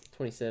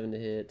 27 to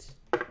hit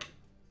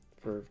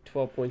for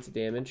 12 points of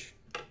damage.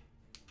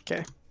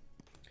 Okay.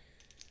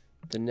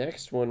 The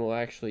next one will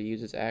actually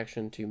use its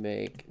action to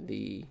make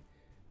the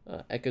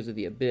Echoes of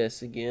the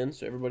Abyss again.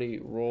 So everybody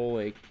roll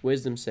a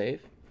wisdom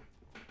save.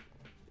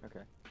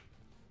 Okay.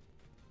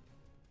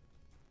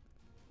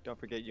 Don't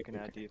forget you can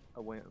add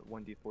a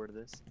 1d4 to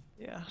this.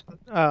 Yeah.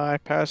 I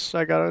passed.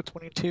 I got a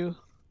 22.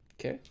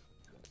 Okay.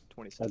 I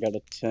 27. got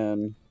a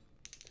 10.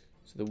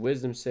 So the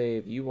wisdom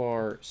save, you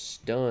are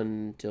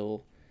stunned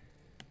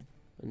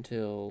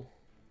until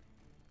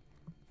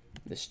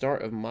the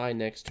start of my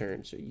next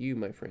turn. So you,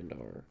 my friend,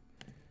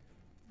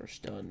 are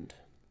stunned.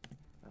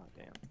 Oh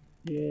damn.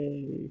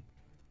 Yay.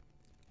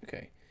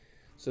 Okay.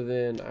 So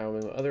then I will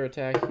make my other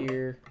attack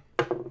here.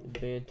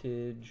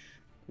 Advantage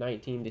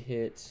 19 to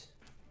hit.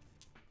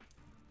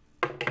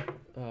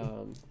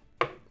 Too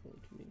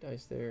many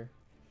dice there.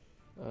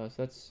 So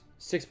that's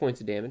 6 points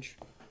of damage.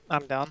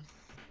 I'm down.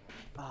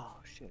 Oh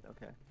shit.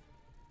 Okay.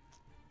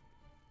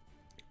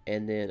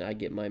 And then I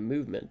get my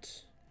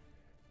movement.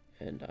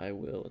 And I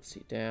will, let's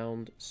see,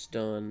 downed,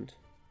 stunned.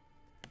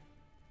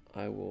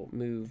 I will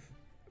move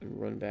and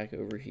run back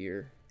over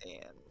here.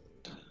 And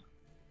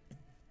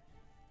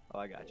Oh,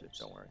 I got you.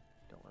 Don't worry.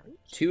 Don't worry.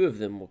 2 of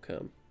them will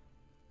come.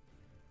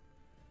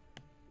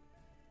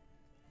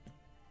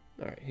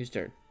 Alright, whose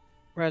turn?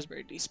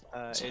 raspberry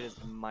despawned. It is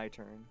my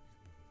turn.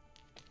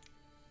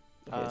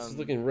 Okay, this is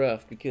looking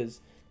rough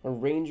because our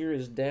ranger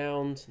is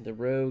downed, the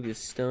rogue is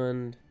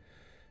stunned,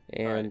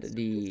 and Alright,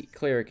 the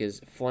cleric is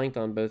flanked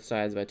on both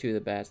sides by 2 of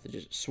the bats that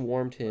just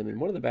swarmed him, and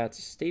one of the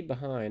bats stayed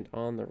behind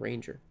on the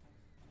ranger.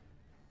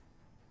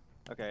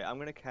 Okay, I'm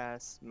gonna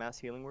cast Mass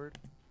Healing Word.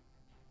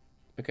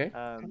 Okay?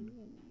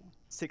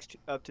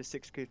 Up to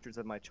 6 creatures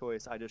of my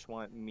choice. I just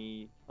want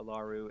me,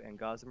 Alaru, and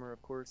Gossamer,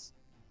 of course.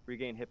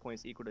 Regain hit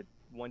points equal to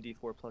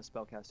 1d4 plus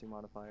spellcasting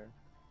modifier.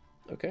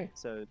 Okay.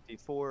 So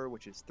d4,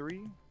 which is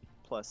 3,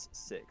 plus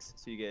 6.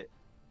 So you get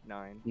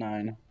 9.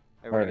 9.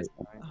 Everybody gets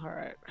 9. All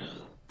right.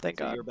 Thank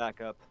So God. you're back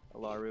up,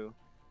 Alaru.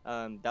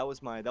 That was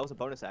a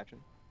bonus action.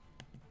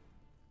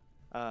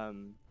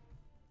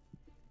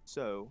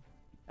 So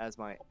as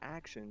my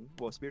action,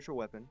 well, spiritual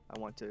weapon, I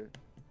want to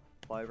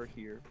fly over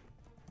here.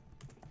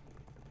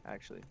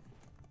 Actually.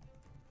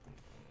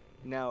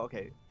 Now,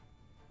 okay.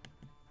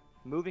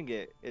 Moving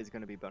it is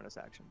going to be bonus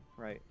action,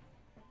 right?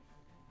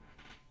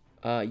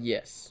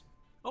 Yes.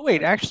 Oh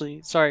wait,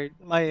 actually, sorry.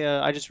 My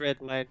I just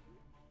read my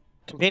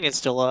companion's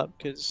still up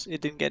because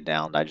it didn't get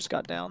downed. I just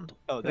got downed.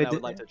 Oh, then It I would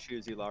did- like to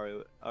choose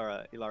Ilaru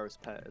or Ilaru's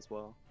pet as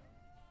well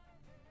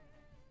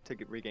to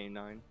regain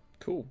 9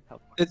 Cool.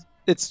 health points.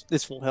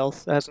 It's full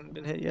health. It hasn't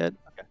been hit yet.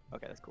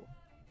 Okay, that's cool.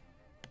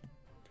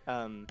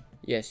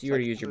 Yes, you So I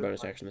already just used your moved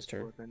bonus my action this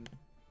turn. weapon.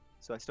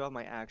 So I still have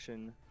my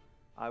action.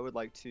 I would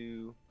like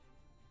to.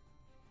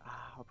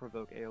 I'll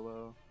provoke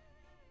AOO.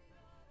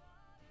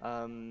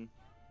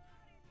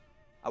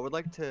 I would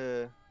like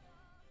to.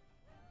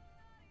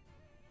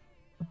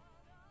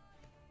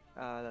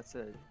 That's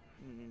it.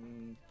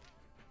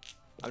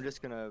 I'm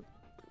just gonna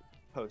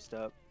post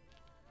up.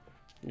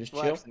 Just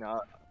Well, chill. actually,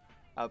 no.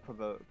 I'll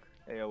provoke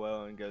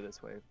AOO and go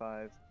this way.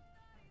 5,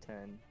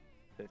 10,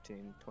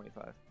 15,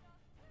 25.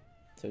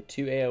 So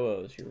 2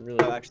 AOOs. You're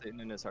really. Oh, actually,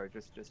 no, sorry,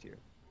 just here.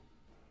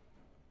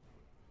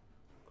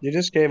 You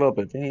just gave up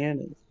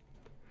advantage.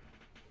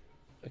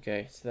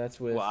 Okay, so that's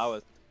with. Well, I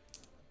was.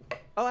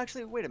 Oh,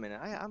 actually, wait a minute.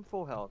 I'm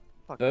full health.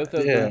 Fuck Both that.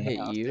 of Yeah. them hit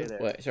I'll you. stay there.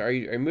 Wait, so are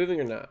you moving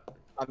or not?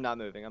 I'm not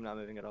moving. I'm not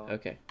moving at all.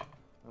 Okay.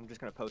 I'm just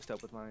gonna post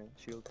up with my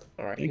shield.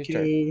 All right. Thank Whose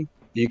turn? you.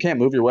 You can't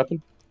move your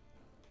weapon?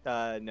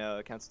 No,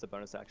 it counts as a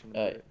bonus action. To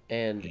move it.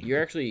 And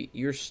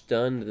you're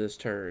stunned this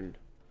turn.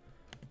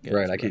 Yeah,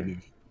 Right, that's I can't right.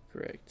 move.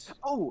 Correct.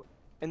 Oh,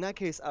 in that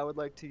case, I would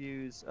like to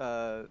use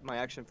my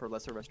action for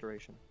lesser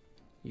restoration.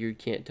 You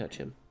can't touch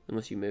him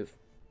unless you move.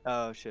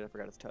 Oh shit, I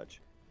forgot his touch.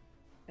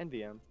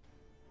 NVM.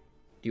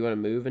 Do you want to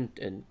move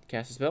and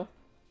cast a spell?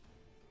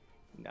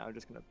 No, I'm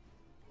just gonna.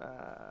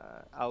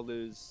 I'll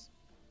lose.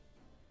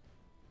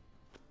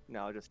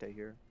 No, I'll just stay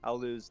here. I'll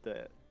lose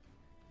the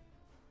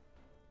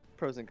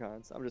pros and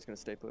cons. I'm just gonna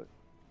stay put.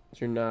 So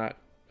you're not.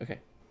 Okay.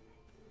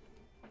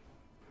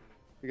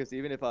 Because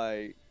even if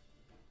I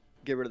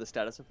get rid of the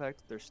status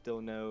effect, there's still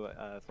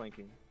no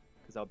flanking,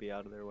 because I'll be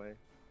out of their way.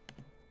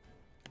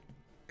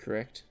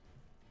 Correct.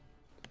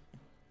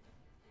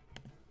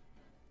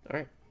 All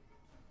right.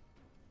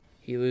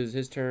 He loses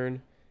his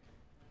turn.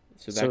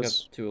 So So back up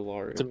it's to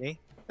Alaru. To me,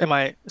 am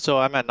I? So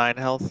I'm at 9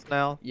 health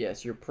now.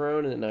 Yes, you're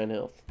prone and at 9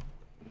 health.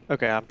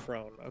 Okay, I'm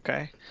prone.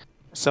 Okay.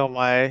 So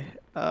my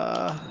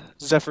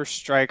Zephyr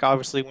Strike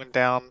obviously went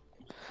down.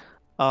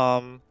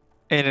 And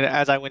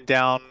as I went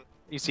down,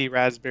 you see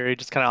Raspberry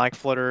just kind of like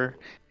flutter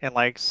and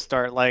like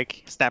start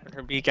like snapping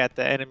her beak at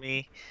the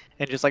enemy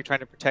and just like trying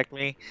to protect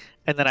me.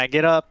 And then I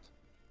get up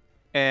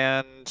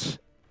and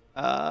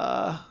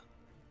I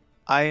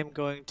am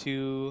going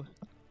to.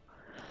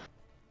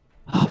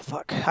 Oh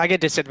fuck! I get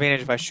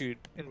disadvantage if I shoot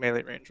in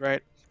melee range,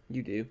 right?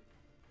 You do.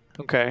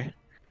 Okay.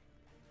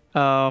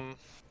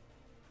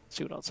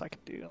 See what else I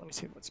can do. Let me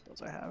see what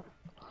spells I have.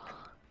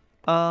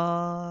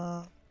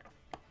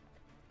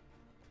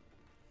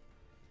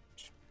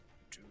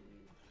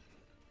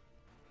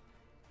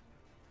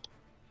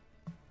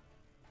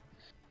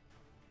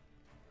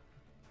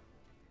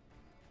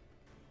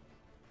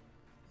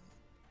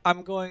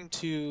 I'm going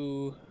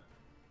to.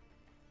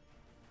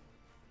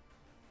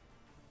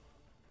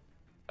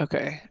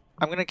 Okay.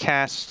 I'm gonna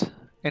cast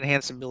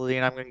Enhance Ability,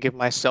 and I'm gonna give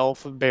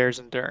myself Bear's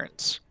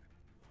Endurance.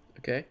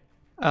 Okay.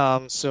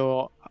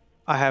 So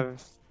I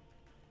have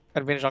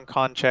advantage on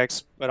con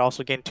checks, but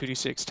also gain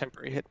 2d6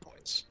 temporary hit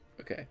points.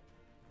 Okay.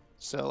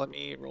 So let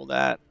me roll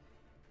that.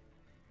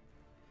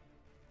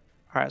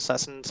 All right, so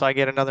I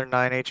get another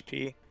 9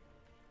 HP.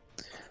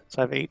 So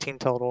I have 18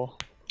 total.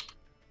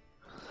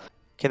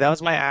 Okay, that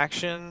was my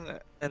action,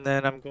 and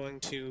then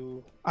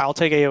I'll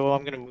take AO.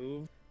 I'm gonna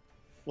move.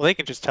 Well, they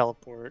can just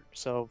teleport,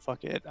 so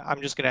fuck it.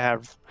 I'm just gonna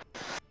have.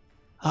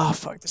 Oh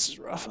fuck, this is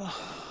rough.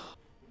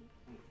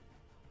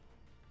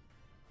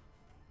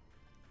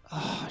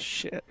 Oh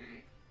shit.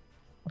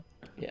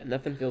 Yeah,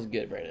 nothing feels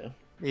good right now.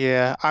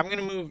 Yeah, I'm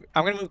gonna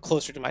move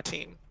closer to my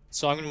team.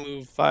 So I'm gonna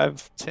move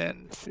 5,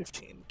 10,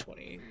 15,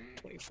 20,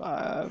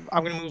 25.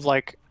 I'm gonna move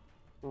like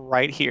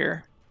right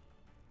here.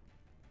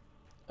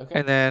 Okay.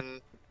 And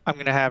then I'm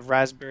gonna have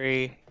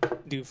Raspberry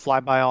do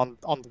flyby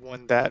on the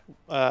one that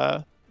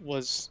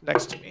was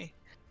next to me.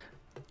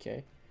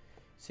 Okay.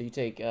 So you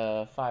take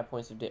 5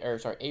 points of or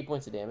sorry, 8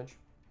 points of damage.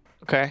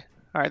 Okay.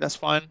 All right, that's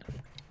fine.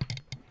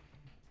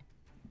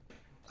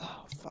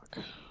 Oh fuck.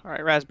 All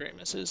right, Raspberry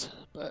misses,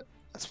 but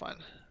that's fine.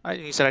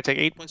 You said I take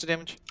 8 points of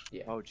damage.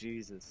 Yeah. Oh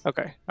Jesus.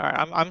 Okay. All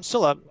right, I'm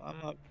still up.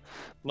 I'm up.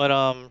 But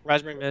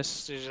Raspberry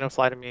missed. There's no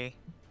fly to me,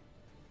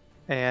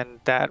 and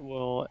that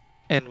will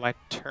end my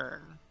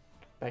turn.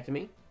 Back to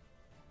me.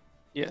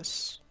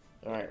 Yes.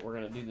 All right, we're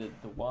gonna do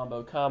the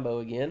wombo combo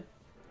again.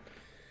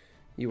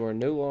 You are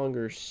no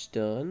longer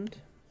stunned.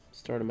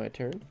 Start of my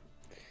turn.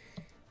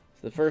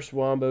 So the first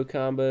wombo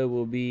combo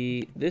will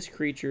be this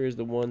creature is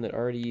the one that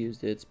already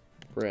used its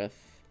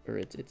breath or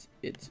its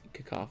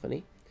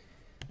cacophony.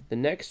 The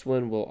next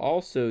one will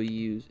also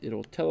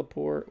it'll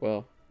teleport,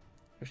 well,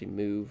 actually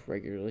move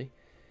regularly.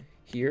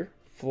 Here,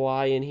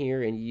 fly in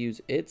here and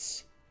use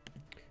its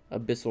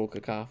abyssal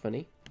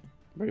cacophony.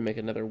 Ready to make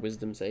another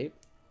wisdom save.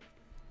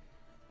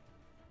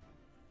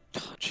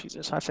 Oh,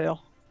 Jesus, I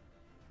fail.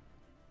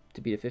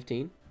 To beat a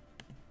 15.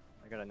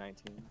 I got a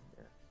 19.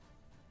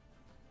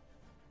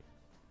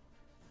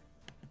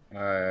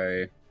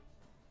 Yeah.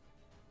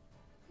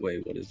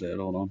 Wait, what is that?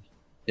 Hold on.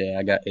 Yeah,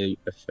 I got 8.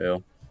 I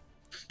fail.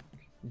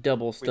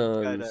 Double Wait,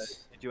 did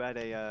stuns. you add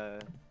a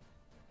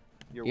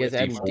your You guys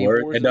wisdom adding on?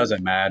 D4s D4. It in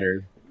doesn't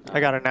matter. I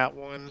got a nat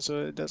 1,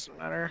 so it doesn't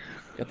matter.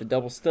 Got the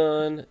double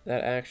stun.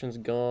 That action's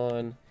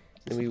gone.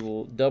 Then we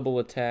will double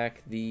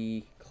attack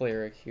the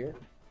cleric here.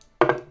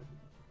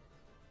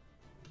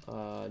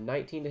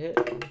 19 to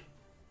hit.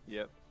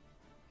 Yep.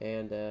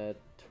 And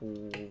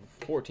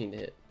 14 to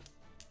hit.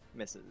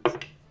 Misses.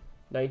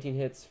 19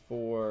 hits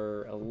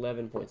for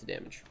 11 points of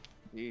damage.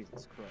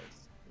 Jesus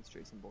Christ. It's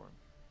Jason Bourne.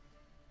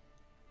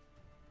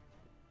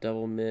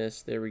 Double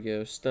miss. There we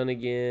go. Stun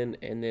again.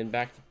 And then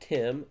back to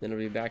Tim. Then it'll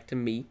be back to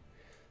me.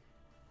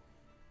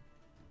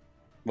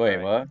 Wait,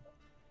 Alright.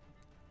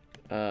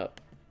 what?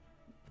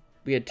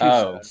 We had two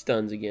Oh.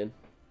 stuns again.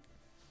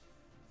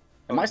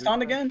 Am I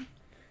stunned again?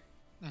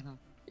 Mm-hmm.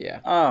 Yeah.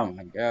 Oh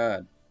my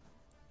god.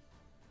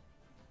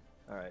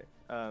 All right.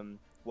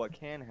 What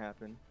can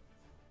happen?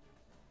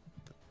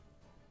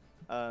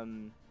 All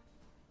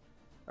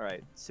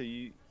right. So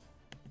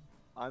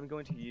I'm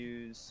going to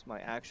use my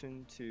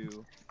action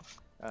to,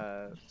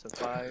 so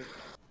 5,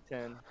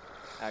 10,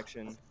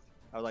 action.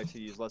 I would like to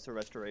use Lesser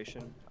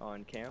Restoration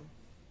on Cam,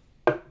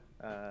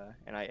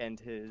 and I end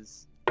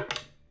his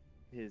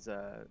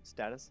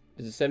status.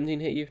 Does a 17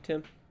 hit you,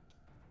 Tim?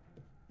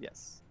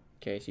 Yes.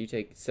 Okay, so you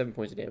take 7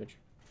 points of damage.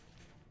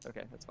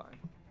 Okay, that's fine.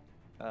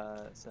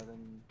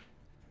 7.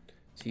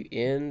 So you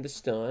end the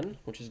stun,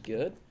 which is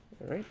good.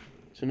 All right.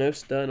 So no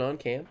stun on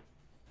Cam.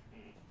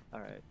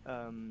 All right.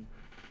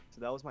 So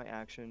that was my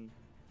action.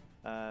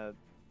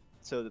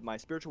 So that my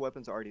spiritual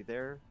weapon's already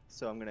there.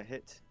 So I'm gonna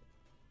hit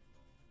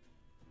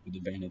With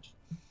advantage.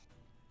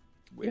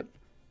 with Yep.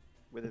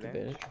 with With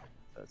advantage. advantage.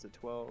 That's a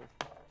 12,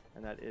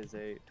 and that is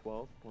a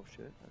 12. Oh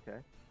shit. Okay.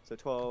 So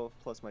 12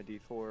 plus my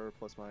D4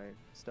 plus my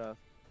stuff.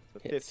 So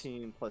Hits.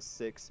 15 plus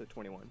 6, so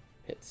 21.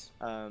 Hits.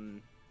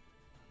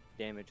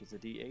 Damage is a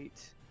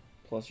D8.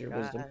 Plus your God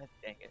wisdom.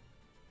 dang it.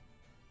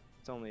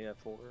 It's only a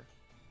 4.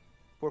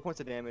 4 points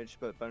of damage,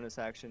 but bonus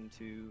action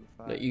to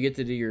 5. No, you get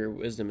to do your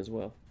wisdom as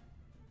well.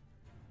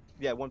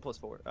 Yeah, 1 plus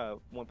 4.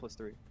 1 plus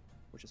 3,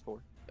 which is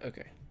 4.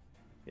 Okay.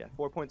 Yeah,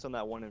 4 points on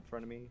that one in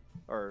front of me,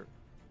 or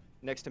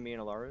next to me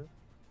and Alaru.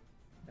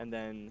 And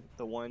then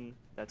the one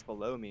that's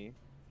below me,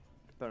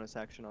 bonus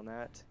action on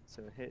that.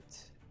 So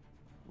hit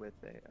with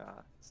a,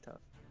 it's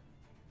tough.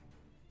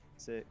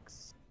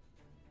 6,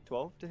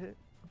 12 to hit?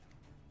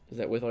 Is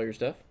that with all your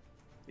stuff?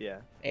 Yeah.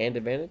 And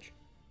advantage?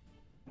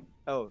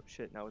 Oh,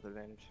 shit, not with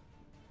advantage.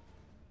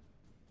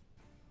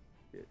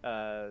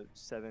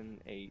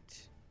 7,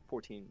 8,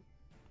 14.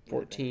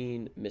 with advantage.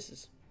 14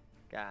 misses.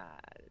 God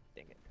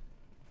dang it.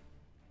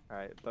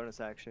 Alright, bonus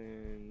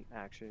action,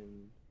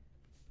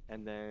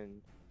 and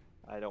then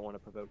I don't want to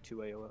provoke 2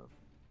 AOO.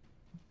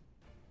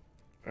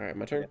 All right,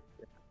 my turn?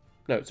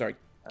 No, sorry.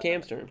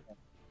 Cam's turn.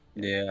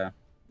 Yeah.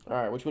 All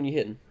right, which one you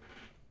hitting?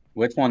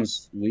 Which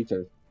one's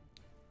weaker?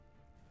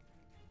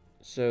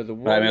 So the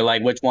But I one, mean,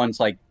 like, which one's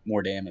like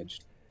more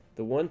damaged?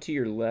 the one to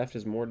your left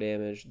is more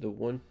damage. The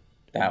one,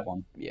 That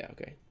one. yeah,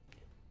 okay,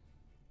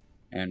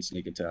 And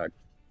sneak attack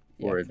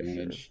yeah, for for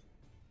advantage.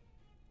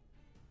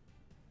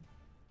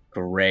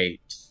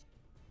 Great.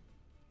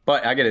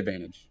 But I get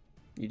advantage.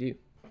 You do.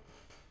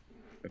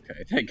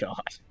 Okay, thank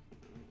God.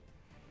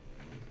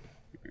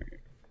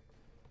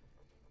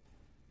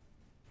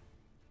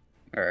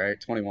 All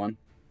right, 21.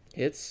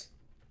 Hits.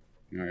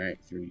 All right,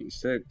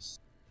 3d6.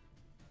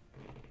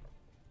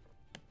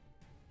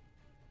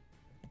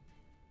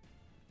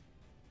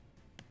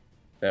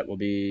 That will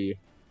be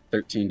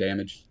 13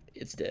 damage.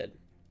 It's dead.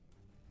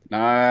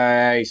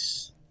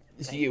 Nice.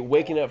 So you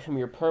waking up from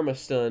your perma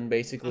stun,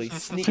 basically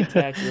sneak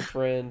attack your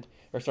friend,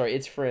 or sorry,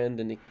 its friend,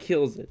 and it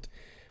kills it.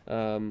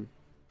 And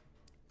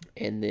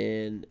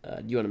then,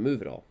 do you want to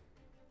move it all?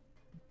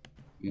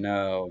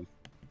 No.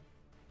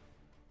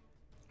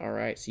 All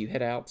right, so you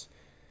head out.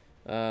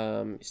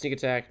 Sneak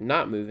attack,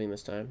 not moving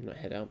this time. Not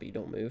head out, but you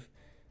don't move.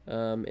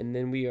 And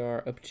then we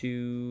are up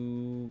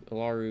to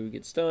Alaru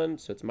gets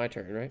stunned, so it's my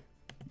turn, right?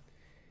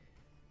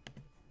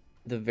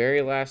 The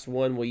very last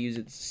one will use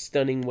its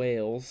stunning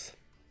wails.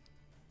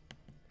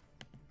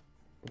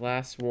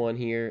 Last one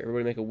here.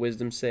 Everybody make a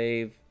wisdom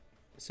save.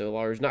 So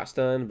Alaru's not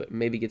stunned, but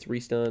maybe gets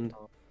restunned.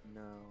 Oh,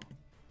 no.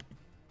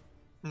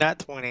 Not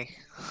 20.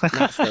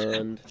 Not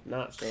stunned.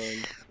 Not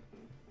stunned.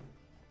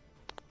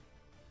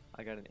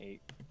 I got an 8.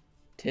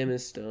 Tim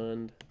is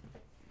stunned.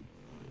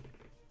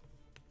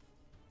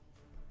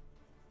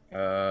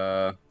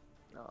 Aw.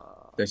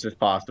 This is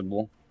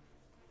possible.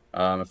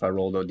 If I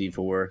rolled a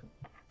d4.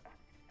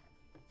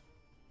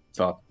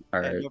 So, all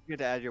And right. don't forget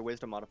to add your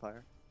wisdom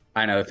modifier.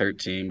 I know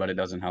 13, but it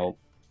doesn't help.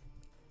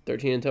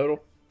 13 in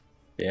total.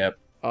 Yep.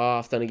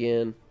 Ah, stun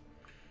again.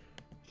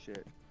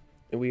 Shit.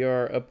 And we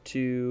are up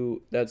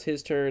to, that's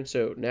his turn.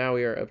 So now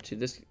we are up to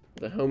the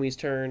homie's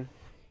turn.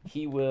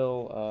 He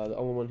will, the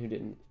other one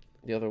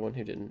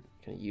who didn't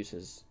kind of use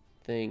his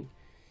thing,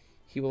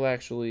 he will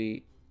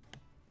actually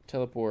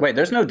teleport. Wait,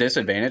 there's no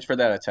disadvantage for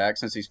that attack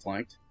since he's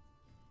flanked?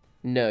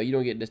 No, you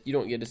don't get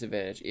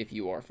disadvantage if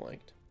you are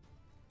flanked.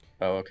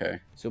 Oh, okay.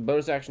 So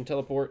bonus action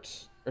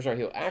teleports, or sorry,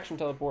 he'll action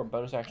teleport,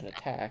 bonus action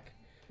attack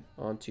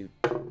onto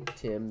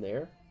Tim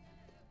there.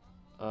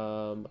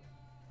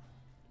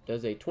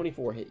 Does a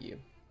 24 hit you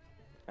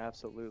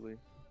Absolutely.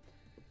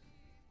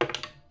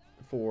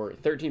 for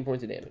 13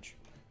 points of damage?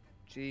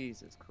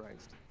 Jesus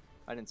Christ.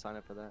 I didn't sign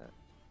up for that.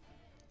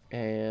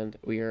 And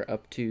we are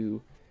up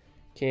to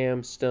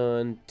Cam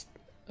stunned.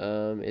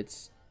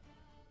 It's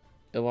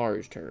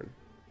Ilaru's turn.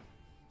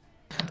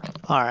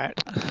 All right.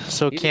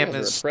 So These Cam guys are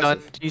is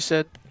impressive. stunned, you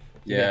said?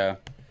 Yeah.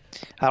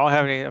 I don't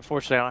have any,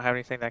 unfortunately, I don't have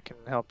anything that can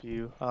help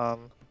you.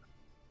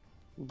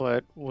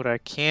 But what I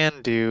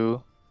can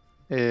do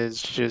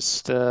is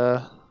just,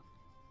 I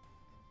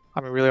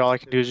mean, really all I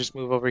can do is just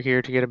move over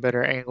here to get a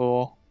better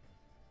angle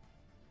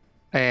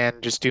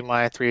and just do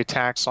my 3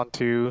 attacks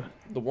onto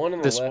The one on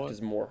the this left one.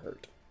 is more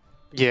hurt.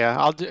 Yeah,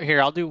 I'll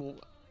do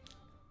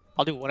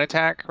 1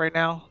 attack right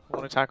now.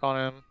 1 attack on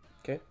him.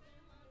 Okay.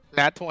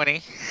 Nat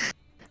 20.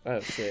 Oh,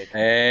 sick.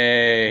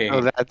 Hey.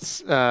 So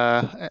that's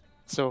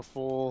so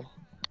full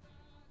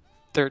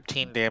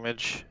 13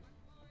 damage.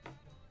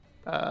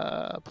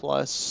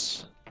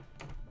 Plus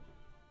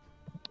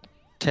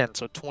 10,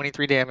 so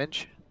 23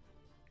 damage.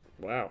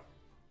 Wow.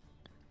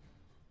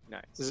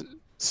 Nice. Is it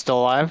still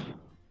alive?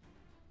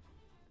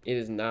 It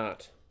is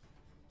not.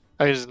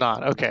 Oh, it is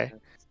not. Okay.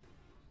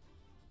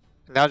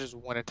 Now just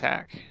 1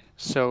 attack.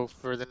 So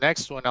for the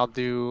next one, I'll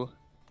do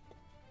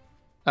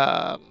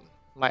my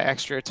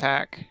extra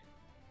attack.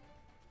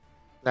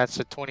 That's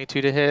a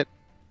 22 to hit.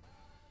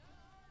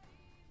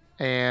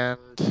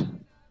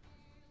 And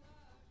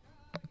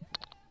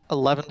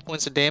 11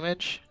 points of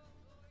damage.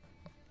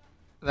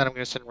 And then I'm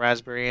going to send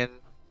Raspberry in.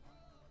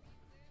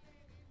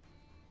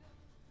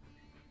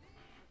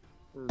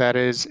 That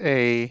is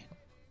a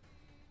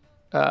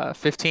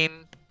 16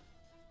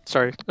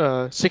 to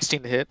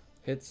hit.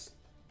 Hits.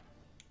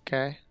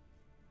 Okay.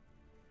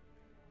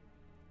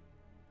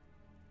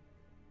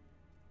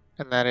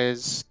 And that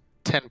is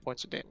 10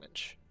 points of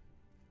damage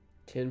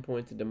 10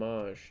 points of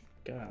damage.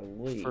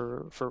 Golly.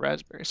 for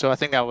Raspberry. So I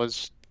think that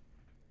was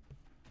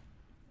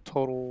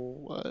total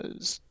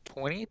was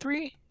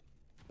 23?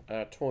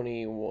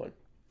 21.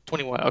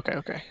 21.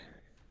 Okay.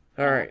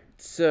 All right.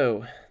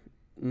 So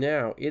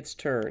now its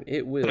turn.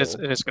 It will. It's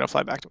going to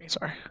fly back to me,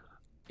 sorry.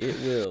 It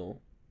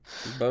will.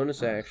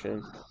 Bonus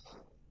action.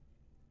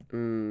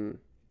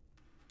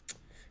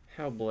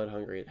 How blood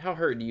hungry? How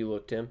hurt do you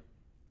look, Tim?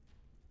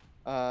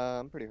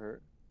 I'm pretty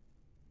hurt.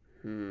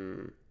 I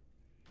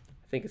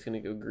think it's gonna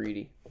go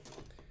greedy.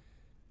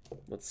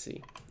 Let's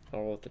see.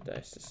 I'll let the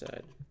dice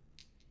decide.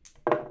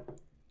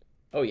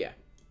 Oh yeah,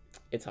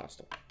 it's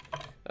hostile.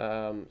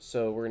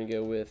 So we're gonna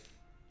go with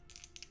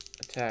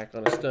attack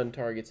on a stun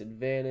target's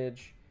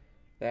advantage.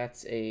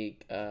 That's a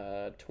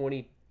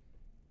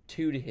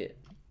 22 to hit.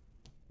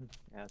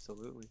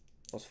 Absolutely.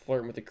 I was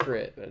flirting with a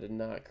crit, but I did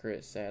not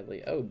crit,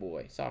 sadly. Oh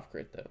boy, soft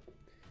crit though.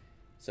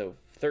 So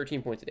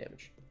 13 points of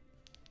damage.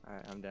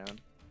 Alright, I'm down.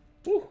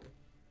 Woo.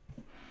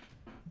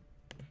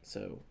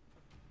 So,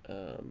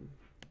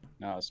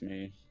 No, it's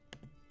me.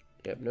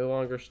 yep, no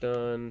longer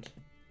stunned.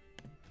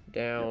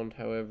 Downed,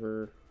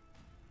 however.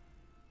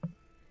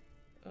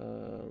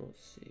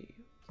 Let's see.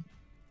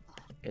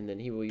 And then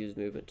he will use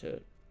movement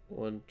to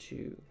 1,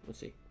 2, let's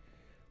see.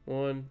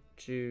 1,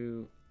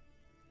 2,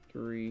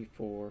 3,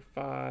 4,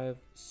 5,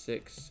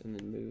 6, and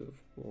then move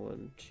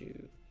 1,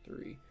 2,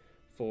 3,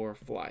 4,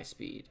 fly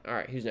speed. All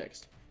right, who's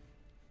next?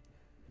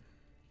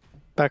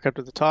 Back up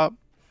to the top.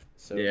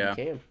 So Yeah. you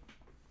can.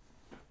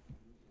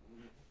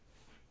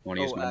 Want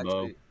to use my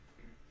bow? actually,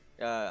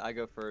 I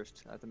go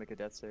first. I have to make a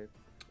death save.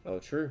 Oh,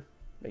 true.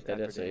 Make that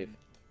death save.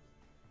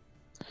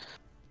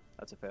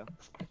 That's a fail.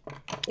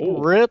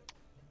 Oh, Rip.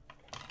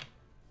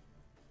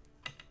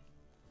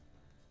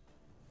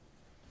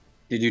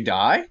 Did you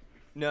die?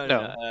 No.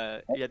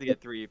 You have to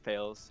get 3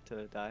 fails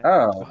to die.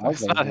 Oh, I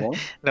was It's like, not, what?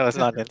 no, it's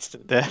not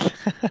instant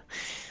death.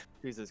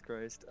 Jesus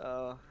Christ.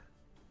 Oh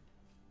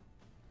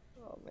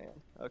man.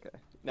 Okay.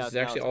 Now, this is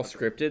actually now all it's my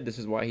turn. scripted. This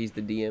is why he's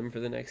the DM for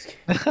the next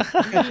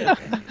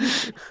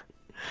game.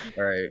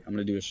 All right, I'm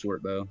gonna do a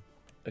short bow.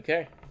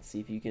 Okay, let's see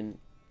if you can.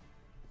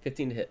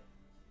 15 to hit.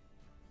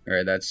 All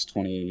right, that's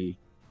 20,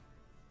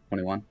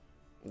 21.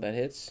 That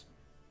hits.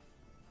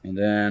 And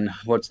then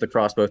what's the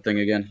crossbow thing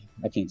again?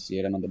 I can't see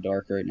it. I'm in the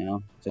dark right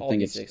now. It's I all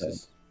think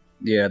D6s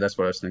yeah, that's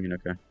what I was thinking.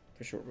 Okay,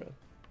 for short bow.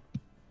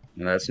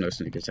 and that's no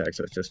sneak attack,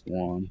 so it's just 1.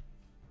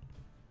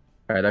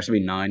 All right, that should be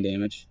 9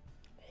 damage.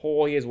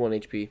 Oh, he has 1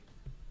 HP.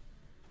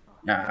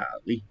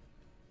 Golly.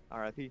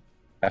 R.I.P.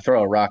 I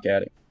throw a rock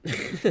at it.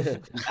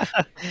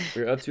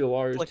 We're up to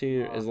Alar's Flick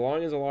turn. off. As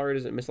long as Alar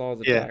doesn't miss all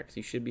his Yeah. attacks,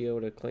 he should be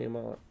able to claim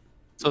on.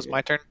 So it's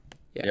my turn?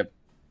 Yeah. Yep.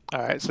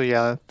 Alright, so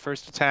yeah,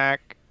 first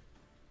attack.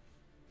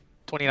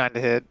 29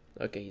 to hit.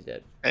 Okay, he's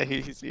dead.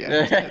 He's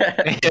yeah.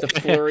 With the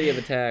flurry of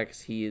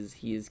attacks, he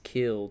is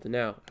killed.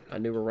 Now, I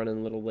knew we're running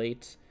a little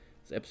late.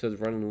 This episode's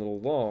running a little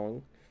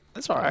long,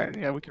 That's alright.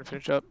 Yeah, we can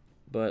finish up.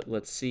 but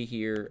let's see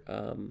here.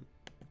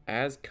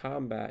 As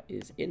combat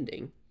is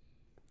ending,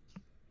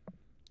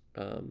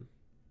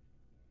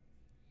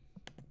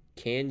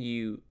 can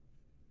you?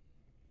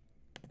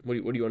 What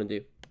do you want to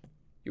do?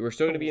 You were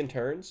still going to be in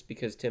turns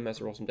because Tim has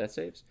to roll some death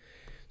saves.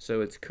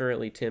 So it's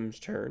currently Tim's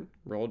turn.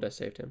 Roll a death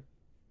save, Tim.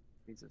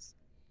 Jesus.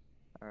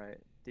 All right.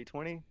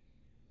 D20.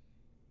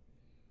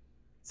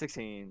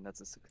 16.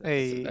 That's a success.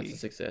 Hey. That's a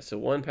success. So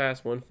 1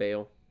 pass, 1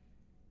 fail.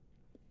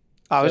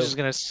 I was So- just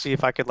gonna see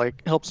if I could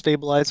like help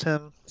stabilize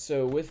him.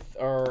 So with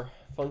our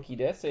funky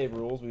death save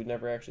rules, we've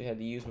never actually had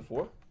to use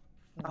before.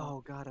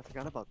 Oh God, I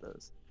forgot about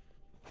those.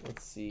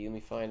 Let's see. Let me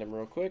find them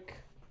real quick,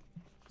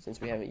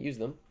 since we haven't used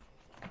them.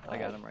 I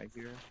got them right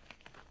here.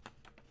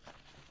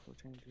 No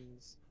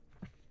changes.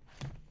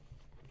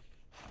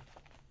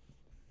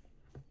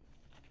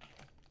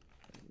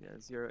 Yeah,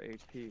 0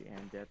 HP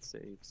and death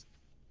saves.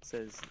 It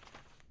says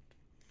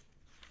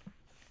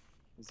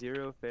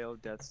 0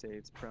 failed death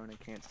saves, prone and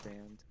can't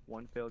stand.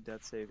 1 failed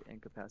death save,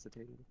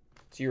 incapacitated.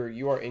 So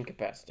you are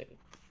incapacitated.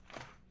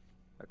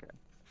 Okay.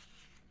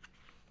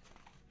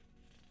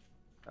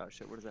 Oh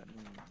shit, what does that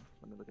mean?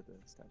 Let me look at the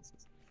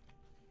statuses.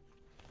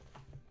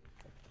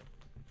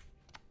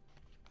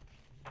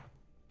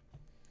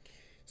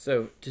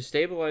 So to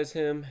stabilize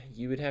him,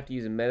 you would have to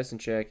use a medicine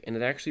check, and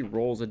it actually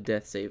rolls a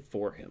death save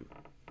for him.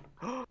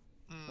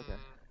 Okay.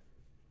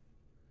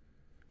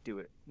 Do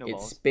it. No It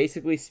balls.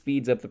 basically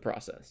speeds up the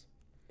process.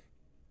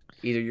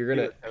 Either you're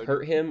gonna Do it, Cody.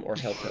 hurt him or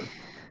help him.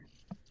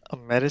 A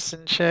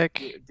medicine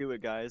check? Do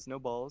it, guys. No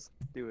balls.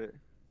 Do it.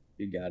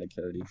 You got it,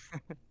 Cody.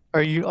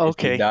 Are you If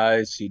okay? he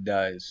dies, he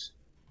dies.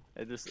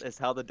 It's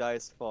how the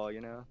dice fall,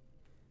 you know.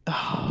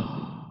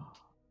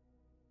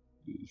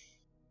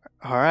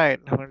 Alright,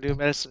 I'm gonna do a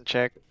medicine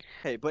check.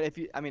 Hey, but if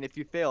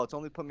you fail, it's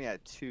only put me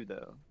at 2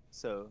 though,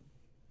 so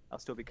I'll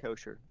still be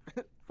kosher.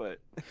 But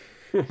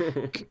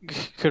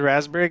Could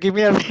Raspberry give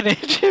me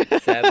advantage?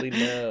 Sadly,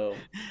 no.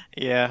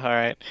 Yeah,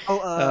 alright.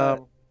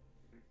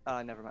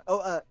 never mind.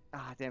 Oh,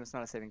 damn, it's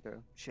not a saving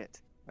throw. Shit.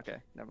 Okay,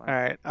 never mind.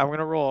 Alright, I'm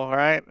gonna roll,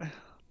 alright?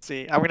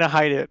 See, I'm gonna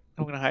hide it.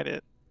 Well,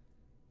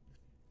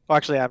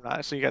 actually, I'm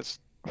not, so you guys...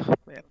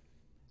 Man.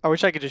 I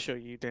wish I could just show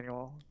you,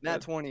 Daniel.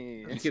 Nat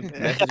 20. You could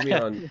message me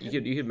on.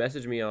 You could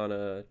message me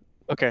on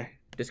Okay.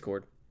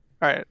 Discord.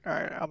 Alright,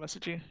 I'll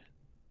message you.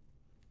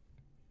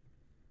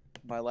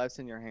 My life's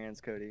in your hands,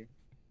 Cody.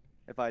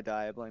 If I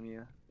die, I blame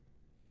you.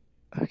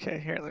 Okay,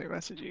 here, let me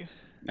message you.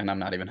 And I'm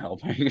not even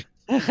helping.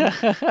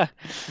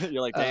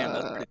 You're like, damn,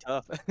 that's pretty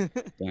tough. Yeah,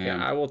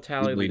 Damn. I will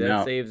tally the bleeding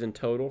death out. saves in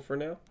total for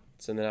now.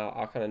 So then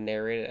I'll kind of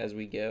narrate it as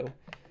we go.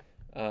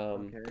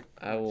 Okay.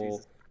 I Oh, will.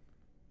 Jesus.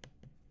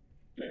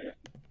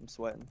 I'm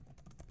sweating.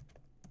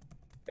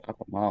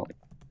 Molly.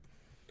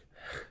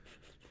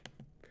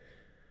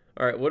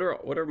 All right. What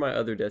are my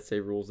other death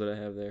save rules that I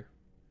have there?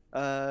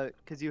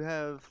 Cause you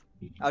have.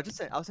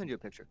 I'll send you a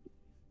picture.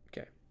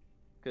 Okay.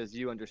 Cause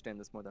you understand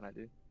this more than I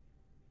do.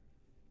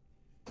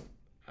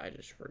 I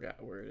just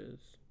forgot where it is.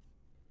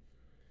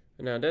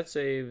 Now death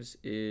saves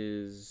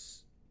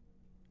is.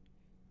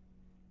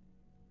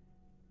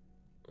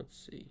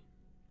 Let's see.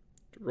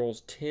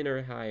 rolls 10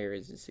 or higher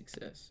is a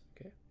success.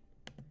 Okay.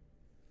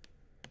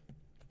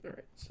 All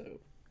right, so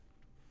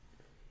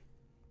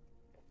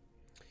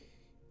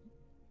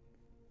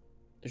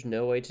there's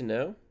no way to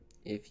know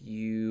if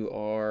you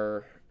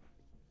are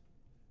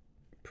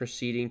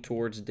proceeding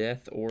towards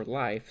death or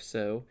life.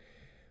 So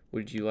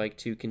would you like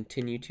to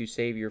continue to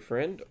save your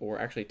friend? Or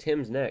actually,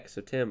 Tim's next.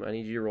 So Tim, I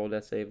need you to roll a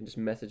death save and just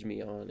message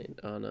me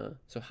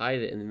so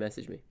hide it and then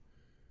message me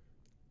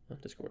on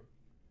Discord.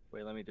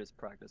 Wait, let me just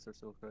practice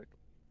this real quick.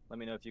 Let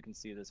me know if you can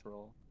see this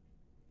roll.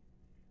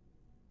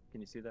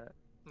 Can you see that?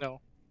 No.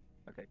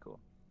 Okay, cool.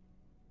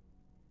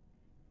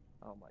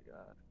 Oh my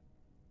god.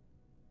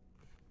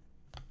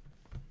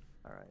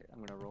 Alright,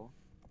 I'm gonna roll.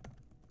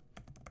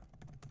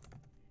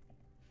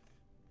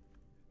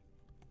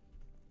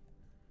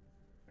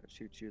 I'll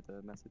shoot you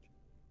the message.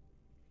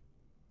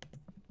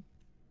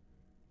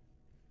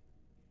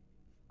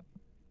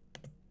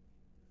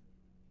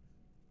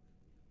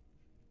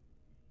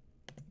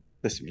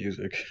 This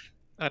music.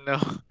 I know.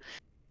 Oh,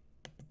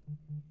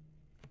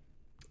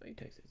 you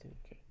texted Tim.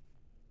 Okay.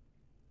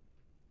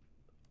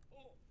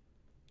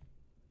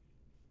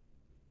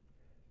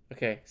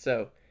 Okay,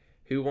 so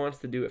who wants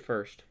to do it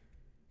first?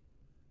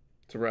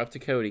 So we're up to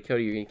Cody.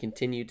 Cody, you're going to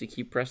continue to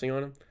keep pressing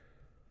on him?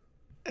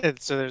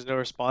 And so there's no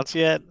response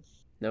yet?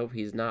 Nope,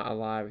 he's not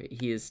alive.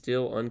 He is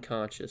still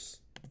unconscious.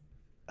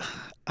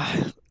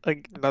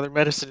 Like another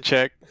medicine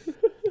check.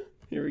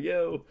 Here we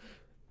go.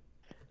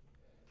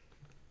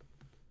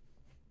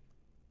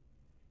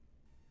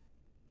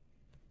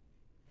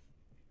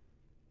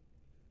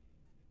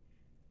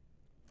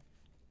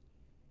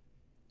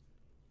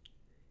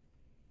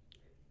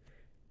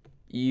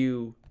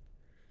 You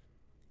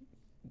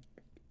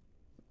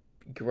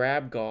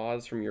grab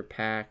gauze from your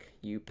pack.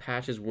 You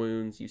patch his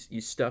wounds. You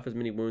stuff as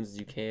many wounds as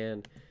you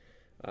can.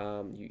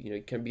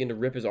 You can begin to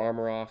rip his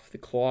armor off. The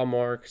claw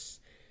marks,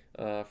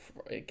 kind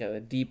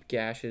of deep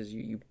gashes.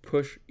 You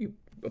push. You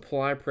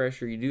apply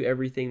pressure. You do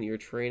everything that your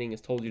training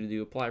has told you to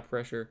do. Apply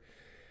pressure.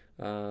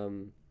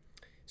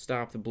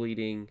 Stop the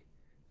bleeding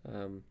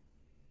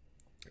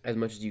as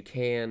much as you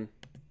can.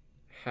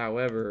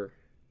 However,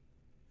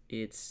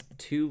 it's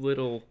too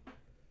little,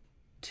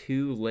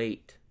 too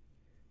late,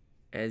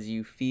 as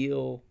you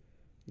feel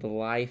the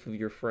life of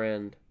your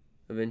friend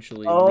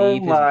eventually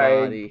leave his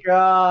body. Oh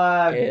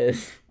my god!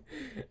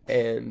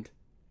 And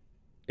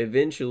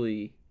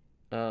eventually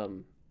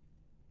go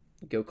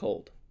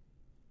cold.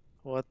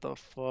 What the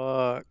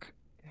fuck?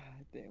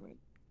 God damn it.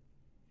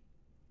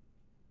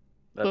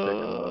 That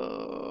picked him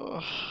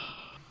up.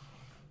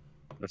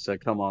 I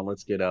said, come on,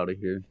 let's get out of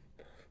here.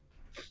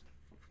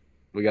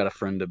 We got a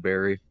friend to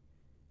bury.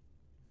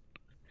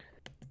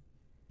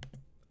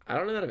 I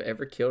don't know that I've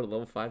ever killed a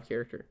level 5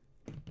 character.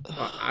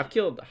 I've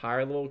killed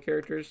higher level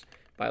characters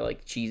by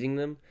like cheesing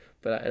them,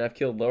 and I've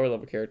killed lower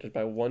level characters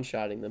by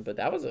one-shotting them. But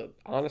that was a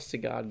honest to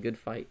God good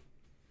fight.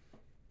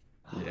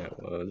 Yeah, it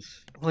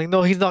was. Like,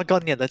 no, he's not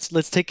gone yet.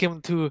 Let's take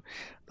him to,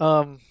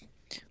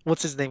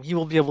 what's his name? He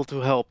will be able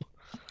to help.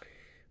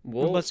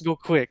 We must go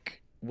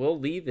quick. We'll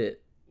leave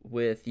it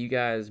with you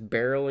guys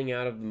barreling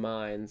out of the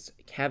mines,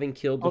 having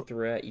killed the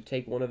threat. You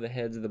take one of the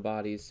heads of the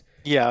bodies.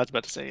 Yeah, I was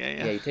about to say,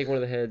 Yeah, you take one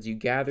of the heads, you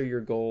gather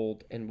your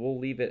gold, and we'll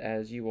leave it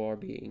as you are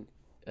being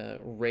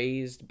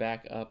raised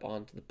back up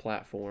onto the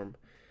platform,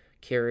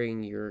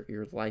 carrying your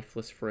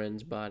lifeless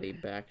friend's body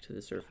back to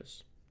the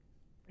surface.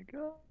 Oh my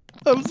god.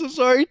 I'm so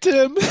sorry,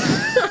 Tim.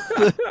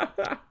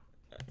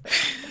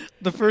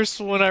 The first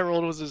one I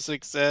rolled was a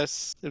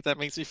success, if that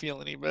makes you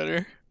feel any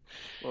better.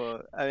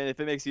 Well, I mean,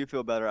 if it makes you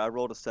feel better, I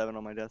rolled a 7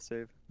 on my death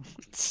save.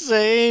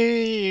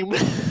 Same.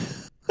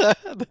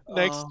 The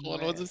next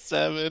one was a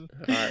 7.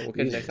 All right, we'll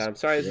catch you next time.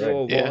 Sorry, this is a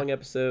little long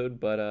episode,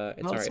 but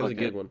it's all right. It was a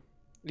good one.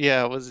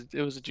 Yeah, it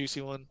was a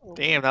juicy one.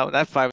 Damn, that 5